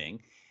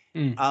anything.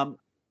 And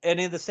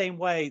in the same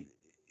way,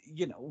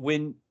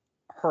 when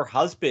her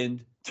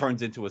husband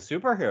turns into a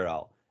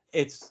superhero,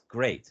 it's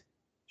great.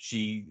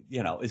 She,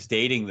 is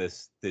dating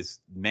this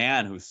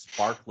man who's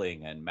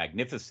sparkling and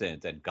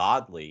magnificent and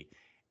godly.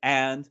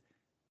 And,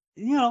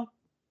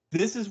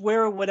 this is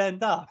where it would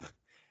end up.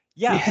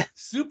 Yeah.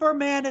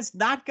 Superman is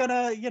not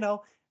gonna,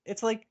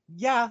 it's like,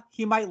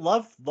 he might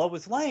love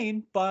Lois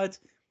Lane, but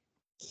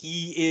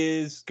he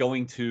is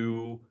going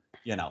to,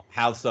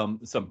 have some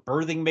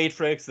birthing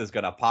matrix that's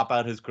going to pop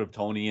out his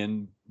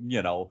Kryptonian,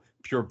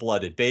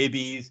 pure-blooded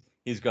babies.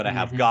 He's going to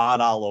have God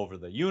all over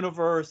the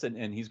universe,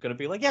 and he's going to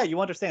be like, yeah,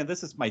 you understand,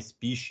 this is my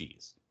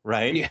species,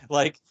 right? Yeah.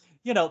 Like,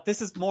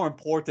 this is more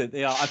important.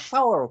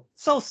 I'm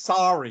so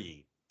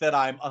sorry that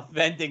I'm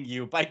offending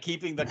you by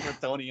keeping the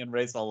Kryptonian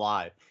race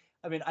alive.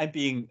 I mean, I'm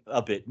being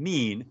a bit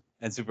mean,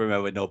 and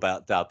Superman would no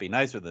doubt be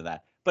nicer than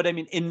that. But I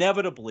mean,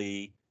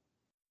 inevitably,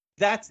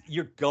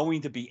 you're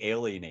going to be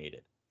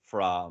alienated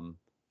from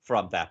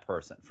that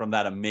person, from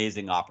that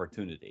amazing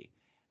opportunity.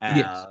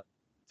 Yes.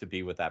 To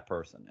be with that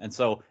person. And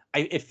so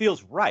it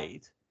feels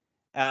right.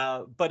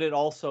 But it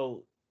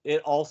also,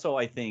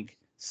 I think,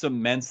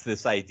 cements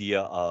this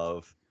idea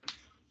of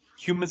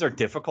humans are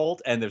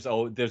difficult, and there's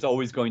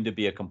always going to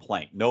be a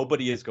complaint.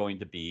 Nobody is going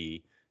to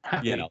be,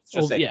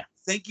 just say,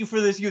 thank you for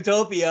this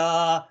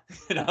utopia.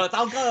 It's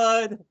all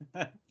good.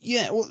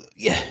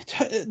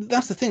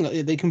 That's the thing.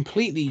 Like, they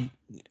completely,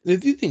 the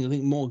other thing I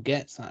think more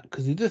gets that,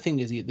 because the other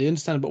thing is they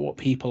understand about what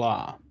people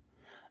are.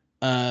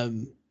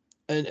 And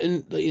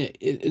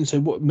so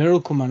what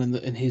Miracle Man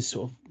and his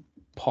sort of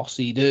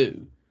posse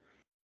do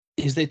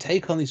is they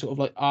take on these sort of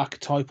like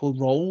archetypal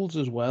roles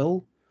as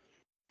well.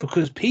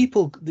 because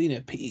people,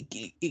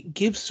 it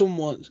gives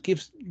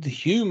the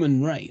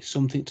human race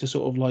something to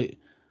sort of like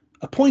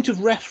a point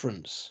of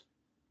reference.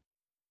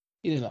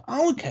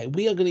 Okay,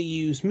 we are going to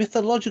use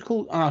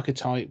mythological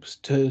archetypes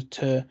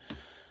to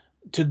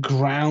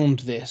ground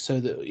this, so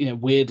that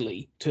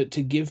weirdly to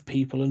give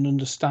people an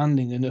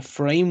understanding and a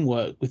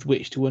framework with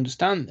which to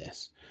understand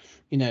this.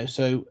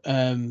 So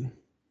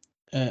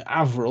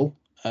Avril,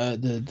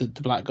 the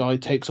black guy,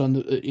 takes on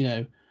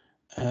the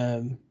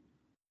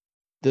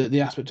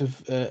aspect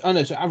of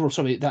so Avril,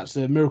 sorry, that's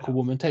the Miracle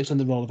Woman, takes on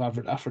the role of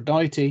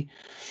Aphrodite.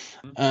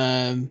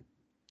 I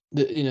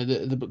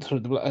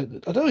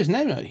don't know his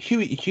name now.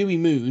 Huey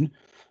Moon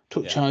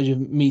took charge of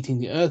meeting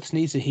the Earth's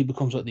needs, so he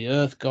becomes like the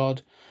Earth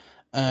God.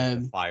 Like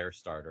a fire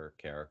starter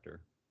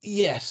character.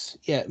 Yes,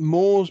 yeah.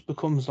 Mors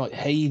becomes like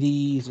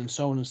Hades and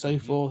so on and so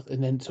forth,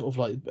 and then sort of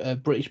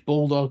like British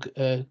Bulldog,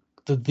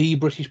 the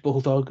British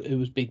Bulldog, who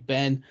was Big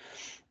Ben,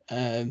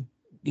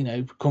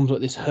 becomes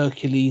like this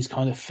Hercules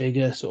kind of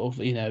figure, sort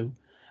of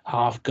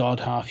half god,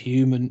 half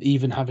human,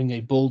 even having a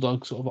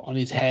bulldog sort of on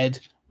his head,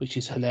 which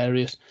is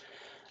hilarious.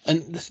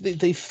 And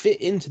they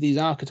fit into these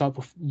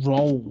archetypal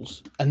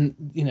roles, and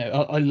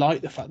I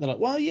like the fact that, like,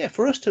 well, yeah,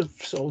 for us to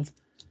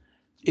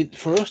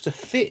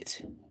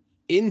fit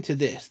into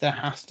this, there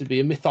has to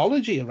be a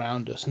mythology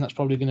around us, and that's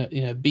probably going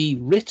to be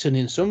written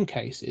in some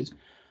cases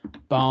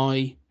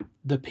by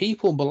the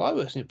people below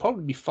us, and it'd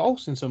probably be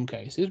false in some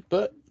cases,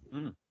 but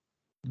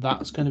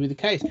that's going to be the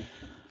case.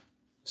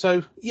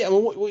 So yeah,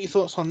 well, what are your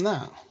thoughts on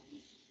that?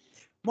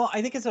 Well,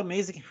 I think it's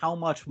amazing how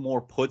much more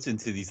puts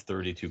into these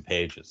 32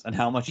 pages and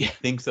how much he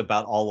thinks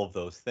about all of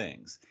those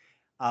things.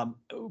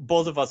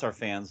 Both of us are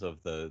fans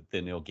of the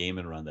Neil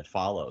Gaiman run that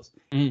follows,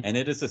 and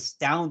it is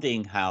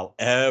astounding how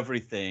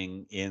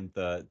everything in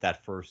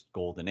that first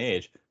golden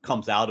age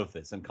comes out of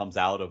this and comes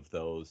out of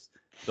those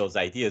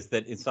ideas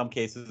that in some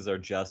cases are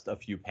just a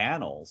few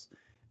panels.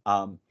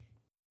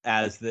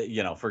 As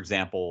for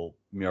example,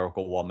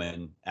 Miracle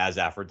Woman as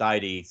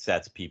Aphrodite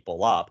sets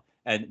people up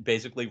and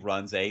basically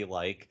runs a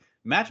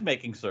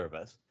matchmaking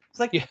service. It's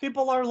like,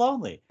 people are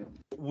lonely.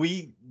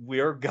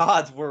 We're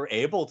gods. We're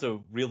able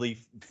to really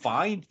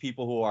find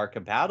people who are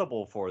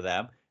compatible for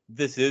them.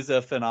 This is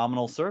a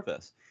phenomenal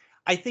service.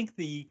 I think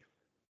the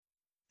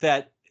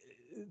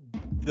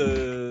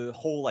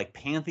whole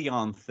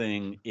pantheon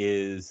thing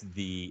is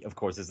of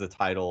course the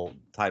title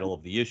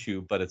of the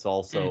issue, but it's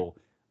also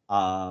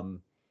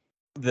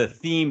the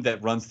theme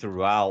that runs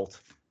throughout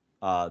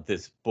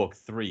this book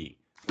 3,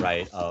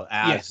 right?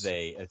 As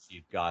they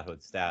achieve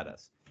godhood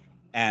status.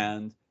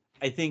 And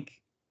I think,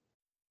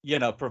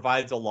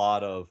 provides a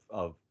lot of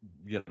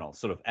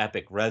sort of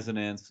epic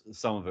resonance.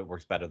 Some of it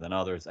works better than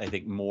others. I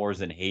think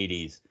Mors and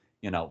Hades,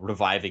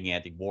 reviving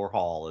Andy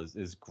Warhol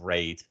is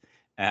great.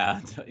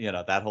 And,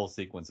 that whole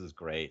sequence is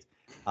great.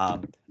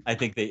 I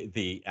think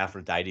the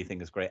Aphrodite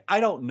thing is great.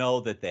 I don't know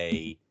that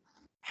they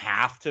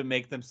have to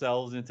make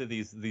themselves into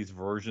these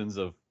versions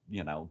of,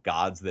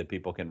 gods that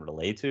people can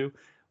relate to.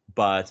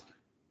 But,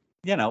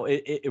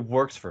 it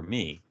works for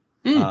me.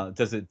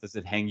 Does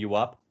it hang you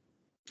up?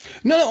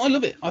 No, I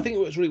love it. I think it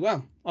works really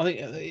well.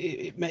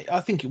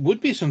 I think it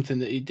would be something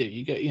that you do.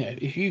 You get,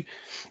 if you,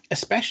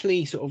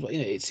 especially sort of,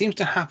 it seems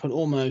to happen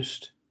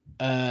almost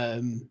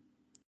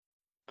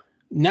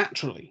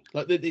naturally.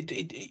 Like,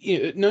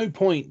 at no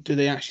point do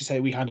they actually say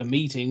we had a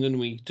meeting and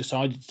we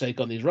decided to take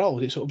on these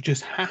roles. It sort of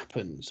just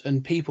happens,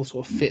 and people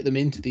sort of fit them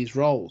into these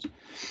roles.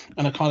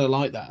 And I kind of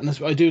like that. And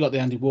that's, I do like the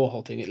Andy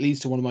Warhol thing. It leads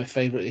to one of my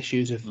favorite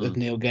issues of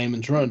Neil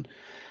Gaiman's run.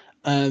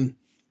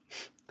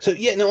 So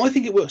yeah, no, I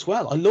think it works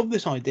well. I love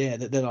this idea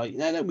that they're like,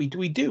 no, we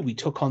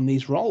took on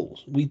these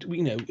roles.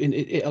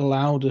 It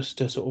allowed us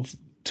to sort of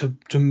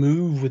to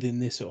move within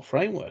this sort of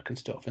framework and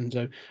stuff. And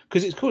so,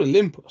 because it's called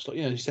Olympus, like,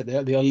 you said,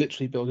 they are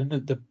literally building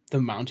the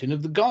mountain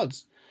of the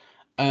gods.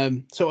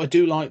 So I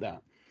do like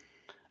that.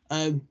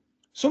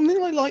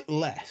 Something I like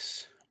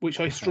less, which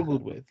I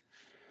struggled with,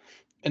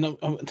 and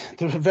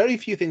there are very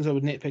few things I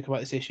would nitpick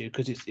about this issue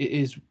because it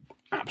is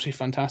absolutely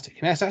fantastic,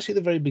 and that's actually at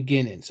the very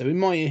beginning. So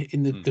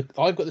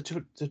I've got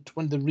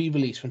the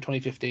re-release from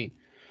 2015,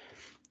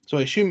 so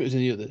I assume it was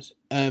in the others.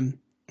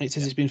 It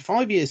says it's been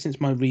 5 years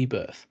since my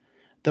rebirth,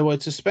 though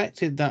I'd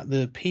suspected that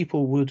the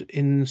people would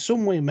in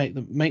some way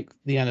mark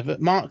the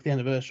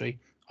anniversary.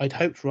 I'd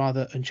hoped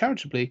rather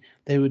uncharitably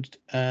they would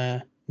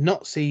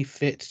not see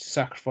fit to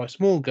sacrifice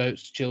small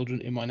goats to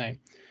children in my name,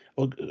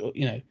 or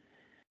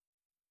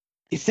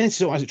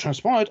Essentially, as it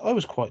transpired, I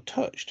was quite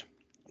touched.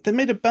 They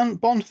made a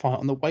bonfire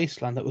on the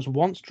wasteland that was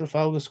once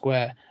Trafalgar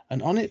Square,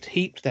 and on it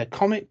heaped their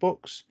comic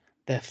books,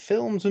 their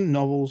films and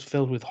novels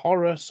filled with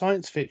horror,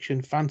 science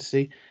fiction,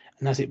 fantasy,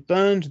 and as it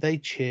burned, they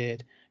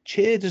cheered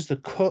as the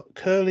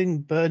curling,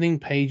 burning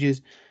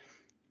pages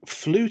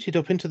fluted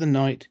up into the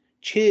night,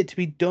 cheered to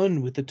be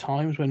done with the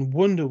times when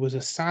wonder was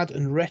a sad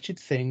and wretched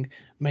thing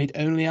made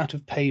only out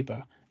of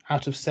paper,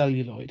 out of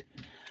celluloid.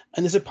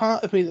 And there's a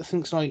part of me that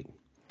thinks, like,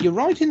 you're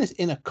writing this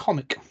in a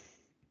comic.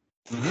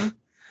 Mm-hmm.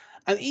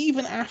 And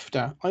even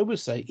after, I would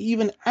say,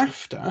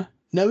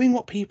 knowing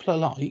what people are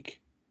like,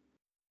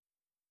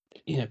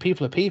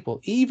 people are people.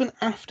 Even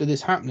after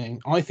this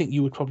happening, I think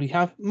you would probably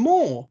have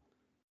more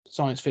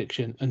science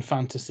fiction and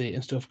fantasy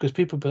and stuff, because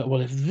people be like,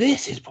 well, if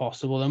this is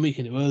possible, then we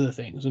can do other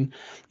things. And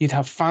you'd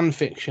have fan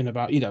fiction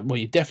about, well,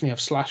 you definitely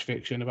have slash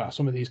fiction about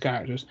some of these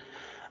characters.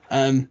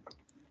 So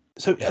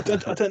I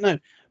don't know,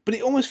 but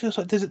it almost feels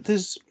like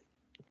there's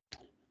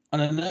I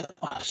don't know,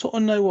 I sort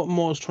of know what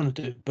Moore's trying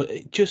to do, but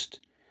it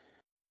just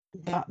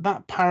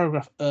that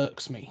paragraph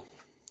irks me.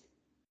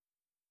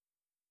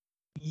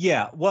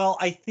 Yeah, well,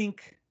 I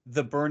think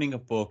the burning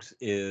of books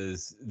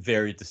is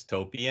very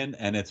dystopian,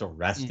 and it's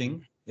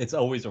arresting. It's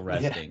always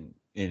arresting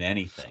in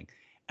anything.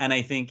 And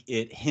I think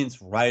it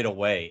hints right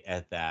away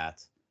at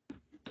that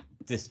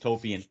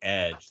dystopian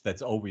edge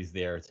that's always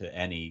there to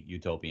any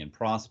utopian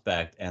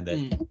prospect, and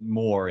that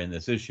Moore in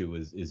this issue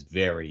is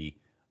very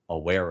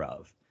aware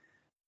of.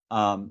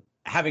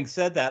 Having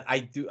said that, I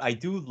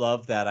do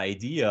love that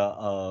idea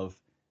of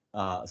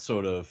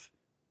sort of,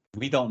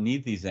 we don't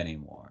need these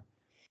anymore.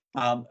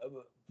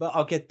 But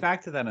I'll get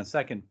back to that in a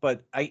second.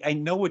 But I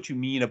know what you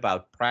mean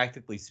about,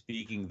 practically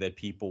speaking, that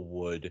people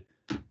would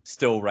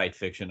still write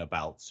fiction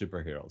about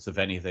superheroes, if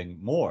anything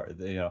more.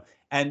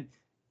 And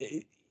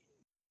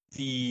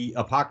the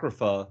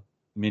Apocrypha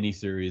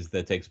miniseries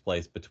that takes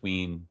place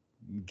between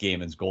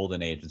Gaiman's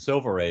Golden Age and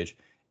Silver Age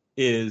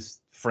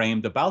is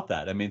framed about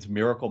that. I mean, it's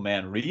Miracle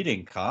Man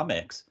reading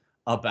comics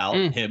about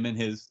him and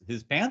his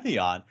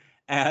pantheon,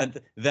 and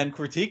then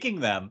critiquing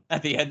them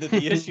at the end of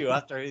the issue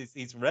after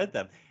he's read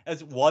them.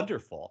 It's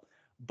wonderful.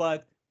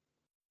 But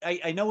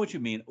I know what you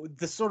mean.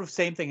 The sort of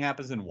same thing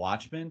happens in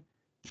Watchmen,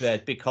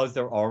 that because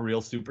there are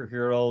real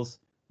superheroes,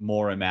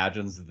 Moore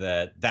imagines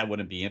that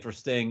wouldn't be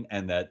interesting,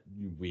 and that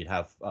we'd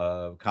have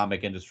a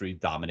comic industry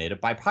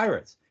dominated by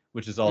pirates,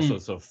 which is also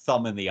sort of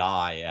thumb in the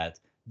eye at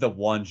the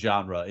one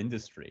genre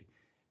industry.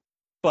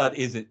 But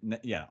isn't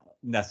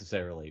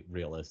necessarily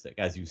realistic.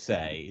 As you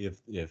say,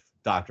 if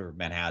Dr.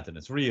 Manhattan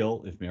is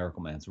real, if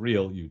Miracle Man's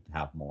real, you'd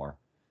have more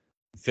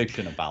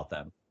fiction about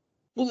them.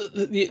 Well,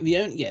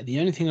 the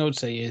only thing I would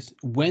say is,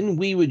 when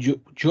we were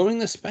during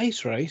the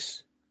space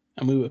race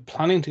and we were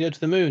planning to go to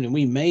the moon and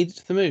we made it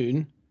to the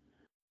moon,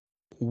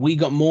 we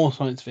got more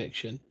science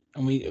fiction,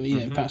 and we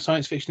in fact,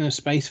 science fiction and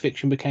space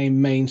fiction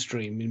became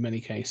mainstream in many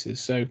cases.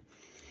 So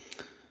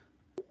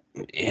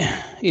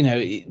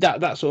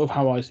that's sort of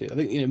how I see it. I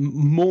think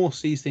Moore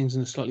sees things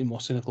in a slightly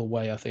more cynical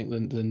way, I think,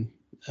 than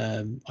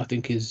I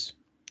think is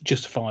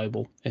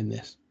justifiable in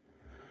this.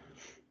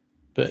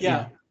 But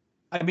yeah.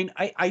 I mean,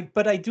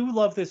 but I do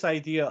love this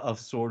idea of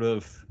sort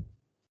of,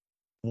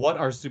 what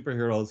are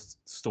superheroes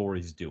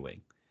stories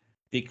doing?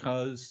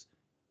 Because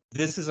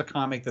this is a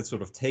comic that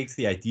sort of takes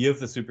the idea of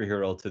the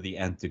superhero to the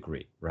nth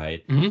degree,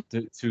 right?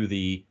 To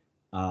the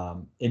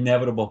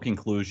inevitable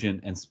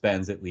conclusion, and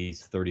spends at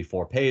least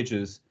 34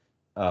 pages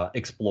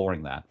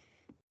exploring that.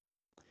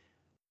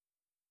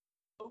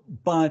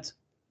 But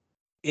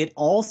it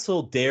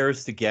also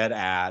dares to get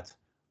at,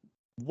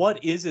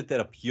 what is it that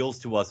appeals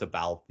to us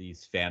about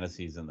these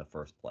fantasies in the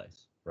first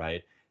place,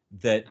 right?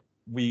 That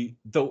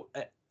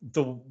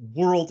the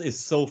world is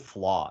so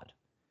flawed.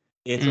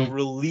 It's a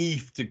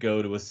relief to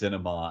go to a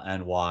cinema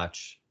and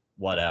watch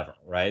whatever,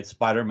 right?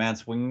 Spider-Man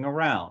swinging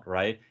around,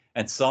 right?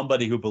 And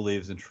somebody who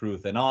believes in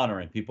truth and honor,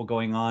 and people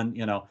going on,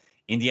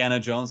 Indiana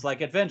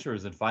Jones-like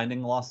adventures and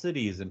finding lost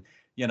cities, and,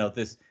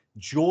 this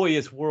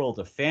joyous world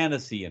of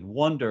fantasy and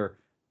wonder,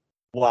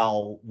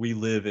 while we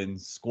live in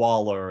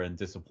squalor and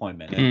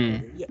disappointment.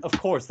 And of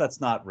course,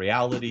 that's not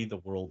reality. The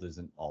world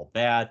isn't all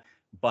bad.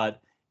 But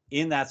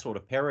in that sort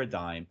of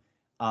paradigm,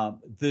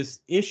 this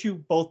issue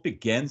both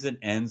begins and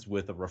ends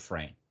with a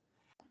refrain.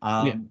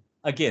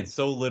 Again,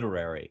 so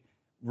literary.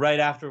 Right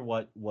after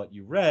what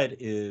you read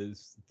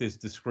is this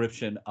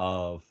description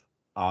of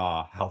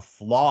how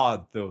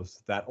flawed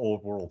that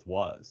old world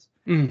was,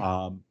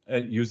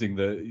 using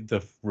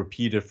the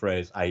repeated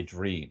phrase, "I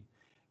dream."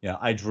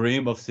 I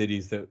dream of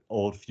cities that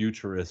old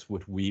futurists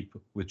would weep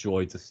with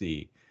joy to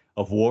see,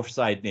 of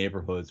wharfside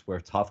neighborhoods where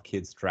tough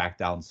kids track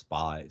down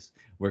spies,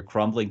 where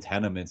crumbling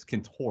tenements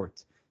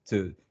contort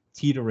to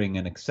teetering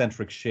and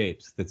eccentric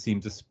shapes that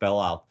seem to spell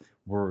out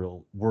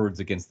words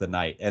against the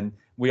night. And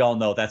we all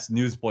know that's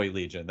Newsboy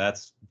Legion.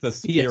 That's the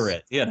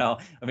spirit, I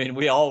mean,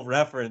 we all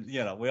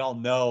we all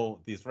know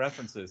these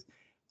references.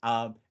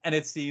 And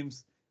it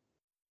seems,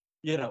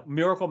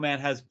 Miracle Man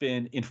has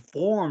been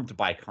informed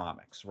by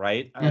comics,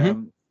 right?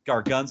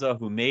 Gargunza,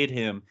 who made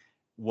him,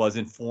 was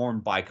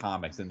informed by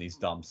comics in these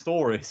dumb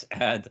stories,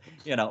 and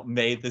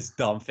made this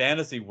dumb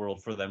fantasy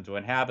world for them to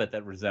inhabit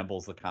that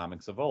resembles the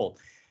comics of old.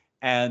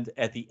 And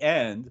at the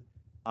end,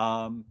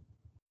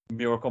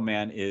 Miracle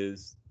Man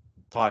is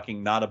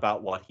talking not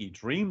about what he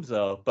dreams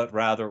of, but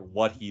rather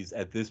what he's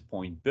at this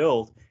point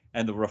built.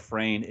 And the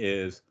refrain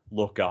is,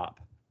 look up,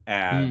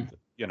 and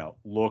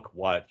look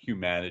what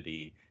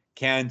humanity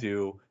can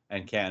do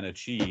and can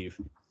achieve.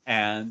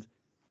 And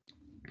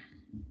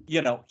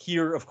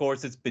here, of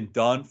course, it's been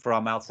done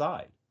from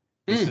outside.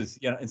 This is,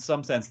 in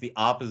some sense, the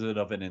opposite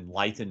of an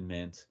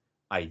Enlightenment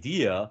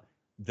idea.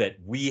 that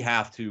we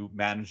have to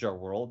manage our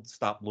world,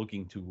 stop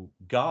looking to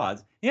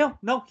gods.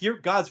 No, here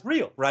God's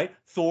real, right?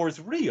 Thor's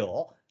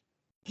real.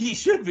 He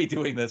should be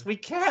doing this. We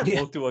can't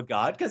look to a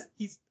god because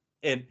he's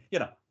in,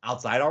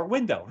 outside our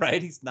window,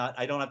 right? He's not.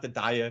 I don't have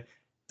to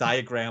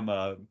diagram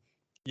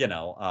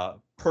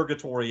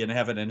purgatory and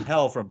heaven and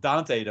hell from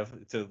Dante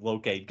to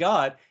locate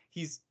God.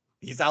 He's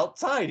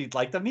outside. He'd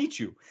like to meet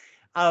you.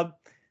 And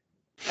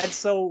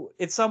so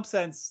in some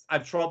sense,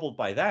 I'm troubled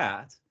by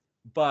that.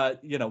 But,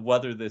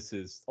 whether this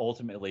is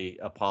ultimately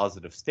a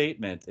positive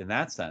statement in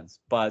that sense,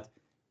 but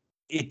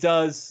it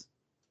does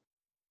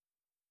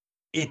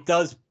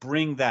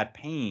bring that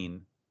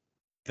pain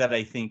that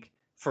I think,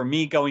 for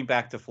me, going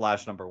back to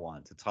Flash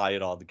 #1, to tie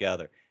it all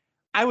together,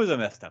 I was a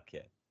messed up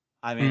kid.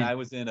 I mean, I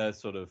was in a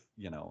sort of,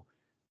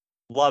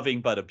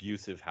 loving but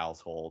abusive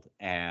household,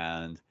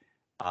 and,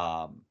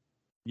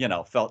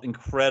 felt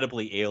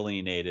incredibly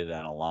alienated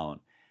and alone.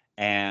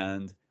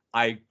 And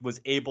I was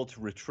able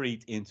to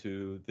retreat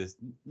into this,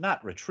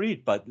 not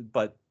retreat, but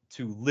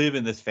to live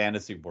in this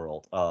fantasy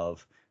world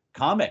of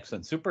comics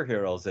and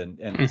superheroes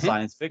and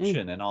science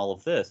fiction and all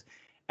of this.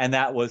 And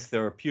that was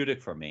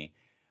therapeutic for me.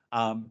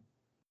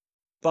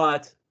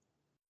 But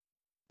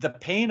the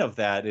pain of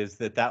that is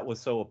that was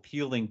so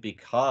appealing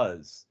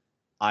because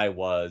I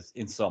was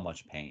in so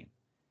much pain.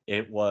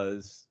 It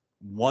was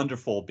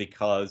wonderful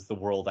because the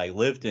world I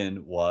lived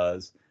in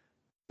was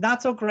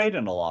not so great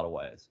in a lot of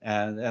ways.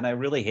 And I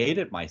really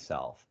hated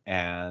myself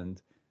and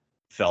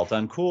felt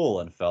uncool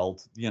and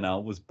felt,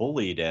 was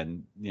bullied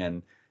and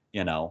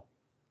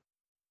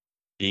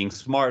being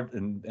smart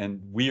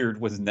and weird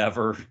was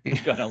never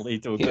going to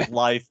lead to a good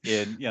life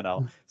in,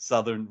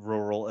 southern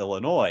rural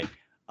Illinois.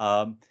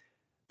 And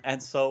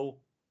so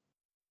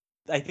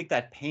I think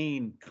that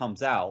pain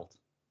comes out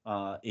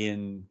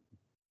in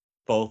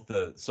both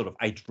the sort of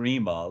I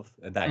dream of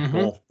and that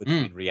gulf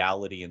between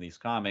reality and these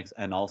comics,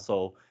 and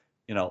also,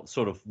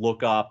 sort of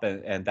look up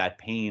and that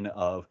pain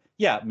of,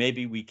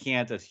 maybe we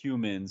can't as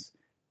humans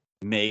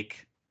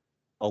make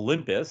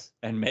Olympus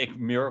and make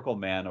Miracle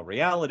Man a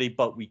reality,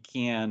 but we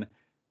can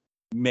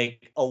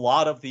make a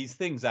lot of these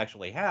things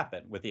actually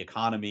happen with the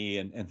economy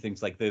and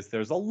things like this.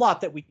 There's a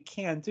lot that we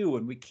can do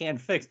and we can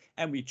fix,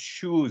 and we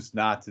choose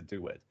not to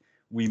do it.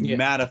 We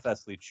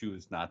manifestly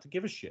choose not to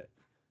give a shit.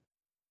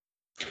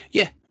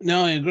 Yeah,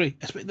 no, I agree.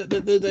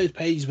 Those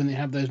pages when they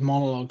have those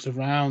monologues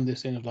around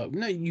this thing of like,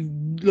 no, you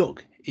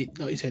look,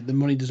 like you said, the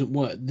money doesn't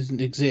work,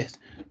 doesn't exist.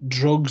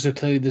 Drugs are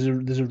clearly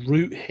there's a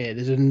root here.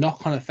 There's a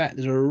knock-on effect.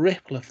 There's a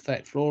ripple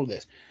effect for all of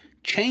this.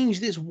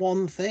 Change this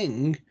one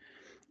thing,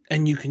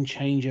 and you can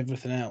change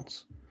everything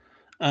else.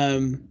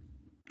 And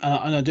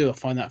I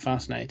find that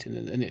fascinating,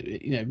 and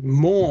it,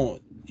 more,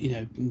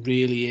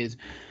 really is.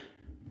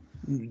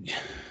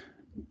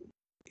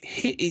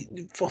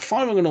 For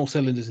firing on all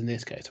cylinders in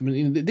this case. I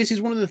mean, this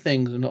is one of the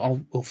things, and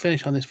we'll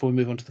finish on this before we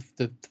move on to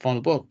the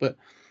final book. But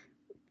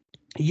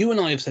you and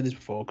I have said this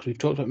before because we've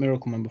talked about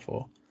Miracle Man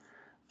before,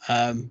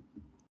 and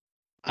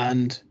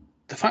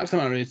the fact of the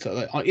matter is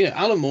that,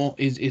 Alan Moore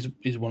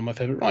is one of my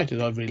favorite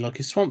writers. I really like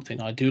his Swamp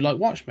Thing. I do like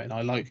Watchmen.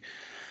 I like,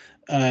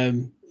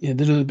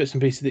 there's other bits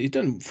and pieces that he's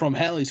done. From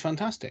Hell is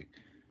fantastic.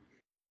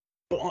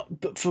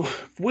 But for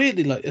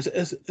weirdly, like as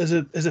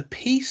a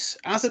piece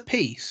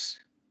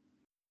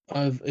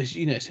of, as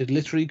it's a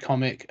literary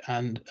comic,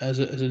 and as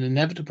an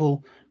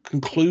inevitable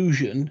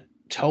conclusion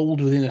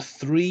told within a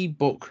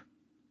 3-book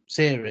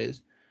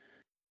series,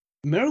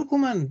 Miracle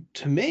Man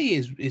to me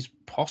is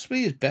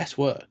possibly his best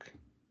work.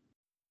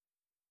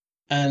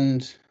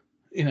 And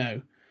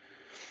I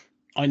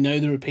know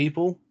there are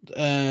people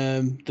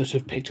that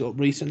have picked it up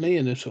recently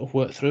and have sort of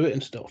worked through it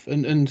and stuff,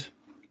 and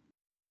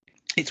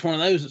it's one of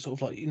those that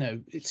sort of like,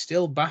 it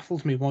still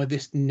baffles me why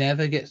this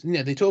never gets,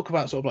 they talk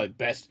about sort of like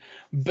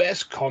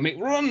best comic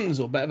runs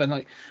or better than,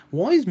 like,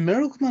 why is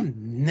Miracle Man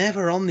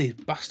never on these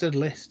bastard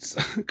lists?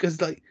 Because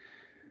like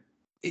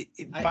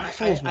it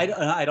baffles me.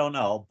 I don't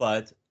know,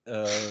 but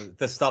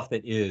the stuff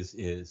that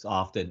is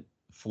often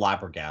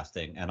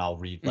flabbergasting, and I'll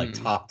read like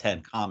top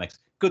 10 comics.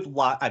 Good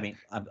luck. I mean,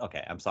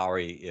 I'm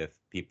sorry if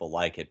people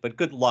like it, but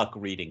good luck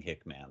reading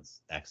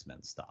Hickman's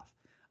X-Men stuff.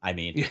 I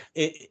mean,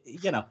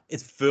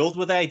 it's filled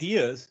with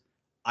ideas.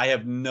 I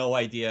have no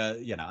idea,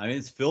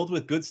 it's filled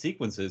with good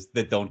sequences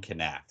that don't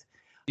connect.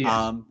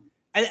 Yeah.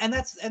 And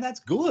that's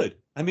good.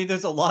 I mean,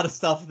 there's a lot of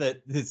stuff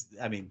that is,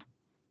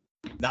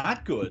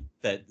 not good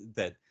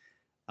that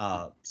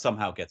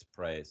somehow gets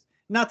praised.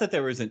 Not that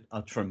there isn't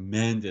a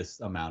tremendous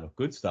amount of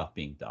good stuff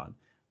being done,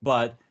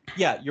 but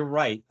yeah, you're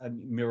right.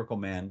 Miracle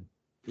Man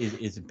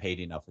isn't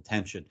paid enough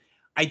attention.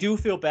 I do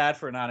feel bad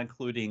for not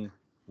including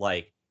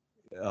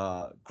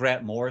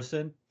Grant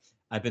Morrison.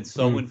 I've been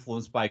so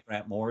influenced by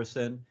Grant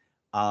Morrison.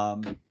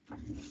 I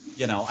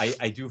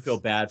do feel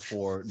bad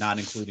for not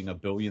including a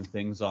billion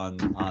things on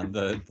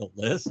the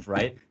list,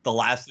 right? The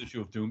last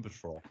issue of Doom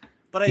Patrol.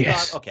 But I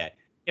thought, okay,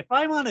 if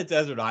I'm on a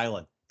desert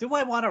island, do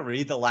I want to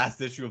read the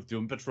last issue of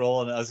Doom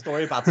Patrol and a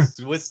story about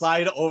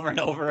suicide over and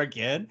over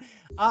again?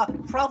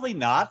 Probably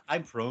not.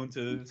 I'm prone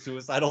to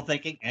suicidal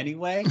thinking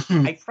anyway.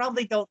 I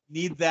probably don't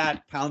need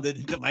that pounded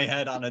into my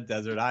head on a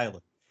desert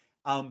island.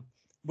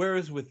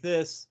 Whereas with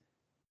this,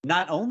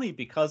 not only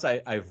because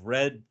I've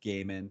read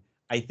Gaiman,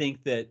 I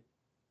think that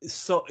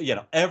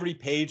every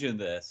page in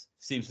this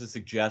seems to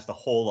suggest a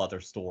whole other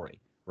story,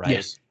 right?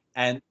 Yes.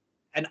 And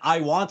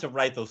I want to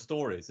write those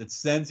stories. It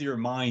sends your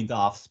mind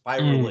off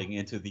spiraling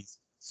into these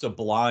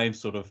sublime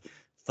sort of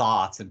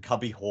thoughts and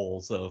cubby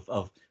holes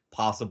of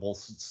possible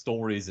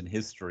stories and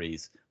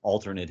histories,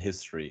 alternate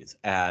histories.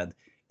 And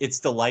it's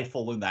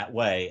delightful in that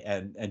way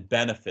and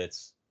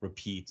benefits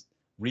repeat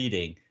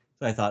reading.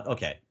 So I thought,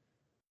 okay,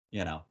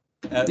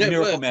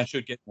 Miracle Man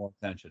should get more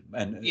attention.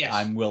 And yes.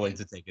 I'm willing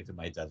to take it to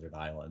my desert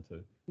island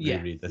to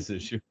reread this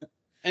issue.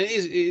 And it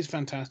is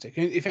fantastic.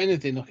 And if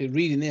anything, like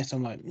reading this,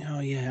 I'm like, oh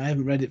yeah, I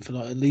haven't read it for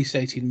like at least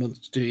 18 months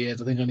to 2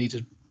 years. I think I need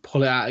to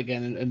pull it out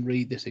again and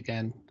read this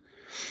again.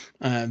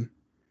 And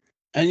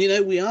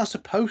we are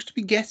supposed to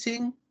be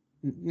getting,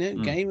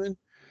 Gaiman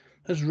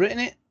has written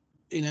it.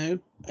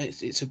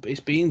 It's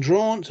being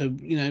drawn. So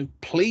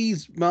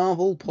please,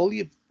 Marvel, pull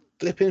your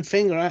flipping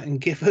finger out and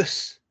give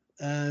us,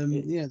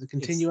 the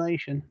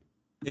continuation.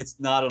 It's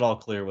not at all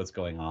clear what's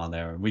going on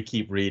there, and we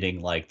keep reading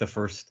like the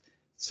first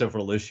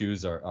several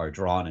issues are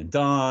drawn and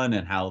done,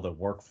 and how the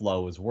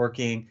workflow is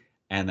working,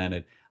 and then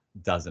it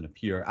doesn't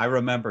appear. I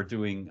remember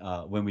doing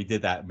when we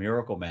did that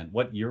Miracle Man.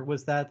 What year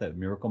was that? That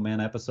Miracle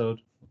Man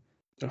episode?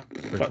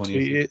 About 2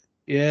 years.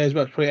 Yeah, it's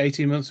about probably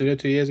 18 months ago,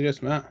 2 years ago,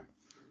 something like that.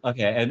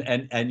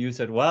 Okay, and you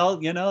said, well,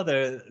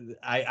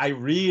 I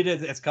read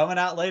it. It's coming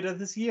out later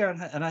this year,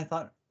 and I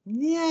thought,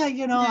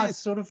 I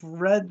sort of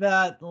read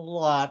that a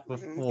lot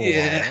before.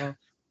 Yeah.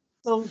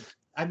 So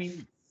I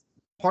mean,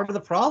 part of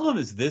the problem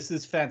is this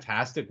is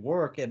fantastic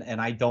work,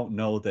 and I don't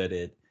know that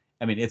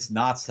it's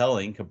not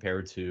selling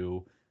compared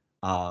to,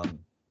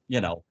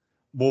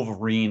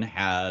 Wolverine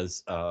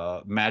has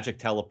magic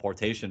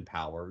teleportation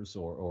powers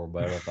or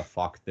whatever the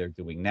fuck they're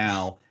doing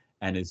now,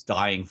 and is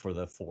dying for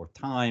the fourth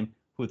time.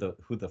 Who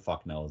the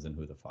fuck knows and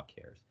who the fuck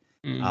cares?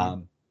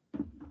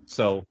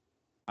 So,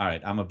 all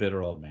right, I'm a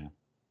bitter old man.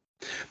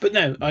 But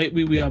no,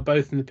 we are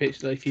both in the pitch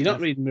that if you're not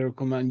reading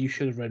Miracle Man, you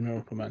should have read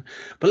Miracle Man.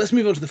 But let's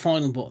move on to the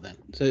final book then.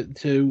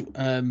 So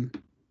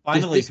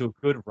finally to a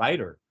good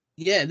writer.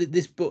 Yeah,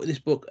 this book,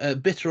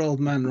 Bitter Old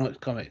Man Writes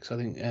Comics, I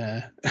think.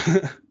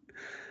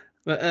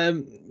 But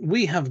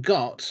we have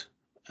got.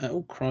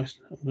 Oh Christ!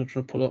 I'm going to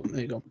try to pull up.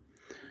 There you go.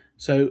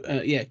 So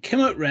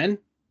Kim Ren,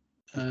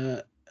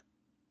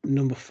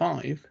 number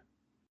 5,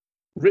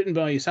 written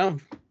by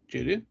yourself,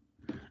 Julian,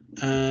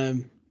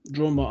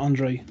 drawn by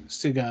Andre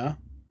Cigar.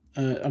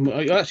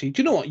 Actually,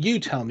 do you know what? You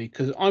tell me,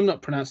 because I'm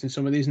not pronouncing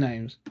some of these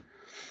names.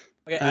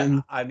 Okay,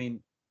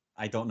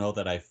 I don't know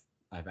that I've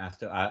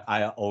asked it.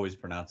 I always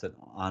pronounce it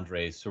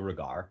Andre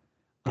Surugar.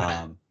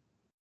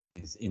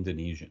 He's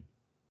Indonesian.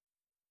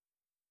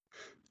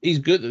 He's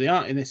good. The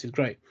art in this is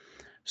great.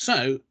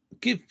 So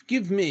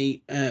give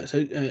me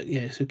so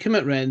Kim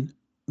Ren.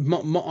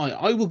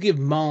 I will give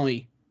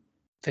my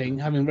thing,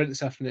 having read it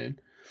this afternoon,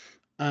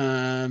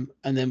 and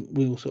then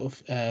we will sort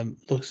of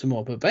look at some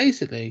more. But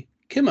basically,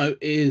 Kimmo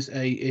is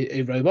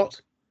a robot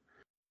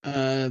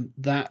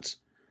that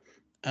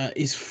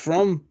is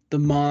from the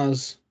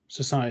Mars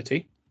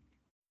Society,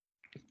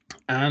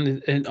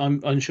 and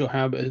I'm unsure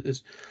how, but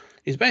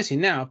is basically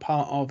now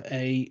part of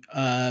a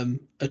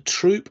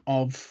troupe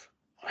of,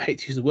 I hate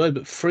to use the word,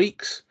 but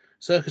freaks,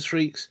 circus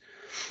freaks.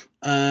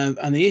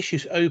 And the issue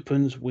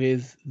opens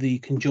with the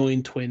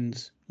conjoined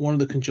twins. One of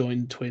the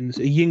conjoined twins,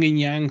 a yin and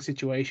yang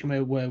situation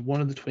where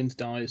one of the twins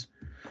dies,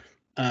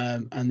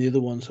 and the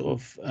other one sort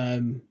of,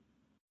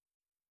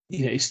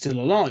 is still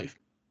alive.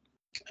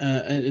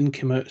 And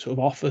Kim sort of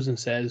offers and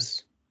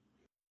says,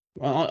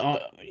 "Well,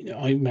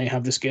 I may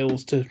have the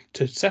skills to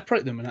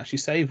separate them and actually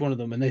save one of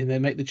them." And they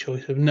make the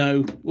choice of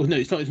no,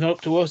 it's not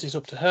up to us. It's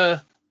up to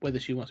her whether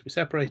she wants to be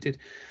separated.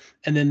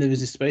 And then there is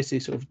this basically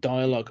sort of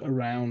dialogue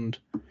around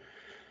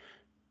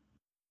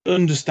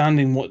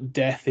understanding what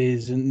death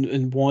is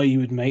and why you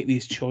would make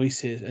these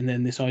choices, and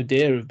then this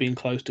idea of being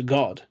close to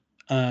God.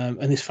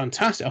 And it's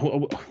fantastic.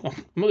 I'm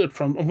going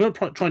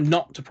to try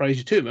not to praise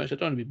you too much. I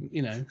don't want to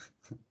be,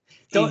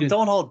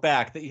 Don't hold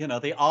back.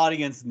 The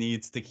audience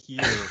needs to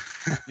hear,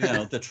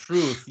 the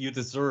truth. You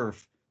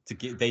deserve to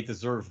get. They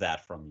deserve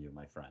that from you,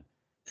 my friend.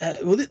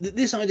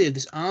 This idea of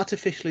this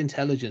artificial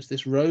intelligence,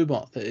 this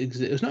robot that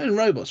exists, it's not even a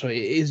robot, sorry,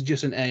 it is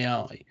just an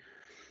AI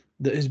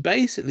that is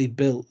basically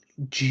built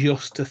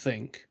just to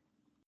think.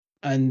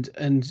 And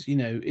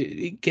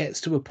it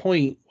gets to a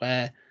point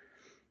where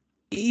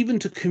even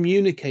to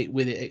communicate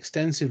with it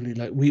extensively,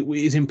 like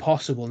is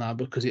impossible now,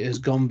 because it has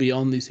gone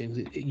beyond these things.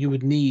 You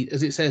would need,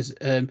 as it says,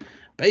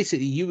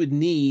 basically you would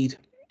need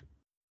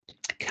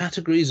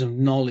categories of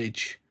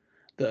knowledge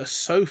that are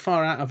so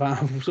far out of our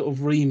sort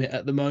of remit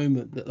at the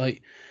moment that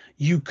like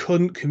you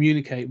couldn't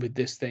communicate with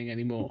this thing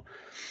anymore.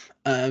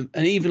 And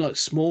even like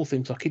small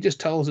things, like it just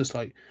tells us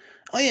like,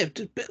 oh yeah,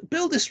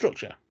 build this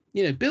structure,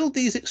 build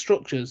these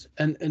structures,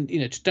 and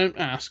just don't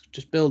ask,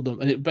 just build them.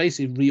 And it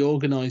basically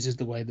reorganizes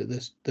the way that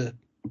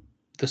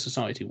the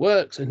society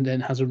works, and then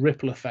has a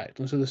ripple effect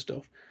and sort of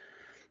stuff.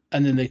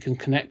 and then they can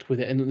connect with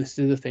it. And this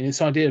is the thing: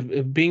 this idea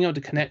of being able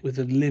to connect with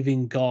a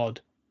living God,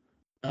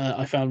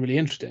 I found really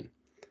interesting.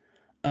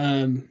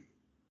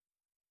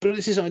 But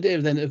it's this idea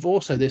of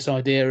also this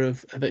idea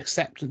of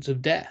acceptance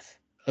of death.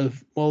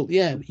 Of, well,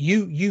 yeah,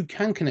 you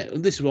can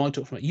connect. This is what I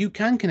talk about. You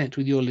can connect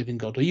with your living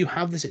God, or you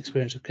have this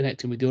experience of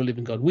connecting with your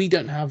living God. We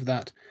don't have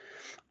that,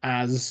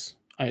 as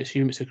I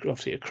assume it's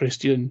obviously a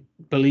Christian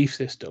belief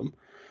system.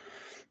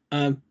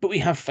 But we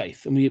have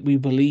faith, and we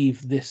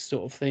believe this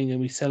sort of thing, and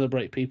we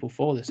celebrate people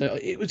for this. So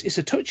it's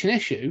a touching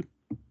issue,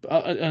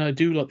 and I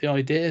do like the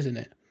ideas in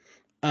it.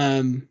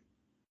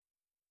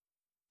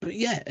 But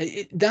yeah,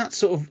 that's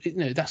sort of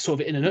that's sort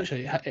of it in a nutshell.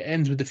 It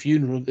ends with the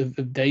funeral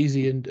of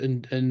Daisy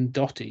and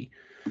Dottie,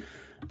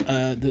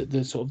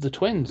 the sort of the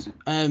twins.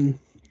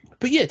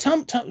 But yeah,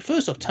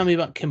 first off, tell me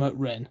about Kim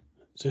Oat-Ren.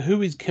 So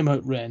who is Kim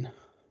Oat-Ren?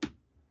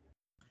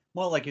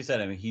 Well, like you said,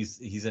 I mean,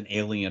 he's an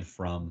alien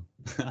from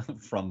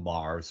from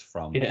Mars,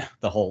 from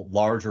the whole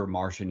larger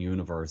Martian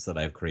universe that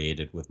I've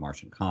created with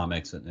Martian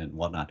Comics and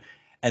whatnot.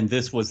 And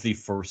this was the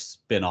first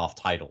spin-off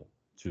title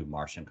to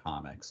Martian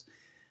Comics.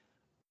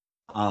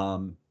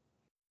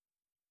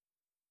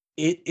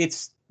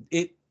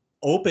 It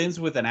opens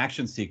with an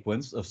action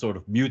sequence of sort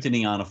of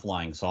mutiny on a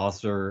flying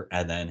saucer,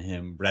 and then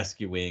him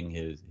rescuing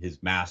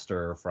his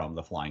master from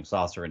the flying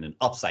saucer in an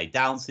upside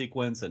down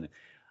sequence. And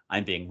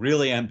I'm being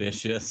really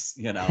ambitious,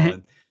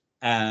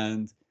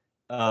 and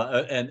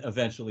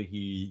eventually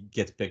he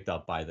gets picked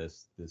up by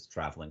this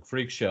traveling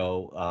freak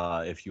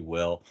show, if you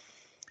will,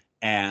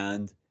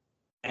 and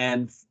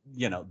then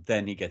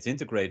he gets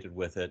integrated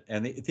with it.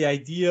 And the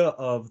idea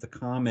of the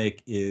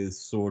comic is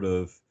sort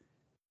of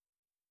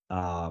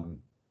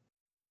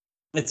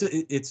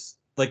it's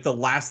like the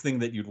last thing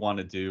that you'd want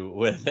to do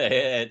with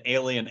an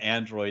alien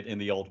android in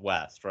the Old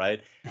West,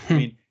 right? I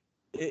mean,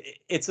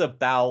 it's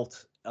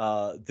about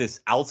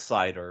this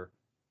outsider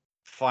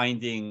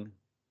finding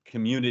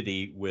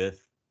community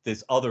with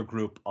this other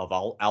group of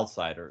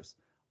outsiders,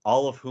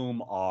 all of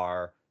whom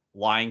are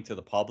lying to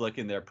the public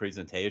in their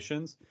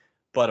presentations,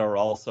 but are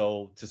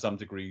also to some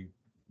degree,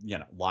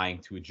 lying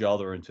to each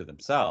other and to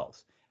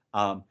themselves.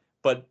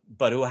 But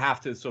who have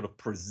to sort of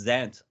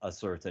present a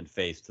certain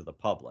face to the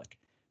public.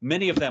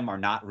 Many of them are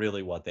not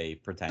really what they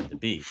pretend to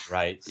be,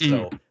 right?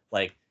 So,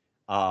 like,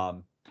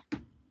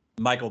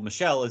 Michael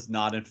Michelle is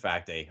not, in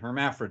fact, a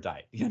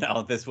hermaphrodite.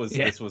 This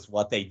was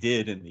what they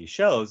did in these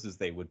shows, is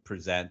they would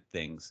present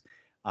things.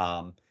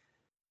 Violet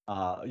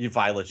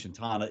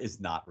Chintana is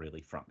not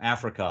really from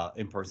Africa,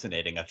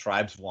 impersonating a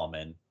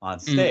tribeswoman on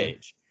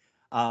stage.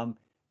 And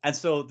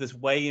so this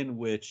way in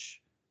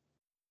which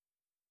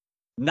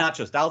not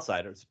just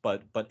outsiders,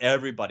 but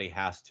everybody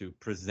has to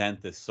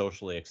present this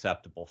socially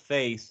acceptable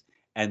face,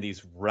 and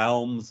these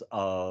realms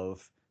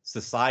of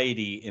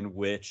society in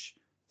which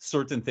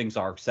certain things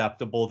are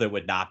acceptable that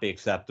would not be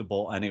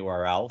acceptable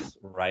anywhere else,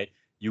 right?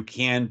 You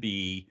can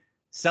be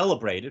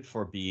celebrated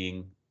for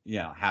being,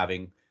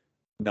 having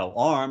no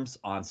arms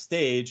on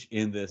stage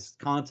in this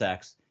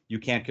context. You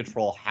can't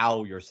control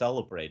how you're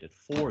celebrated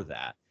for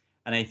that.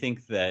 And I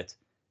think that,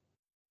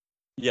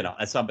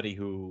 as somebody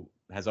who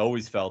has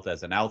always felt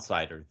as an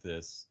outsider,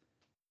 this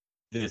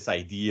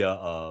idea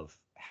of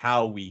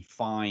how we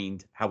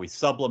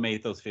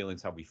sublimate those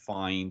feelings, how we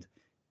find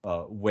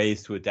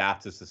ways to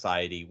adapt to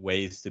society,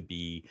 ways to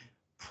be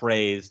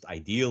praised,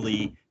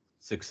 ideally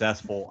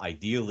successful,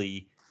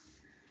 ideally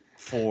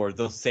for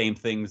those same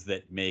things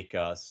that make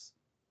us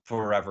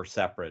forever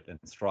separate and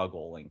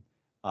struggling.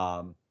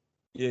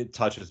 It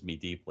touches me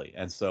deeply.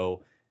 And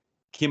so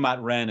Kim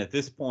Oat-Ren at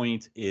this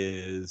point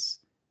is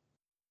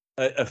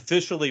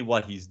officially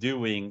what he's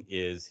doing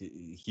is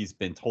he's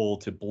been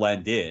told to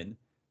blend in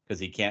because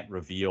he can't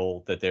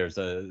reveal that there's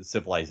a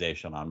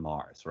civilization on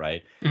Mars,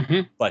 right?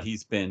 But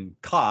he's been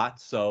caught,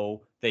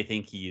 so they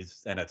think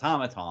he's an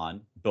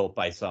automaton built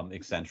by some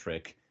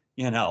eccentric,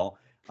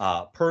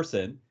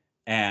 person,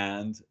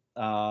 and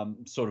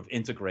sort of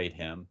integrate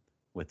him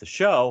with the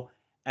show.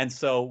 And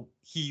so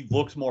he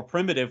looks more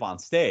primitive on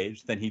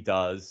stage than he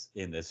does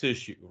in this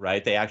issue,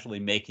 right? They actually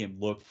make him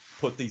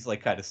put these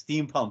like kind of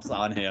steam pumps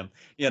on him,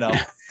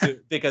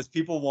 because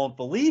people won't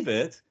believe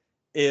it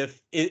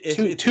if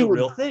it's a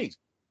real thing.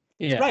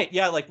 Yeah. Right.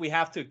 Yeah. Like we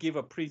have to give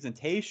a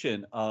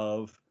presentation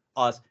of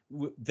us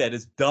that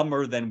is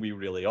dumber than we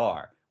really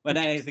are. And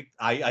I think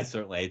I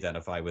certainly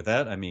identify with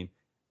that. I mean,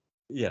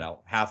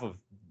 half of,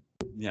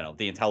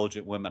 the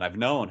intelligent women I've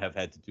known have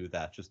had to do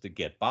that just to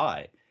get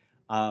by.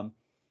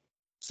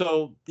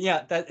 So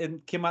yeah,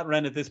 and Kim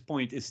Oat-Ren at this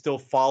point is still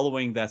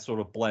following that sort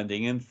of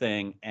blending in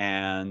thing,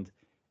 and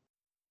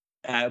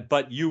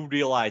but you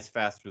realize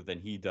faster than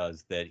he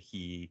does that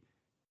he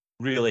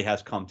really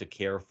has come to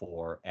care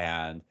for,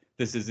 and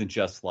this isn't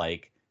just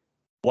like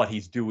what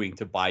he's doing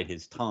to bide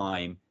his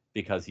time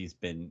because he's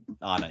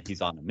on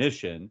a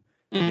mission.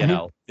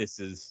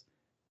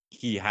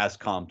 He has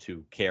come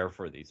to care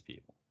for these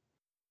people.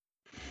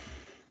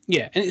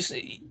 Yeah, and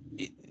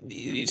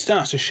it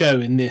starts to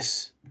show in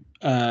this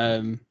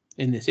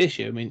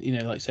issue. I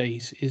mean, like say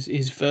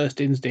his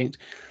first instinct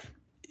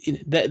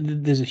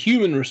there's a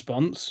human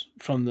response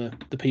from the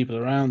people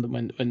around them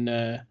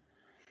when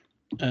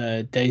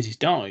Daisy's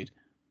died,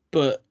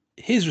 but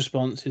his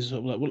response is sort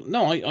of like, well,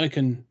 no, I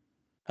can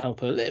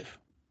help her live.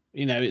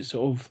 It's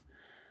sort of,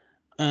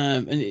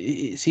 and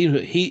it seems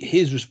that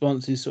his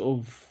response is sort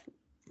of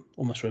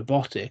almost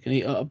robotic,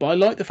 and but I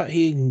like the fact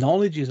he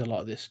acknowledges a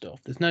lot of this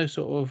stuff. There's no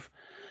sort of,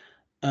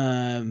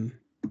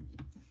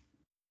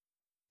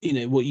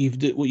 what you've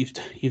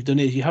done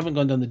is you haven't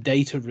gone down the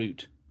data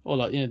route, or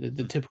like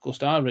the typical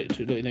Star route.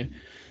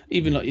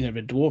 Even like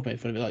Red Dwarf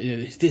made fun of it. Like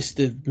is this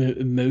the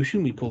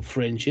emotion we call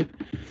friendship?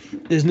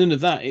 There's none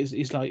of that.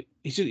 It's like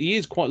he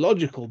is quite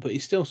logical, but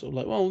he's still sort of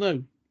like, well,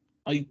 no,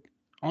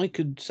 I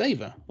could save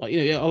her. Like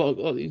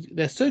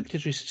their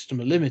circulatory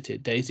system are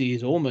limited. Daisy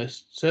is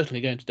almost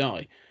certainly going to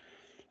die.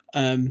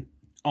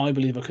 I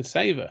believe I could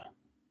save her,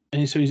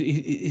 and so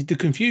the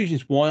confusion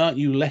is, why aren't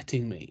you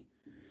letting me?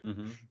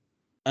 Mm-hmm.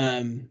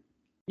 And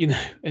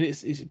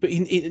but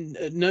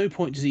at no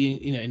point does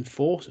he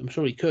enforce. I'm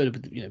sure he could,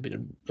 but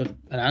been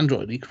an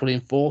android, he could probably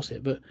enforce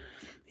it, but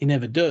he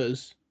never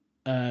does.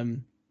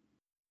 And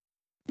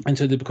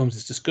so there becomes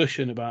this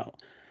discussion about,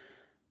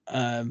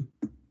 even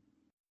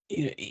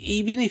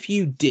if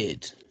you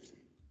did,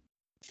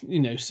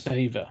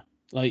 save her,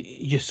 like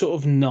you're sort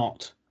of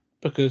not,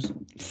 because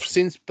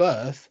since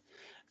birth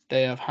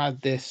they have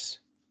had this.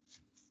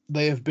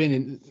 They have been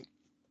in,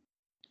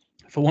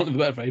 for want of a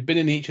better phrase, been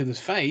in each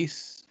other's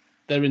face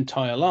their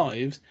entire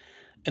lives,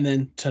 and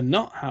then to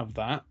not have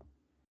that,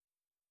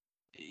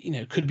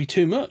 could be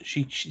too much.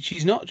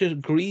 She's not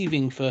just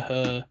grieving for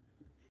her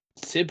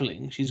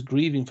sibling; she's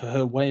grieving for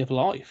her way of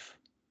life,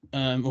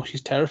 or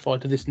she's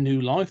terrified of this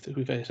new life that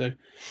we face. So,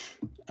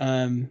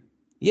 I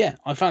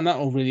found that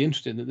all really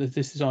interesting. That there's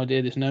this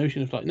idea, this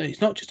notion of like, no, it's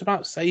not just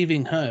about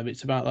saving her;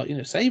 it's about like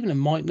saving her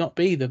might not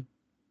be the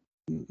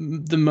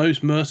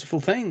most merciful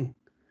thing.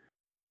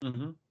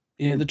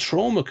 Mm-hmm. The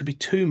trauma could be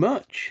too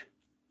much.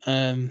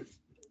 In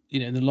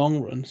the long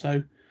run.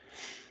 So,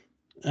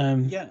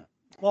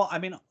 well, I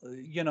mean,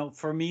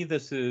 for me,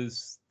 this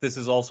is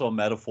also a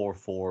metaphor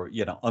for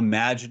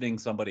imagining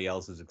somebody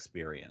else's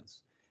experience.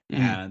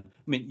 Mm-hmm. And I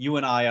mean, you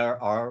and I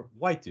are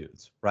white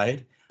dudes,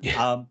 right?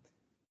 Yeah.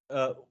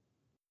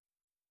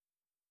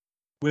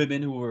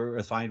 Women who were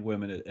assigned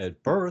women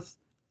at birth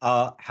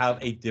have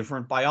a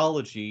different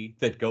biology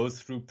that goes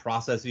through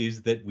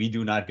processes that we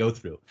do not go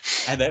through,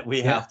 and that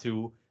we have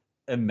to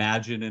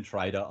imagine and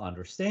try to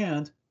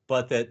understand,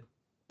 but that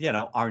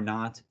are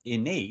not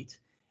innate,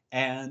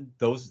 and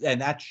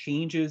that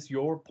changes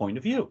your point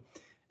of view.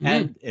 Mm-hmm.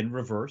 And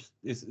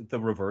the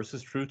reverse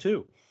is true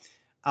too.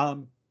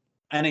 And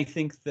I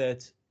think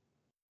that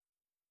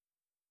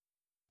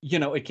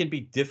it can be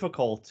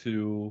difficult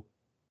to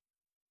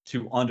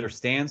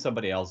understand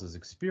somebody else's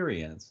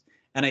experience,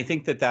 and I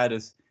think that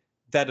is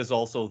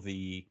also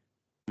the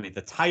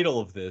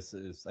title of this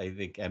is, I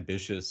think,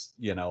 ambitious.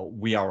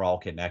 We are all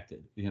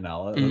connected.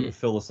 A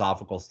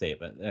philosophical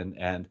statement,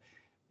 and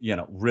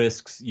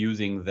risks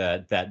using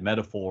that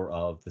metaphor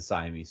of the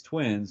Siamese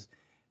twins,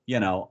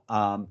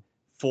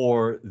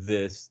 for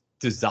this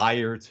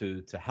desire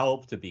to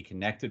help, to be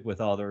connected with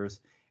others,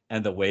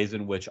 and the ways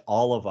in which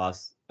all of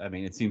us. I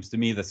mean, it seems to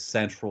me the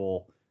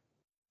central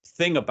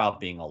thing about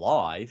being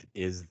alive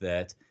is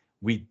that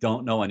we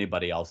don't know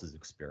anybody else's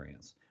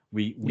experience.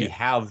 We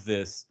have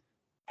this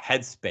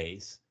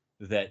headspace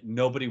that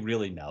nobody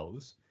really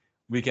knows.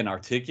 We can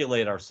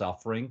articulate our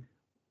suffering.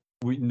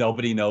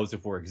 Nobody knows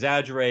if we're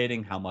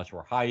exaggerating, how much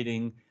we're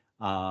hiding.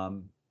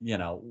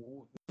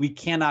 We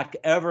cannot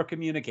ever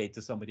communicate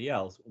to somebody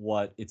else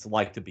what it's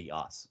like to be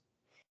us.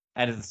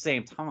 And at the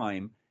same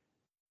time,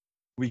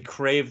 we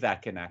crave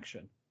that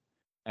connection,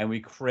 and we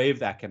crave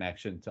that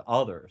connection to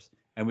others.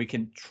 And we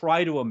can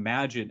try to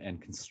imagine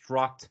and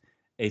construct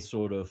a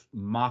sort of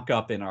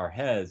mock-up in our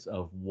heads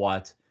of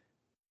what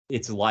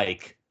it's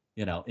like,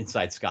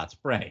 inside Scott's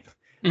brain.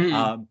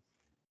 Mm-hmm.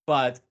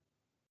 But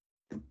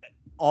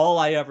all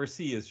I ever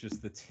see is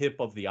just the tip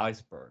of the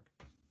iceberg.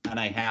 And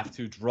I have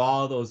to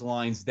draw those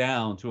lines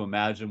down to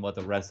imagine what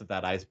the rest of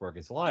that iceberg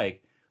is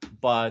like.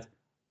 But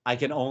I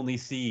can only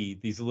see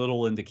these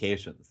little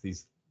indications,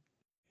 these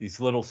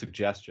little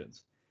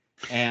suggestions.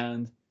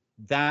 And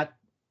that,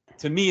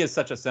 to me, is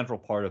such a central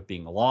part of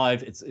being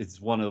alive.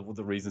 It's one of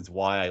the reasons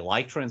why I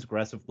like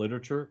transgressive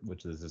literature,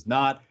 which this is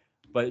not.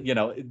 But,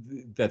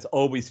 that's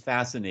always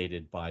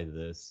fascinated by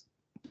this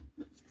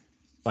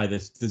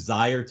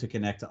desire to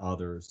connect to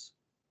others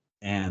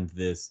and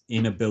this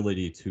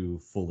inability to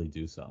fully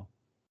do so.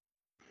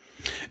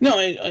 No,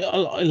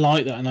 I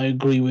like that, and I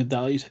agree with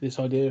that. Like you said, this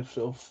idea of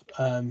sort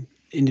of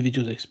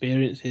individual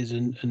experiences,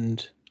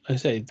 and I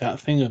say that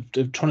thing of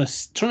trying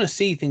to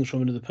see things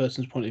from another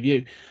person's point of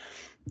view.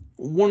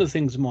 One of the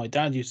things my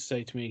dad used to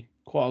say to me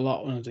quite a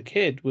lot when I was a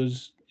kid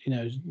was,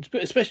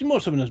 especially more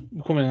so when I was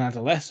becoming an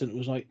adolescent,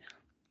 was like,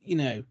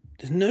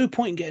 there's no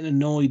point in getting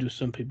annoyed with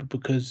some people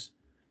because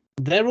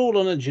they're all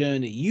on a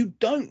journey. You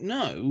don't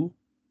know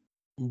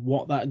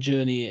what that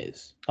journey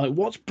is, like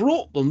what's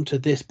brought them to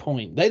this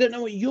point. They don't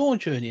know what your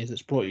journey is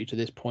that's brought you to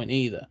this point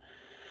either.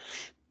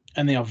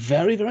 and they are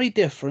very, very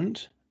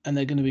different, and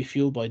they're going to be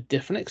fueled by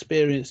different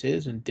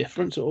experiences and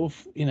different sort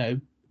of,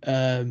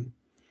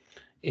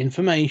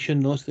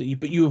 information,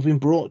 but you have been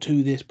brought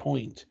to this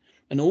point,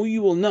 and all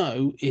you will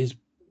know is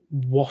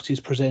what is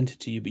presented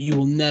to you, but you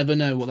will never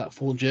know what that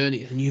full journey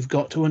is, and you've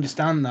got to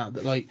understand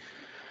that like,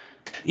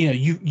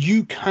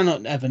 you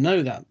cannot ever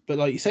know that. But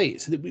like you say,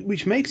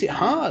 which makes it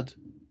hard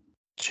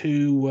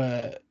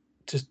to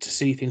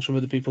see things from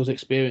other people's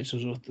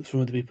experiences or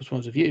from other people's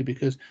points of view,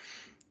 because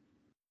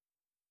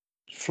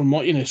from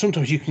what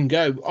sometimes you can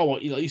go, oh,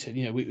 like you said,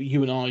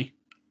 you and I,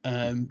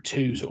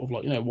 two sort of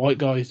like white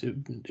guys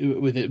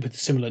with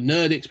similar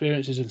nerd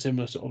experiences and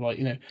similar sort of like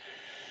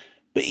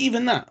but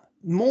even that,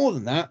 more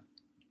than that,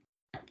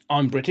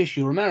 I'm British,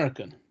 you're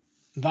American.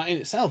 That in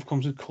itself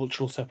comes with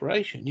cultural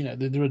separation.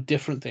 There are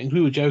different things.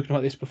 We were joking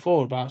about this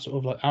before about sort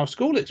of like our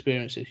school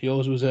experiences.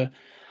 Yours was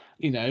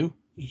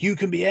you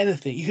can be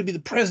anything. You can be the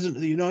president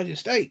of the United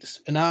States.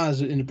 And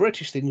ours in the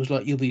British thing was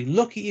like, you'll be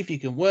lucky if you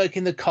can work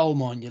in the coal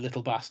mine, you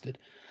little bastard.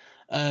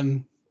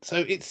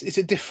 So it's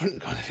a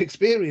different kind of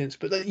experience.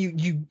 But like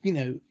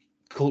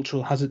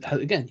cultural has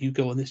again, you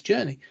go on this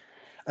journey.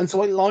 And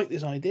so I like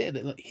this idea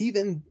that like he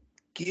then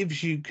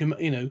gives you,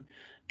 Kemet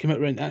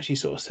Rent actually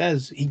sort of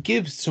says, he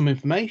gives some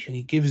information.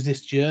 He gives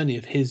this journey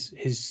of his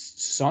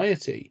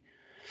society.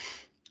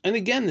 And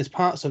again, there's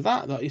parts of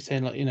that he's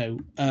saying like,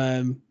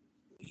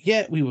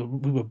 yeah, we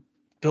were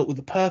built with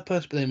a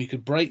purpose, but then we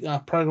could break our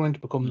program to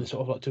become this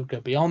sort of like to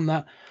go beyond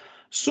that.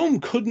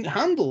 Some couldn't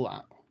handle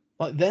that.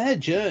 Like their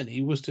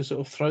journey was to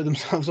sort of throw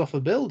themselves off a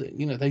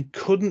building. They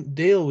couldn't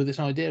deal with this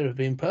idea of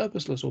being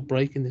purposeless or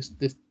breaking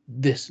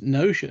this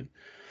notion.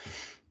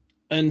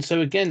 And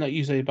so again, like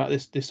you say about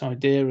this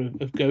idea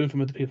of going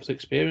from other people's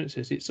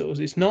experiences,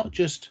 it's not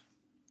just.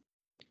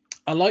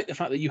 I like the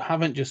fact that you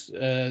haven't just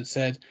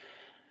said,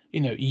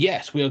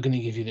 yes, we are going to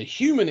give you the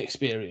human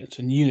experience,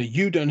 and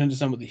you don't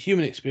understand what the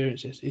human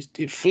experience is.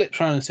 It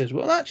flips around and says,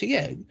 well, actually,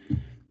 yeah,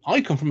 I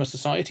come from a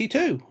society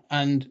too,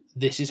 and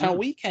this is how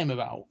we came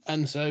about,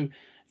 and so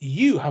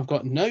you have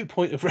got no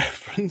point of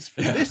reference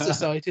for this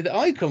society that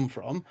I come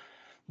from,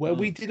 where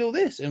we did all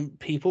this, and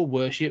people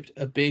worshipped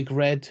a big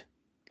red,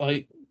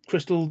 like,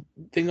 crystal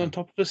thing on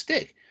top of a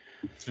stick.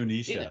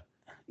 Tunisia.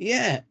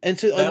 Yeah, and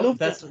so I love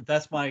that.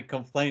 That's my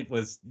complaint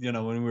was,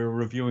 when we were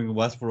reviewing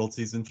Westworld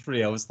season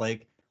 3, I was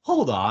like,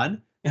 hold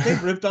on, they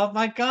ripped off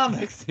my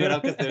comics,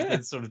 because there's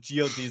this sort of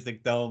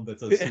geodesic dome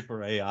that's a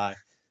super AI.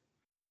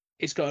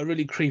 It's got a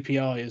really creepy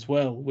eye as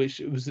well, which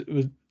it was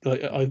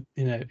like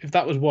if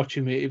that was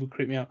watching me, it would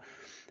creep me out.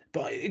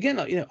 But again,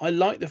 like I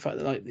like the fact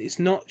that like it's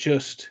not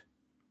just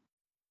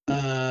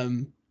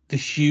the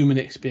human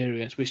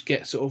experience, which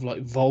gets sort of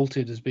like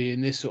vaulted as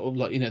being this sort of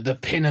like the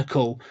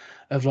pinnacle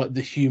of like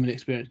the human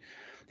experience.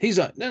 He's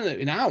like, no,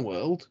 in our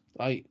world,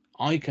 like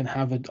I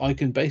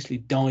can basically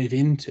dive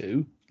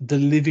into the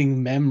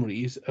living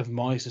memories of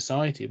my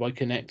society by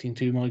connecting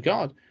to my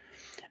God.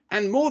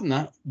 And more than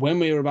that, when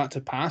we are about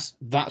to pass,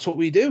 that's what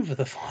we do for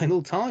the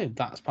final time.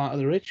 That's part of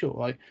the ritual.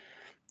 Like,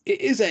 it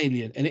is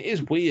alien and it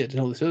is weird and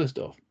all this other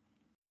stuff.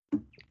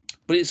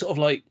 But it's sort of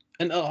like,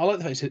 and I like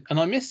the fact, and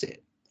I miss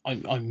it.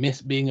 I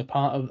miss being a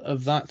part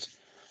of that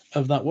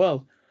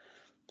world.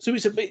 So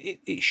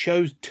it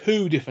shows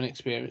two different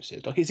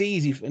experiences. Like, it's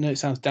easy. I know it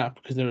sounds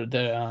daft because there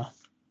are,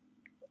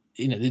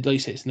 like you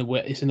say, it's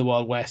in the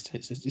Wild West.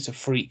 It's a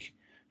freak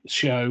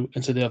show,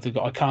 and so the other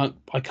guy,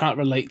 I can't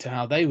relate to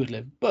how they would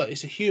live, but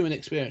it's a human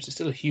experience. It's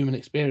still a human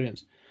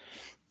experience.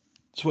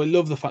 So I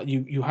love the fact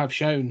you have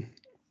shown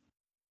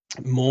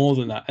more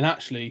than that. And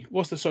actually,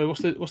 what's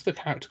the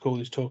character called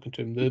who's talking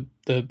to him?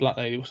 The black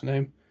lady, what's her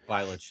name?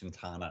 Violet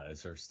Chintana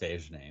is her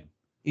stage name.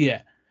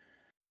 Yeah.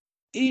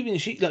 Even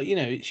she,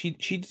 like,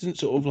 she doesn't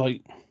sort of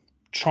like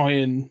try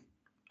and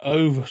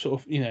over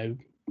sort of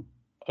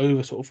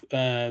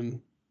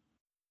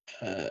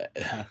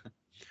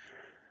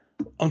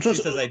she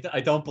says,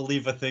 I don't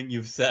believe a thing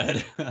you've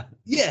said.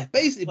 Yeah,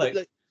 basically.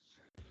 Like,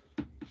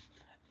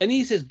 and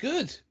he says,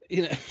 good,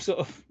 sort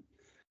of,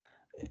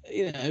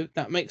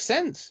 that makes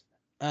sense.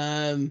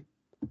 He's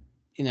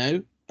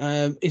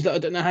like, I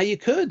don't know how you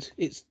could.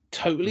 It's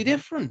totally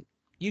different.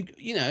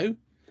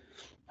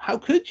 How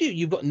could you?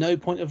 You've got no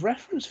point of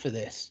reference for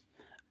this.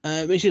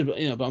 And she says,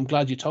 but I'm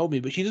glad you told me.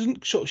 But she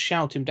doesn't sort of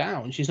shout him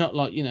down. She's not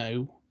like,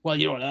 well,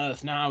 you're on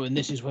Earth now, and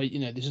this is where,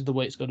 this is the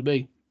way it's got to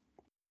be.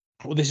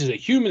 Well, this is a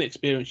human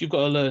experience. You've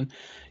got to learn,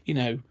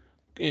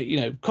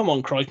 come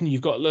on, Crichton, you've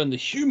got to learn the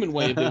human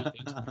way of doing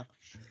things.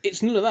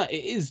 It's none of that.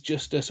 It is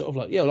just a sort of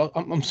like,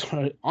 I'm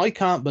sorry, I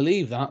can't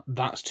believe that.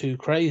 That's too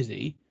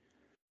crazy.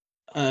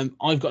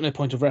 I've got no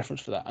point of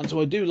reference for that. And so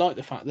I do like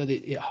the fact that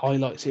it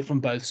highlights it from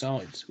both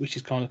sides, which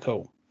is kind of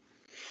cool.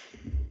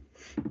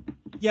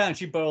 Yeah, and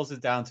she boils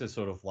it down to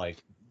sort of like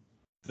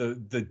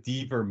the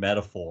deeper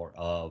metaphor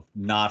of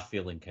not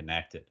feeling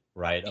connected.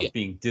 Right, of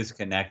being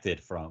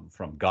disconnected from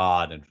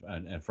God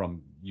and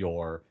from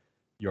your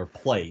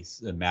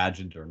place,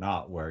 imagined or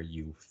not, where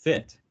you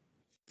fit,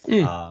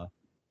 where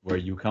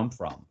you come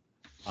from.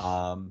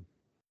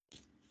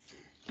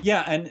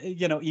 Yeah, and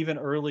even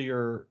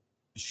earlier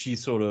she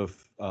sort of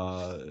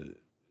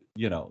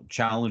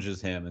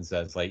challenges him and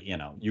says like,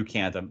 you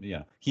can't,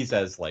 he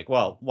says like,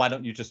 well, why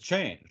don't you just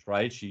change,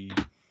 right?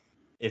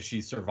 If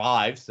she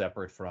survives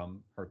separate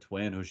from her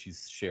twin, who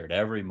she's shared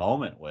every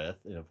moment with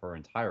of her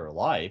entire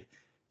life,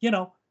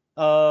 you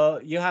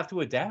have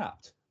to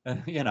adapt,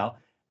 and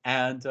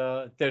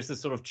there's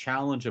this sort of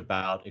challenge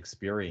about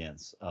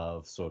experience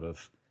of sort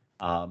of,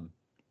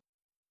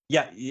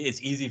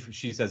 it's easy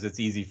she says it's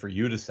easy for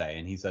you to say,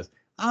 and he says,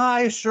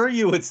 I assure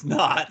you it's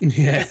not.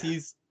 Yeah. Because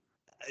he's,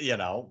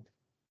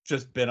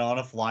 just been on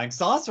a flying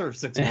saucer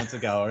 6 months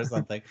ago or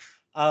something.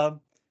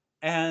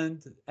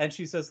 And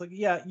she says like,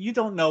 yeah, you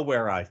don't know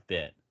where I've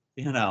been,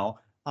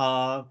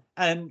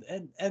 and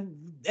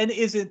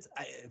isn't,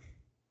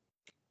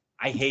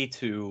 I hate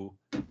to,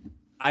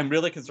 I'm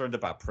really concerned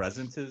about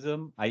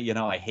presentism.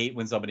 I hate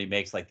when somebody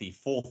makes like the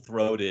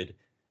full-throated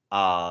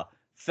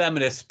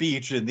feminist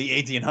speech in the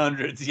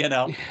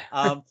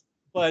 1800s,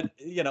 but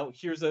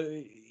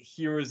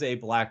here's a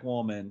black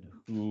woman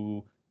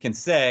who can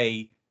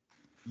say,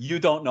 you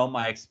don't know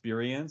my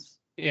experience.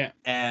 Yeah.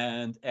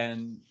 And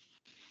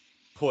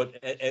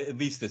put at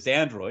least this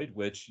android,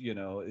 which,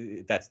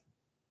 that's,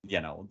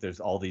 there's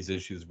all these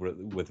issues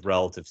with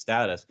relative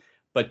status,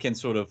 but can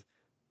sort of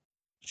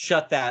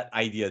shut that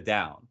idea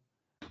down.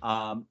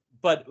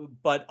 But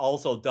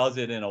also does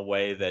it in a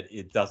way that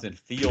it doesn't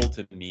feel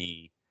to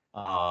me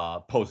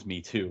post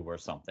Me Too or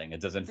something.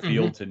 It doesn't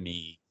feel to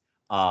me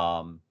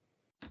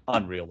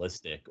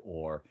unrealistic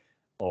or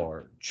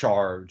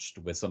charged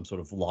with some sort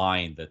of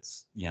line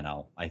that's,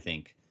 I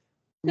think,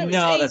 no,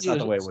 that's not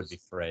the way it would be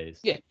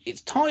phrased. Yeah,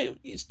 it's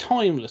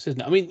timeless,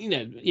 isn't it? I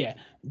mean,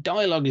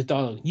 dialogue is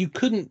dialogue. You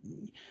couldn't,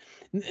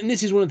 and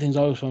this is one of the things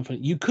I always find funny,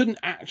 you couldn't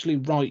actually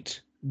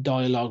write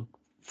dialogue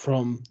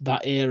from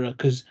that era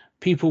because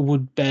people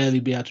would barely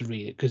be able to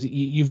read it because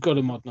you've got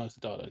to modernize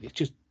the dialogue. It's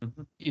just,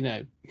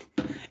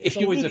 it's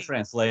always a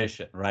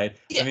translation, right?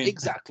 Yeah,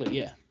 exactly.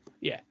 Yeah.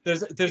 Yeah.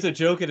 There's a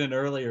joke in an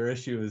earlier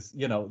issue is,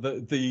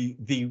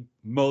 the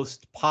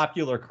most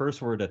popular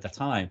curse word at the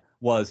time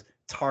was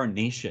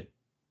tarnation.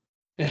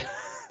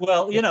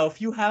 Well, if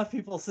you have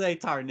people say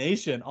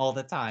tarnation all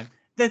the time,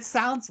 that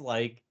sounds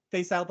like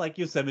they sound like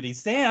Yosemite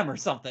Sam or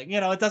something.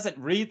 It doesn't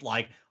read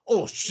like,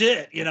 oh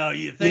shit,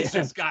 things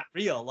just got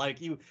real. Like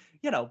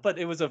but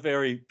it was a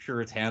very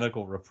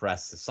puritanical,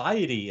 repressed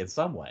society in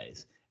some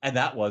ways. And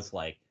that was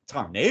like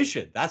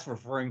tarnation. That's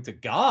referring to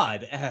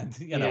God. And,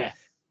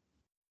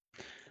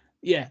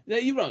 Yeah,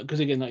 you're right. Because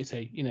again, like you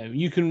say,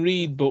 you can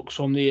read books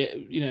from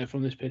the,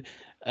 from this period.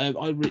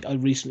 I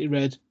recently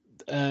read,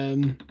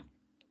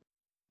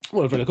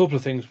 well, I've read a couple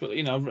of things, but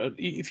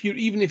if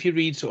you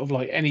read sort of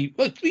like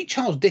read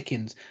Charles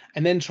Dickens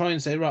and then try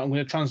and say, right, I'm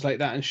going to translate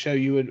that and show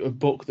you a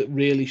book that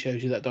really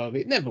shows you that dialogue,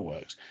 it never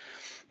works.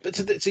 But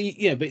but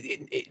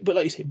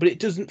like you say, but it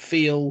doesn't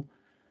feel,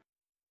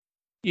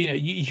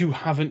 you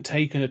haven't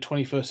taken a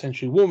 21st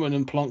century woman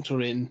and plonked her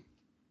in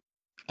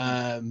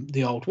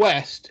the Old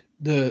West.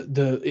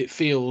 It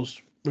feels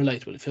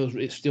relatable.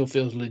 It still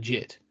feels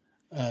legit,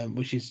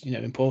 which is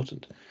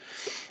important.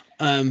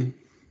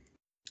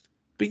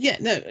 But yeah,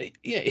 no,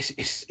 yeah,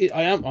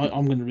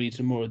 I'm going to read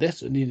some more of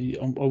this, and I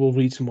will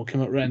read some more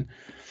Kim Ren,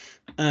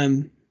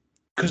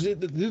 because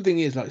the thing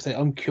is, like I say,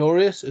 I'm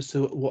curious as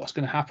to what's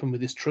going to happen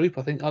with this troop.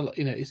 I think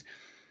it's,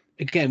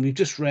 again, we've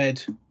just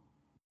read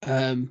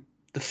the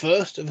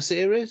first of a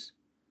series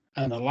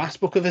and the last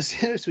book of a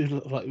series.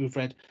 We've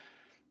read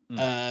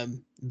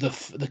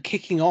the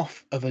kicking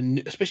off of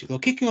especially the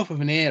kicking off of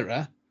an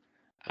era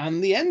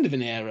and the end of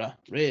an era,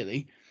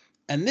 really,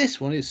 and this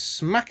one is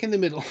smack in the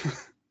middle.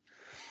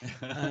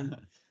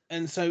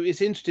 And so it's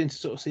interesting to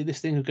sort of see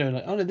this thing of going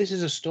like, oh no, this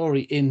is a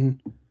story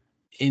in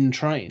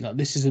train. Like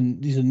these are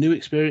new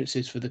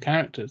experiences for the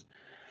characters,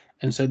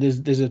 and so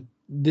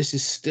this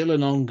is still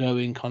an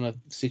ongoing kind of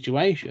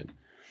situation.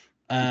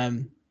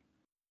 And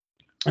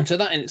so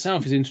that in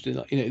itself is interesting.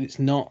 Like, it's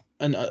not.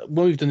 And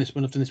when I've done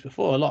this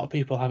before, a lot of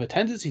people have a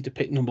tendency to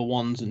pick number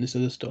ones and this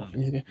other stuff.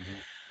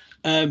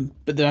 And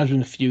but there has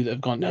been a few that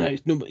have gone, no,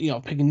 it's number,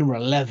 picking number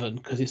 11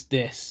 because it's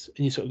this,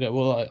 and you sort of go,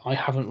 well, I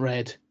haven't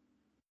read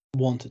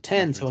 1 to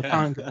 10, so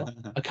I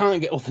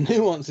can't get all the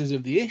nuances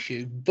of the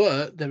issue,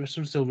 but there is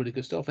some still really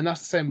good stuff, and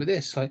that's the same with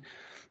this. Like,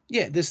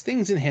 yeah, there's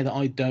things in here that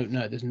I don't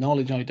know, there's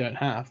knowledge I don't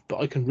have, but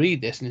I can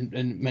read this and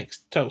it makes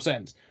total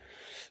sense.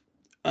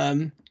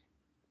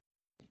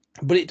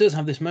 But it does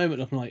have this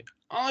moment of like,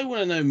 I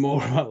want to know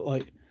more about,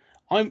 like,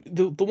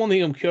 the one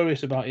thing I'm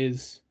curious about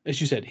is,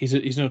 as you said, he's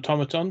an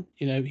automaton.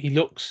 He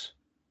looks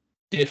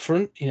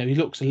different. He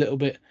looks a little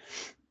bit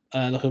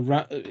like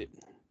a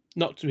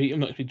not to be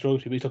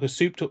derogatory, but he's like a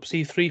souped up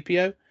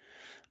C-3PO.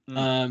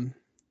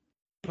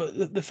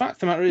 But the fact of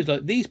the matter is,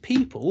 like, these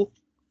people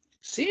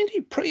seem to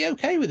be pretty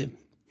okay with him.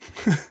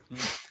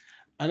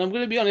 And I'm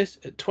going to be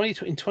honest, in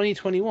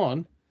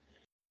 2021,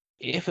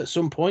 if at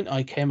some point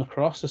I came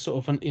across a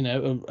sort of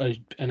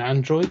an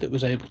android that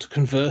was able to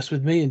converse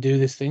with me and do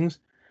these things,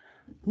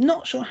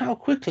 not sure how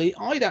quickly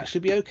I'd actually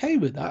be okay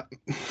with that.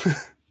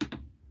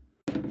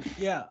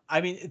 Yeah,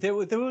 I mean, there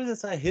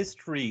was a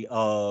history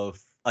of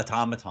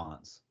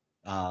automatons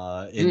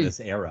in this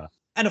era.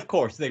 And of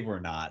course, they were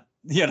not,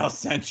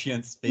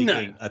 sentient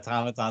speaking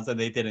automatons, and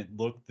they didn't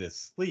look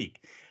this sleek.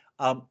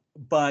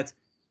 But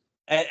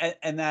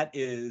that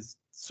is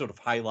sort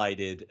of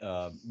highlighted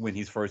when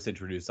he's first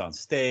introduced on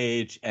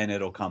stage, and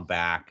it'll come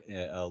back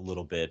a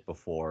little bit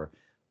before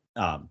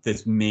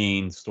this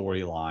main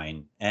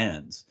storyline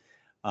ends.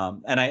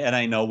 And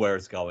I know where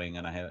it's going,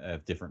 and I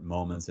have different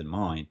moments in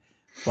mind.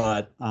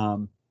 But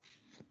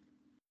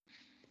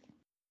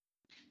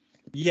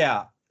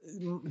yeah,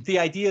 the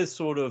idea is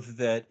sort of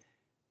that,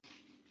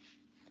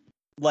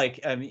 like,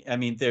 I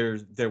mean,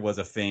 there was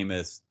a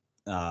famous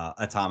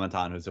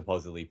automaton who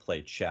supposedly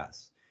played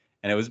chess,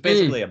 and it was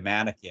basically a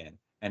mannequin,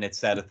 and it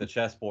sat at the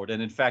chessboard.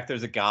 And in fact,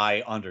 there's a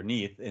guy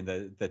underneath in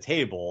the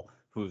table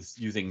who's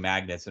using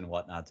magnets and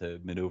whatnot to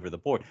maneuver the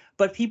board.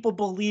 But people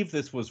believe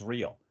this was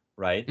real,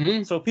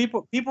 right? So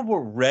people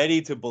were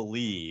ready to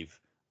believe,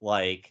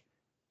 like,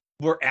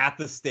 we're at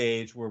the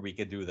stage where we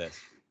can do this.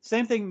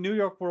 Same thing, New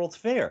York World's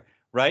Fair,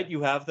 right?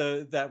 You have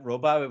that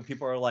robot, and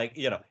people are like,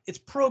 it's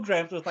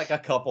programmed with like a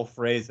couple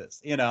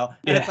phrases, and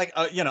it's like,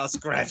 a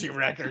scratchy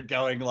record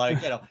going like,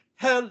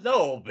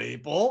 hello,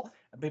 people.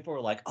 And people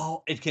are like,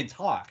 oh, it can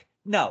talk.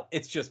 No,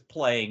 it's just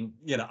playing,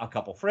 a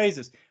couple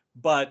phrases.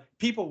 But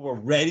people were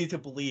ready to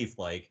believe,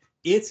 like,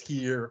 it's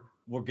here.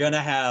 We're going to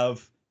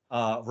have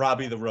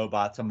Robbie the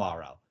Robot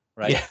tomorrow,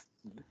 right?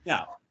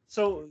 Yeah.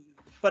 So,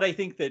 but I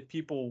think that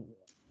people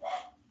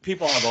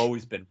have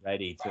always been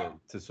ready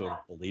to sort of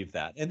believe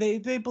that, and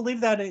they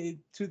believe that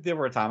there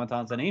were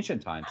automatons in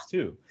ancient times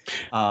too.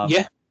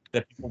 That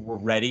people were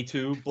ready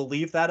to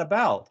believe that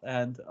about,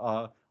 and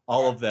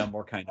all of them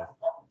were kind of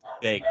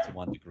fake to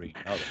one degree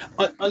or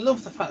another. I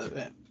love the fact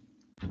that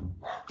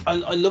I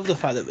love the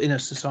fact that in a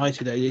society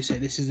today they say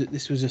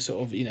this was a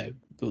sort of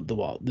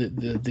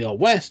the Old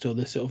West, or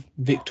the sort of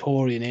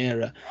Victorian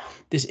era,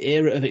 this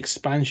era of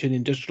expansion,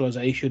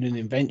 industrialization, and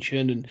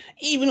invention, and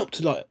even up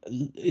to like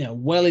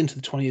well into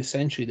the 20th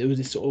century, there was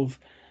this sort of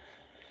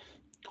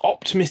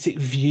optimistic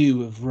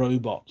view of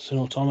robots and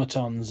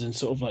automatons, and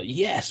sort of like,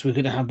 yes, we're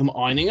going to have them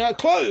ironing our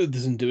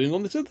clothes and doing all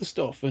this other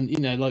stuff, and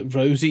like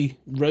Rosie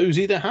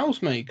the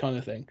housemaid kind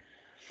of thing.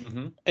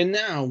 And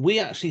now we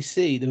actually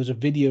see, there was a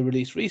video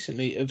released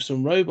recently of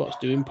some robots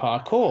doing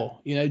parkour,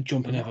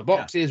 jumping over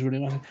boxes,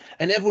 running around,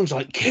 and everyone's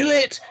like, kill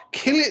it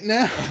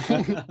now.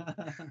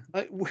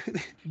 Like,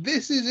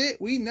 this is it.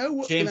 We know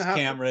what's going to happen.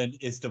 James Cameron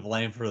is to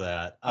blame for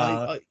that.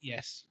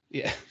 Yes.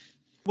 Yeah.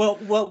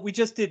 Well, we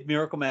just did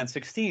Miracle Man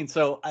 16,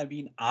 so I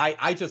mean,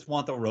 I just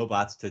want the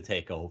robots to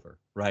take over,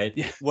 right?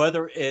 Yeah.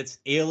 Whether it's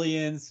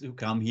aliens who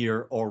come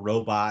here or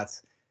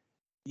robots,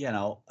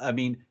 I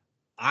mean,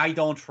 I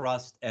don't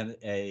trust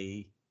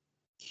a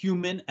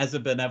human as a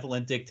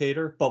benevolent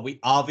dictator, but we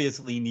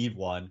obviously need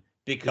one,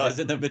 because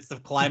in the midst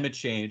of climate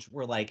change,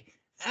 we're like,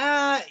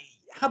 how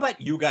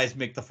about you guys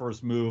make the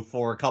first move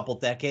for a couple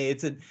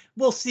decades, and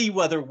we'll see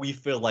whether we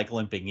feel like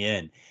limping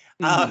in.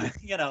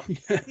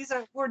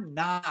 We're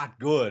not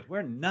good.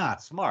 We're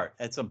not smart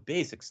at some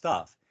basic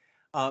stuff.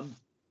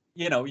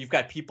 You've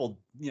got people,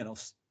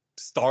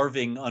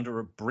 starving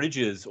under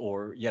bridges,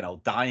 or,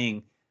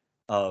 dying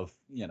of,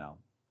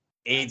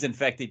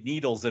 AIDS-infected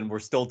needles, and we're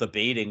still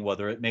debating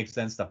whether it makes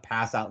sense to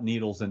pass out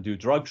needles and do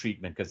drug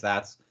treatment, because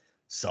that's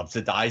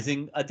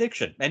subsidizing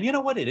addiction. And you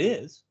know what? It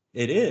is.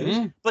 It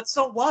is. But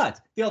so what?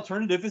 The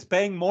alternative is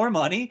paying more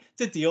money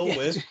to deal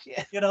with,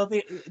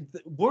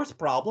 the worst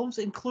problems,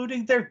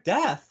 including their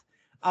death,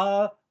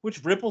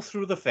 which ripples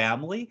through the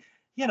family.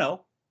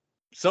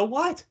 So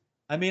what?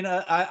 I mean,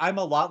 I'm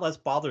a lot less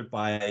bothered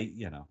by,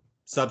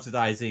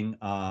 subsidizing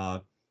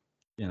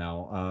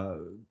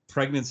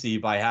pregnancy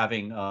by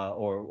having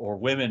or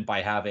women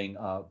by having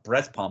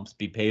breast pumps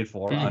be paid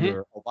for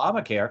under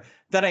Obamacare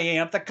than I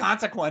am the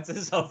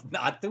consequences of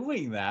not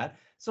doing that.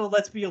 So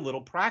let's be a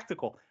little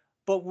practical.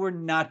 But we're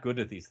not good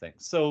at these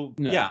things. So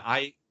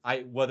I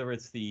whether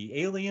it's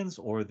the aliens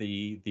or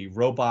the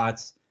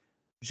robots,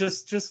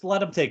 just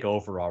let them take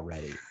over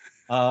already.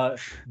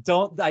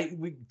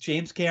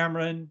 James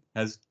Cameron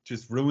has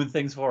just ruined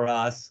things for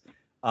us.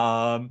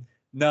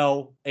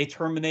 No, a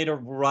Terminator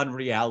run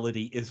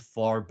reality is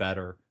far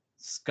better.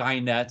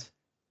 Skynet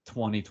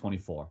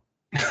 2024.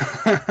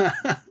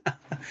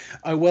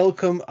 I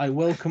welcome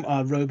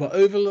our robot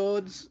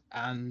overlords,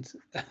 and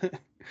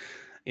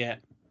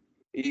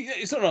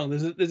it's not wrong.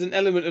 There's an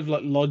element of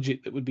like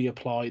logic that would be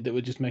applied that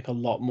would just make a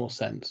lot more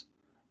sense,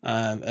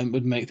 and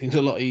would make things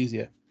a lot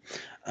easier.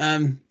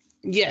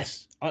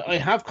 Yes, I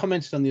have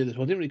commented on the others.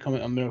 Well, I didn't really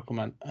comment on Miracle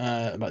Man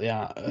about the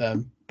art,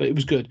 but it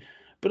was good.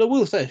 But I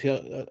will say,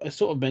 I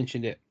sort of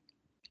mentioned it,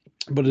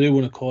 but I do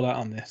want to call out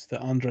on this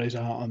that Andre's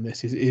art on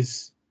this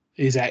is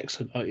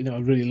excellent. I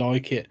really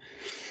like it.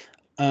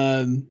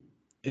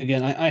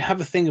 Again, I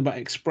have a thing about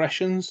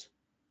expressions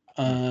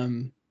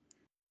in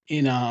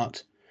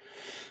art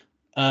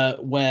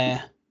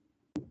where,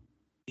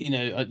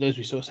 as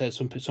we sort of said,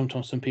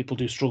 sometimes some people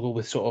do struggle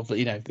with sort of,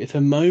 if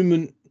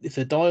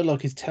the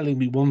dialogue is telling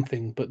me one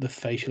thing, but the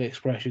facial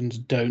expressions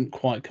don't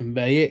quite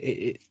convey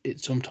it, it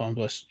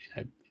sometimes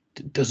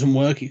doesn't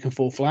work, it can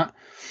fall flat.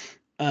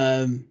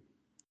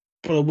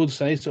 But I would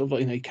say sort of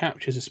like, he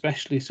captures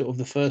especially sort of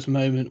the first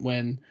moment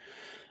when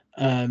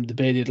the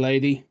bearded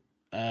lady,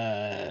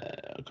 I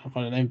can't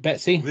find her name,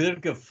 Betsy.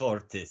 Virga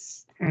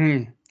Fortis.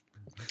 And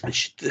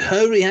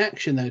her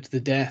reaction though to the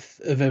death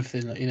of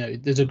everything,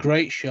 like, there's a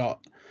great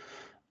shot.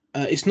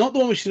 It's not the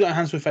one where she's got her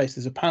hands to her face.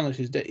 There's a panel.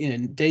 She's,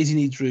 Daisy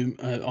needs room.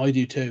 I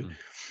do too.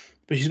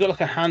 But she's got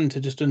like a hand to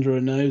just under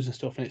her nose and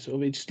stuff, and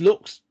it just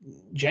looks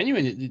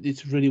genuine.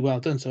 It's really well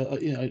done. So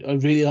I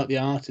really like the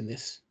art in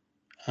this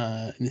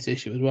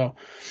issue as well,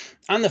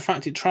 and the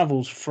fact it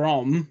travels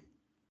from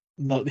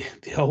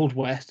like the old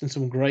west and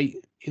some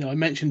great. I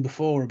mentioned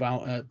before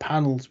about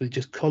panels with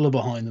just color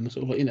behind them,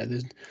 sort of like,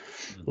 there's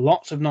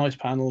lots of nice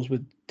panels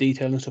with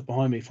detail and stuff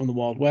behind me from the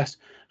Wild West,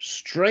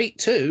 straight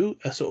to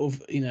a sort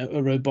of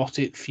a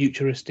robotic,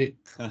 futuristic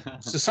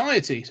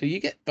society. So you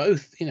get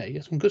both. You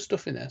get some good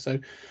stuff in there. So.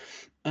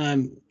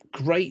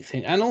 Great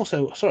thing. And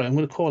also, sorry, I'm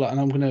going to call out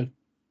and I'm going to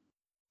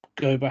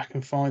go back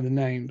and find the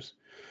names.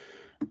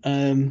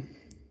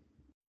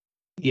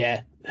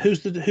 Yeah, who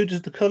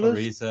does the colors?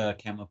 Teresa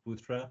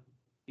Kamaputra.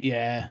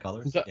 Yeah,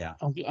 colors. Yeah,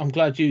 I'm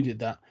glad you did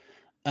that.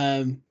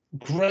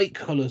 Great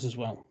colors as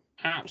well.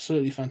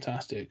 Absolutely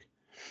fantastic.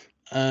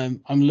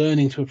 I'm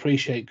learning to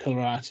appreciate color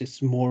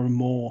artists more and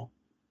more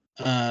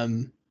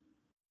as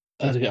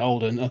I get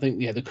older, and I think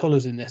the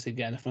colors in this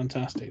again are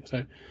fantastic.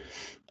 So,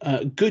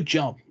 good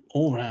job.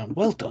 All round,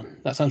 well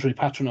done. That sounds really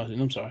patronising.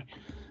 I'm sorry.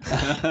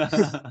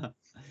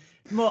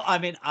 Well, I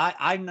mean,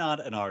 I'm not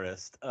an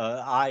artist.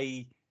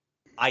 I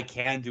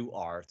can do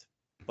art,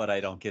 but I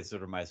don't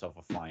consider myself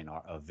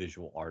a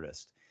visual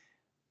artist.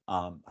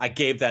 I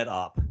gave that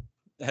up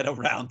at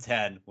around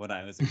 10 when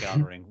I was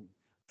encountering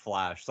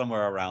Flash.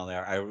 Somewhere around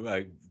there,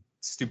 I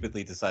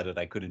stupidly decided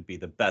I couldn't be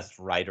the best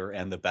writer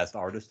and the best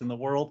artist in the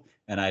world,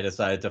 and I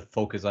decided to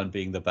focus on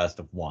being the best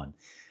of one.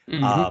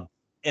 Mm-hmm.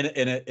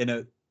 In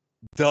a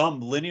dumb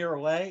linear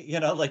way,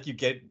 like you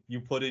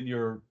put in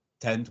your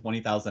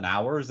 10,000-20,000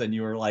 hours and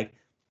you're like,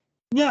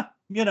 once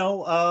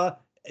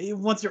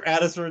you're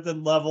at a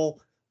certain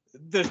level,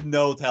 there's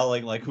no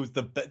telling like who's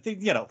the best,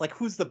 like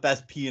who's the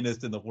best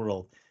pianist in the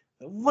world.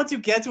 Once you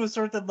get to a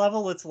certain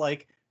level, it's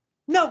like,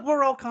 no,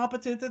 we're all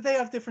competent and they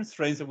have different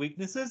strengths and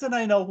weaknesses, and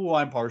I know who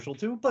I'm partial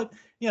to, but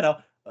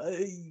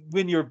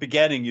when you're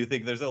beginning, you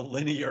think there's a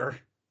linear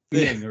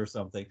thing or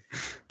something.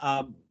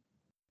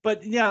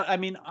 But yeah, I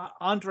mean,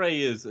 Andre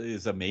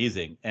is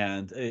amazing,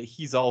 and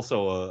he's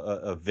also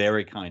a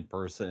very kind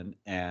person.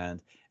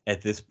 And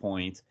at this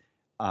point,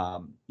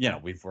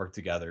 we've worked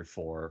together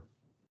for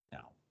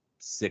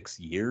 6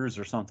 years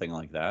or something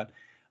like that.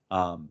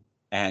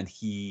 And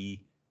he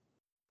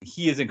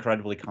is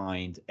incredibly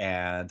kind,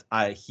 and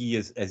he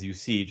is, as you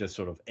see, just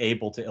sort of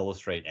able to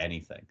illustrate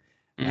anything.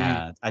 Mm-hmm.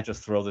 And I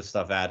just throw this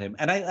stuff at him,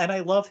 and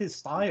I love his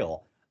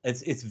style.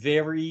 It's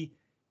very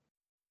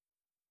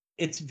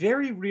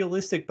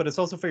realistic, but it's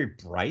also very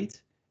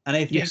bright. And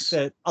I think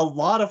that a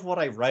lot of what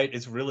I write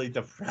is really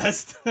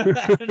depressed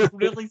and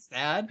really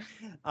sad.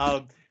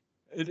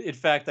 In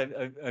fact,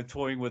 I'm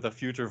toying with a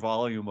future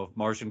volume of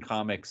Martian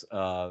Comics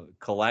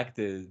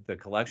collected. The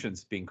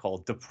collection's being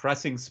called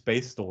Depressing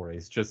Space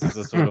Stories, just as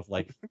a sort of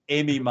like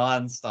Amy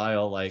Mann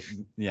style, like,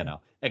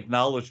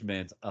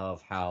 acknowledgement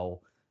of how,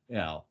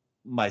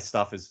 my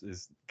stuff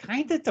is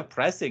kind of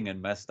depressing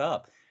and messed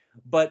up.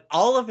 But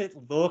all of it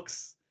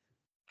looks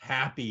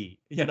happy,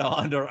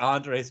 under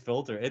Andre's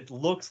filter. It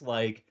looks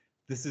like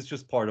this is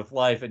just part of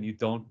life, and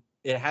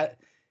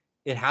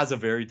it has a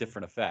very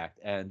different effect,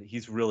 and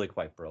he's really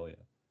quite brilliant.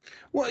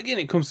 Well, again,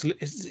 it comes to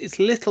it's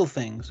little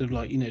things of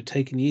like,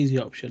 taking the easy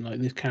option, like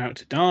this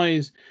character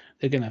dies,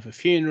 they're gonna have a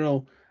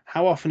funeral.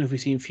 How often have we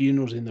seen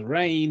funerals in the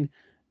rain?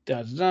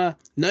 No,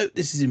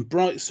 this is in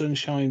bright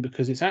sunshine,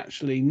 because it's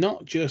actually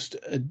not just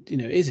it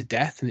is a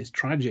death and it's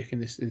tragic,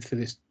 and for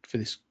this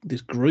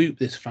group,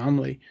 this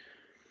family.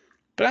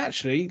 But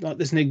actually, like,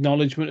 there's an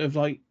acknowledgement of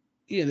like,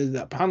 there's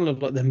that panel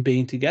of like them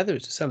being together.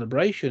 It's a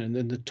celebration, and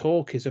then the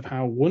talk is of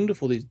how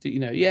wonderful these,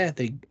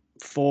 they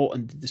fought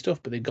and did the stuff,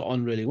 but they got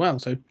on really well.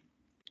 So,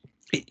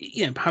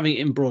 having it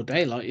in broad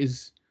daylight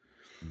is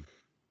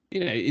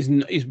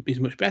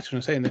much better. And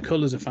I'm saying the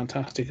colours are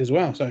fantastic as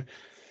well. So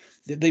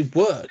they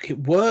work. It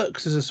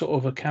works as a sort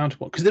of a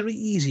counterpart, because there are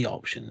easy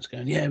options.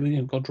 Going,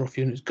 we've got to draw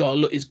funeral.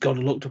 It's got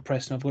to look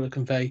depressing. I've got to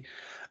convey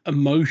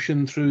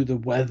emotion through the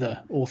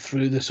weather, or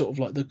through the sort of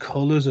like the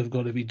colors have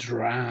got to be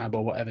drab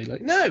or whatever.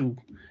 Like, no,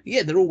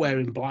 they're all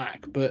wearing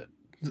black, but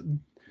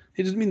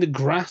it doesn't mean the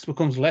grass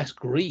becomes less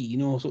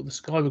green, or sort of the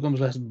sky becomes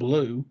less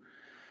blue.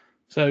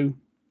 So,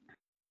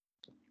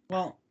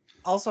 well,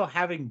 also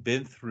having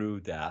been through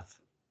death,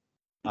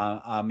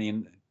 I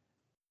mean,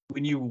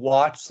 when you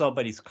watch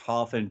somebody's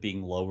coffin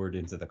being lowered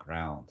into the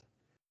ground,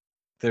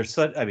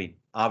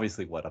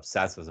 obviously what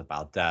upsets us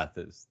about death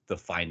is the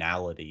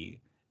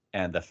finality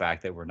and the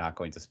fact that we're not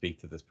going to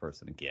speak to this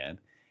person again.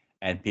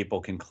 And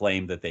people can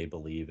claim that they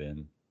believe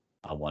in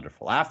a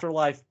wonderful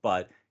afterlife,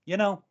 but,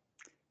 not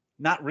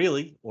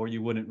really, or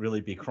you wouldn't really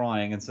be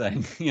crying and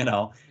saying,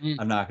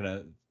 I'm not going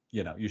to,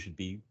 you should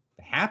be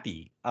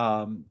happy.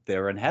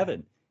 They're in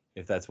heaven,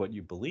 if that's what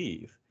you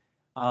believe.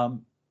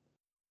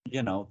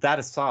 That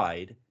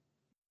aside,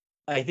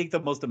 I think the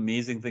most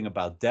amazing thing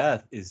about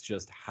death is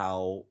just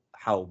how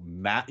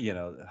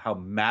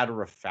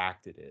matter of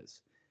fact it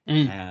is.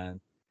 And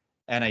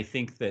I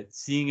think that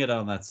seeing it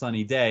on that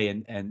sunny day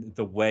and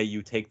the way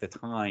you take the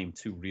time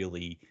to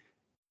really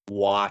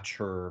watch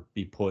her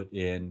be put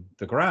in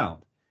the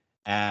ground,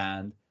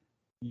 and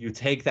you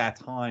take that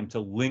time to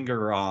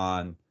linger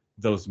on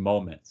those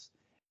moments,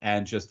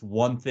 and just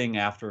one thing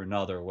after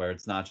another, where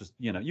it's not just,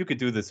 you could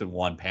do this in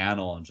one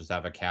panel and just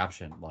have a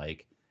caption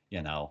like,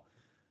 the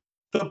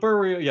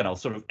burial,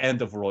 sort of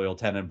end of Royal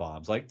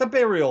Tenenbaums, like the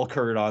burial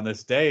occurred on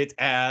this date,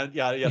 and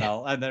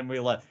and then we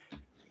let.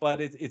 But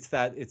it's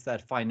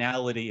that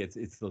finality,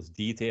 it's those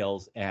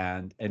details,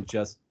 and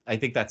just I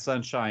think that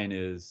Sunshine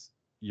is,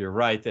 you're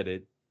right, that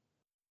it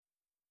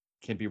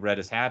can be read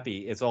as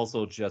happy. It's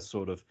also just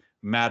sort of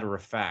matter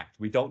of fact.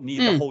 We don't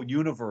need the whole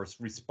universe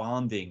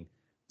responding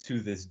to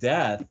this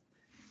death.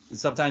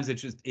 Sometimes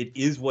it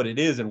is what it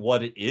is, and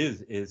what it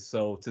is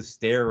so to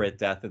stare at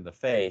death in the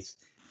face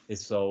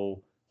is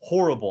so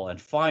horrible and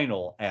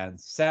final and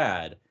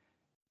sad,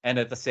 and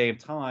at the same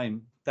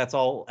time, that's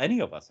all any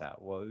of us have.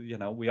 Well,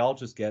 we all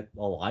just get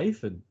a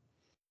life, and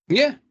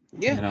end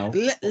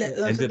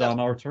it on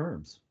our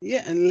terms.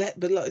 Yeah, and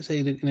but like I say,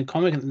 in a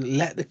comic,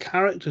 let the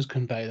characters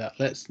convey that.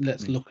 Let's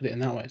look at it in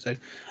that way. So,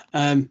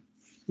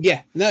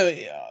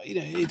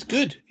 it's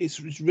good.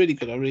 It's really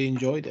good. I really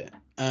enjoyed it.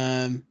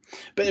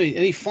 But anyway,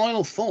 any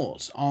final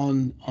thoughts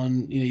on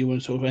you want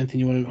to sort of anything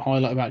you want to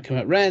highlight about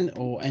Comet Ren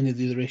or any of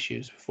the other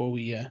issues before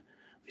we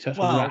start?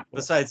 Well,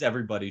 besides,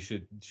 everybody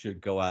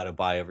should go out and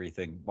buy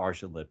everything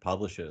Martian Lit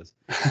publishes.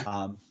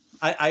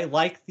 I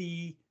like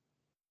the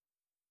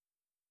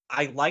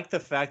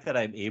fact that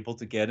I'm able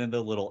to get into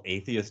a little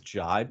atheist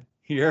jibe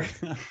here,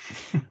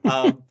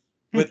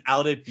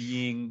 without it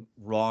being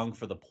wrong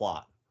for the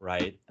plot,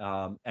 right?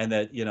 And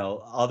that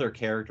other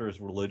characters'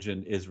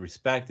 religion is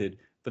respected.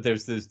 But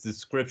there's this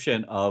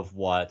description of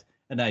what,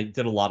 and I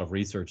did a lot of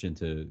research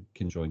into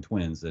conjoined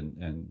twins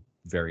and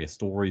various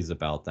stories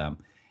about them.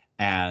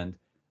 And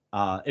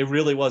it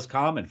really was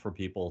common for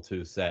people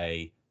to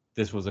say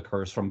this was a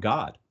curse from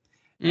God.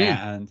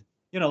 And,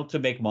 to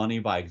make money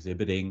by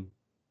exhibiting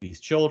these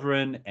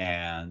children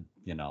and,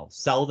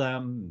 sell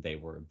them. They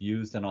were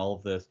abused and all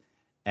of this.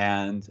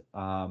 And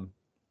Violet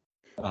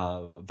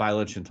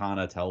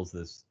Chintana tells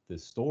this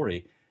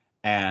story.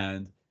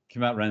 And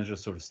Comet Ren's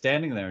just sort of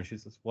standing there, and she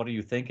says, "What are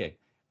you thinking?"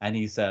 And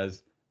he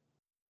says,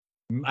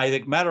 I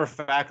think matter of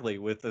factly,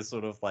 with this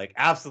sort of like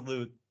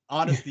absolute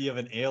honesty of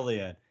an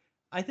alien,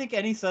 I think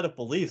any set of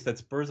beliefs that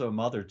spurs a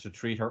mother to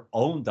treat her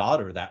own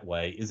daughter that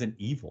way isn't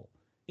evil.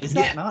 Is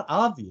that not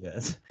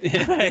obvious?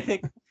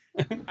 I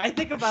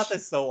think about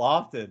this so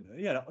often.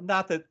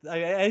 Not that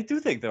I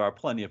do think there are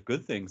plenty of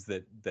good things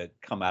that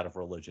come out of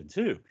religion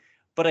too,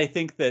 but I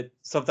think that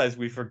sometimes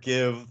we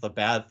forgive the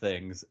bad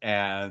things,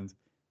 and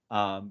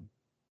I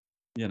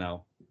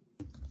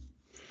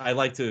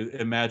like to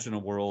imagine a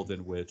world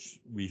in which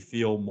we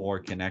feel more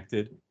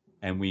connected,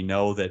 and we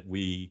know that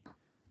we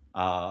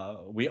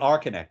are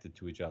connected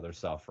to each other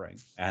suffering,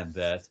 and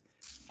that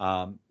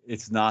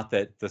it's not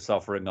that the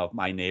suffering of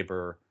my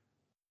neighbor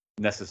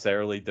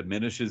necessarily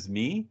diminishes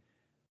me,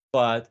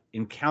 but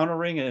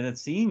encountering it and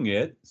seeing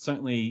it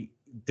certainly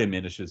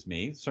diminishes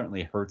me,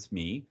 certainly hurts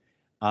me,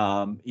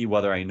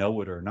 whether I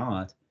know it or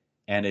not,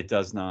 and it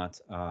does not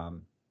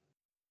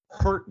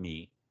hurt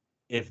me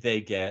if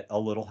they get a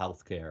little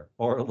health care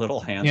or a little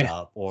hand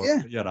up or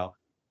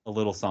a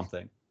little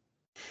something.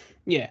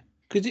 Yeah,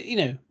 because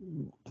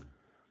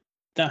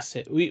that's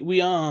it.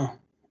 We are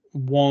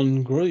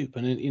one group,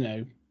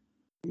 and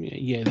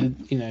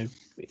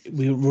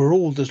we're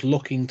all just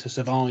looking to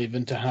survive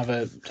and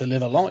to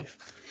live a life.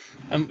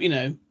 And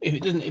if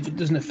it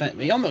doesn't affect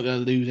me, I'm not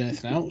going to lose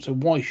anything out. So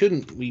why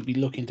shouldn't we be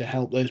looking to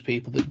help those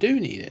people that do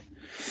need it?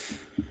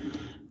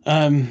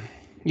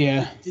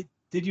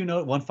 Did you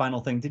know one final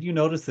thing? Did you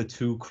notice the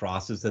two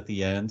crosses at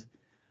the end?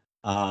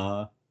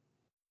 On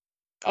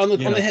the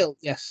hill,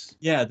 yes.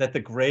 Yeah, that the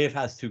grave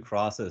has two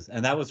crosses,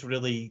 and that was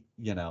really,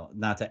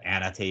 not to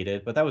annotate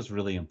it, but that was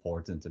really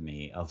important to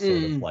me. Of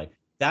sort of like,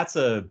 that's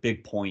a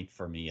big point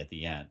for me at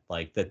the end,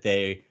 like that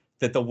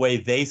the way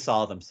they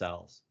saw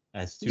themselves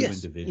as two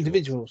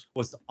individuals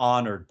was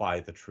honored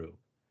by the true,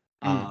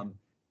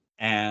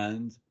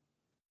 and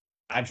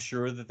I'm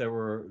sure that there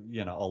were,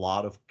 a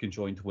lot of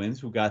conjoined twins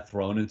who got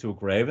thrown into a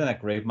grave, and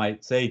that grave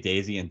might say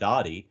Daisy and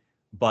Dottie,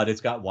 but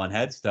it's got one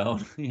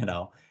headstone,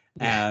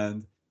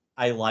 and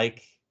I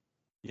like,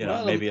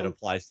 maybe it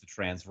applies to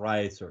trans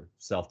rights or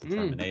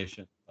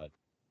self-determination, but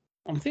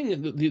I'm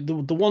thinking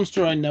the one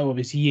story I know of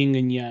is Yin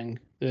and Yang,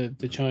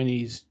 the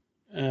Chinese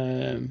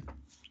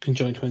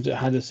conjoined twins that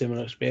had a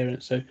similar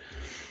experience. So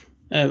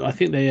I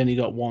think they only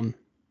got one.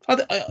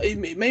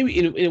 Maybe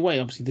in a way,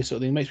 obviously, this sort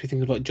of thing makes me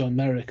think of like John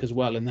Merrick as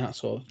well in that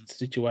sort of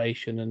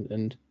situation,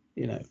 and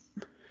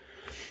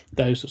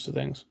those sorts of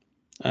things.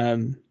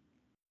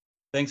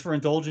 Thanks for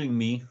indulging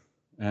me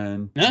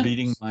and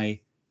reading my,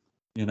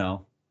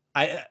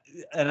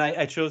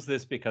 I chose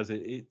this because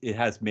it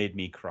has made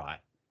me cry,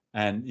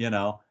 and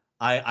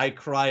I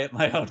cry at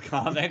my own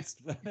comics.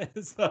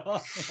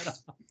 So,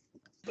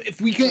 But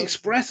if we can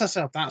express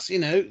ourselves, that's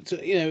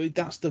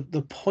that's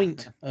the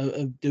point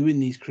of doing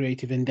these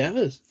creative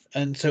endeavors.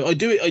 And so I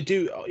do it.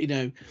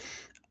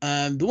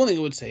 The one thing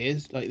I would say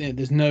is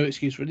there's no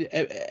excuse for it.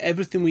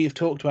 Everything we have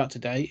talked about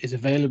today is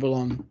available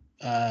on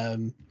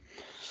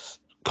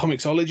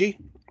Comixology.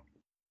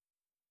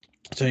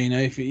 So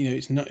if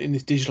it's not in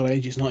this digital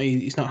age, it's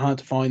not hard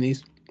to find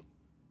these.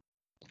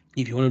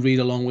 If you want to read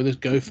along with us,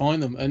 go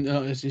find them. And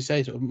as you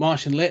say, sort of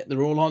Marsh and Lit,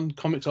 they're all on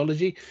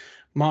Comixology.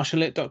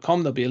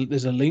 MarshandLit.com.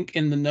 There's a link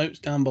in the notes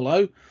down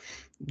below.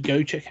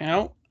 Go check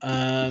out.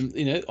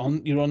 You're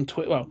on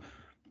Twitter. Well,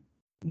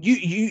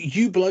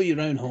 you blow your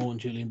own horn,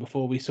 Julian,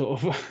 before we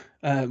sort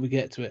of we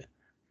get to it.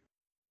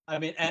 I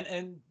mean,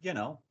 and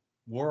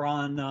we're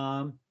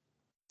on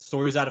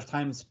Stories Out of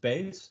Time and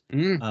Space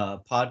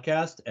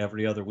podcast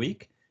every other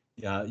week.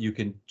 You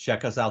can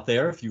check us out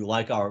there if you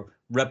like our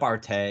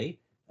repartee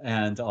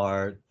and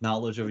our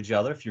knowledge of each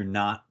other. If you're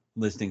not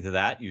listening to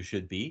that, you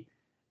should be.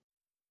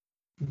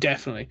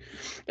 Definitely.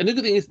 And the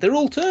good thing is they're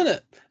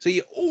alternate, so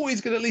you're always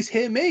going to at least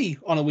hear me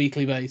on a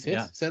weekly basis.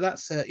 Yeah. So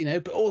that's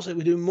but also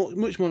we're doing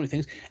much more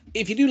things.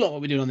 If you do like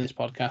what we're doing on this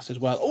podcast as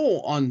well,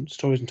 or on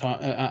Stories and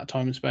Out of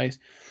Time and Space,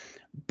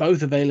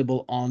 both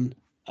available on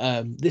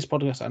this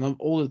podcast and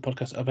all of the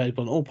podcasts are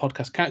available on all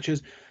podcast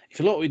catchers. If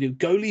you like what we do,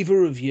 go leave a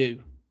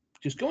review.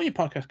 Just go on your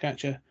podcast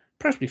catcher,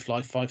 preferably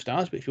 5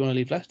 stars, but if you want to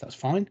leave less, that's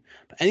fine.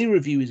 But any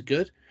review is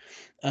good.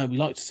 We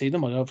like to see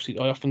them. I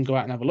often go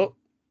out and have a look.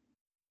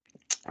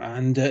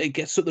 And it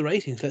gets up the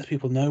ratings, lets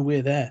people know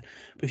we're there.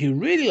 But if you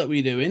really like what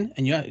you're doing,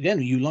 and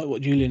you like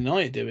what Julian and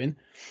I are doing,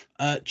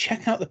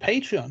 check out the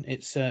Patreon.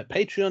 It's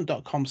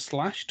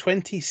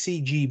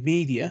patreon.com/20cg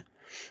media.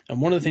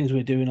 And one of the things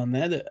we're doing on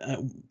there, that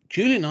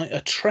Julian and I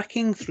are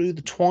trekking through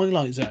the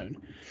Twilight Zone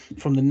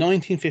from the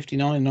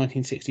 1959 and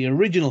 1960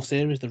 original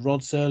series, the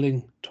Rod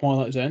Serling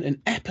Twilight Zone, an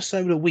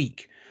episode a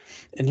week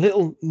in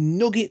little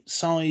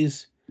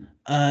nugget-size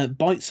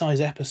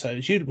bite-sized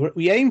episodes.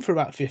 We aim for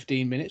about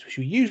 15 minutes, which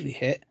we usually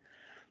hit.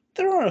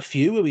 There are a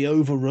few where we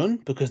overrun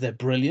because they're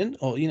brilliant,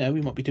 or we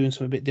might be doing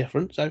something a bit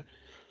different. So,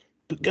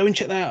 but go and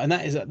check that out, and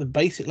that is at the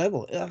basic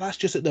level. That's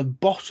just at the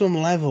bottom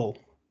level.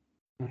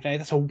 Okay,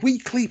 that's a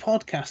weekly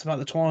podcast about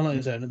the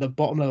Twilight Zone at the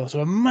bottom level.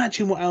 So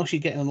imagine what else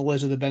you're getting on all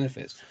those other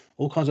benefits,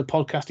 all kinds of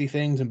podcasty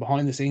things and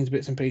behind-the-scenes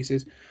bits and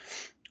pieces.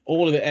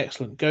 All of it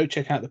excellent. Go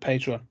check out the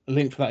Patreon. The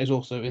link for that is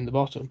also in the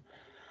bottom.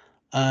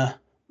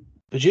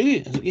 But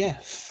Julian,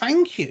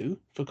 thank you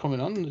for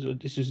coming on.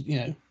 This is,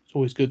 it's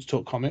always good to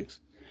talk comics.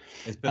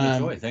 It's been a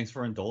joy. Thanks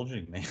for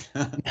indulging me.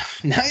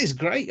 That is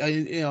great.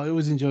 I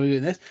always enjoy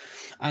doing this.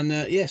 And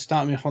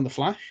starting me off on The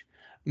Flash,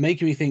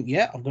 making me think,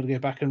 I've got to go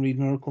back and read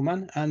Miracle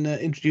Man, and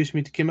introducing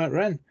me to Kim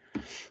Ren.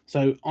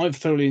 So I've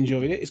thoroughly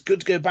enjoyed it. It's good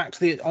to go back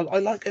to I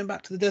like going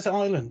back to the desert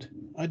island.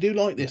 I do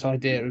like this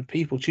idea of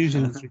people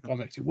choosing them through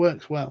comics. It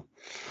works well.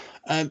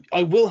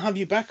 I will have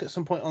you back at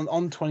some point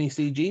on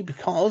 20CG,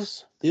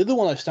 because the other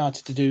one I've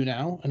started to do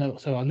now, and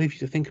so I'll leave you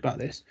to think about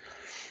this,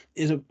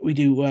 is we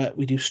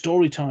do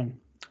story time,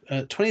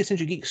 20th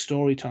Century Geek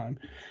story time,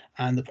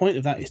 and the point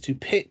of that is to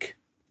pick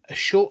a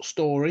short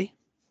story.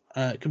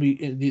 It can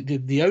be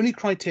the only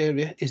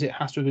criteria is it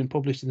has to have been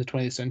published in the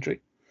 20th century.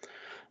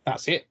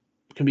 That's it.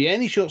 It can be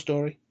any short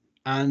story,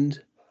 and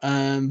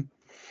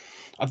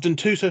I've done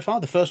 2 so far.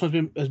 The first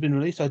one has been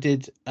released. I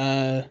did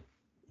work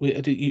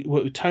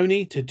with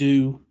Tony to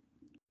do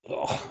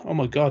oh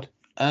my god,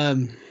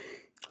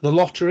 The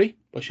Lottery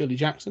by Shirley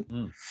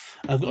Jackson.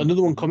 I've got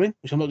another one coming,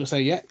 which I'm not going to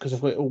say yet because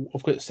I've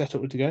got it set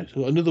up to go. So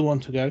I've got another one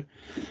to go.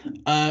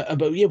 But I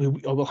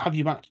will have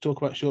you back to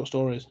talk about short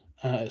stories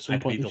at some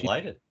point. I'd be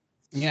delighted.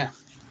 Yeah,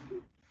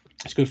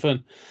 it's good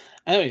fun.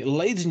 Anyway,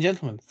 ladies and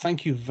gentlemen,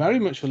 thank you very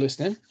much for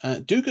listening.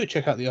 Do go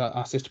check out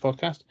our sister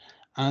podcast,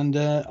 and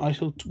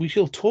we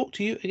shall talk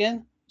to you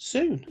again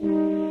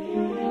soon.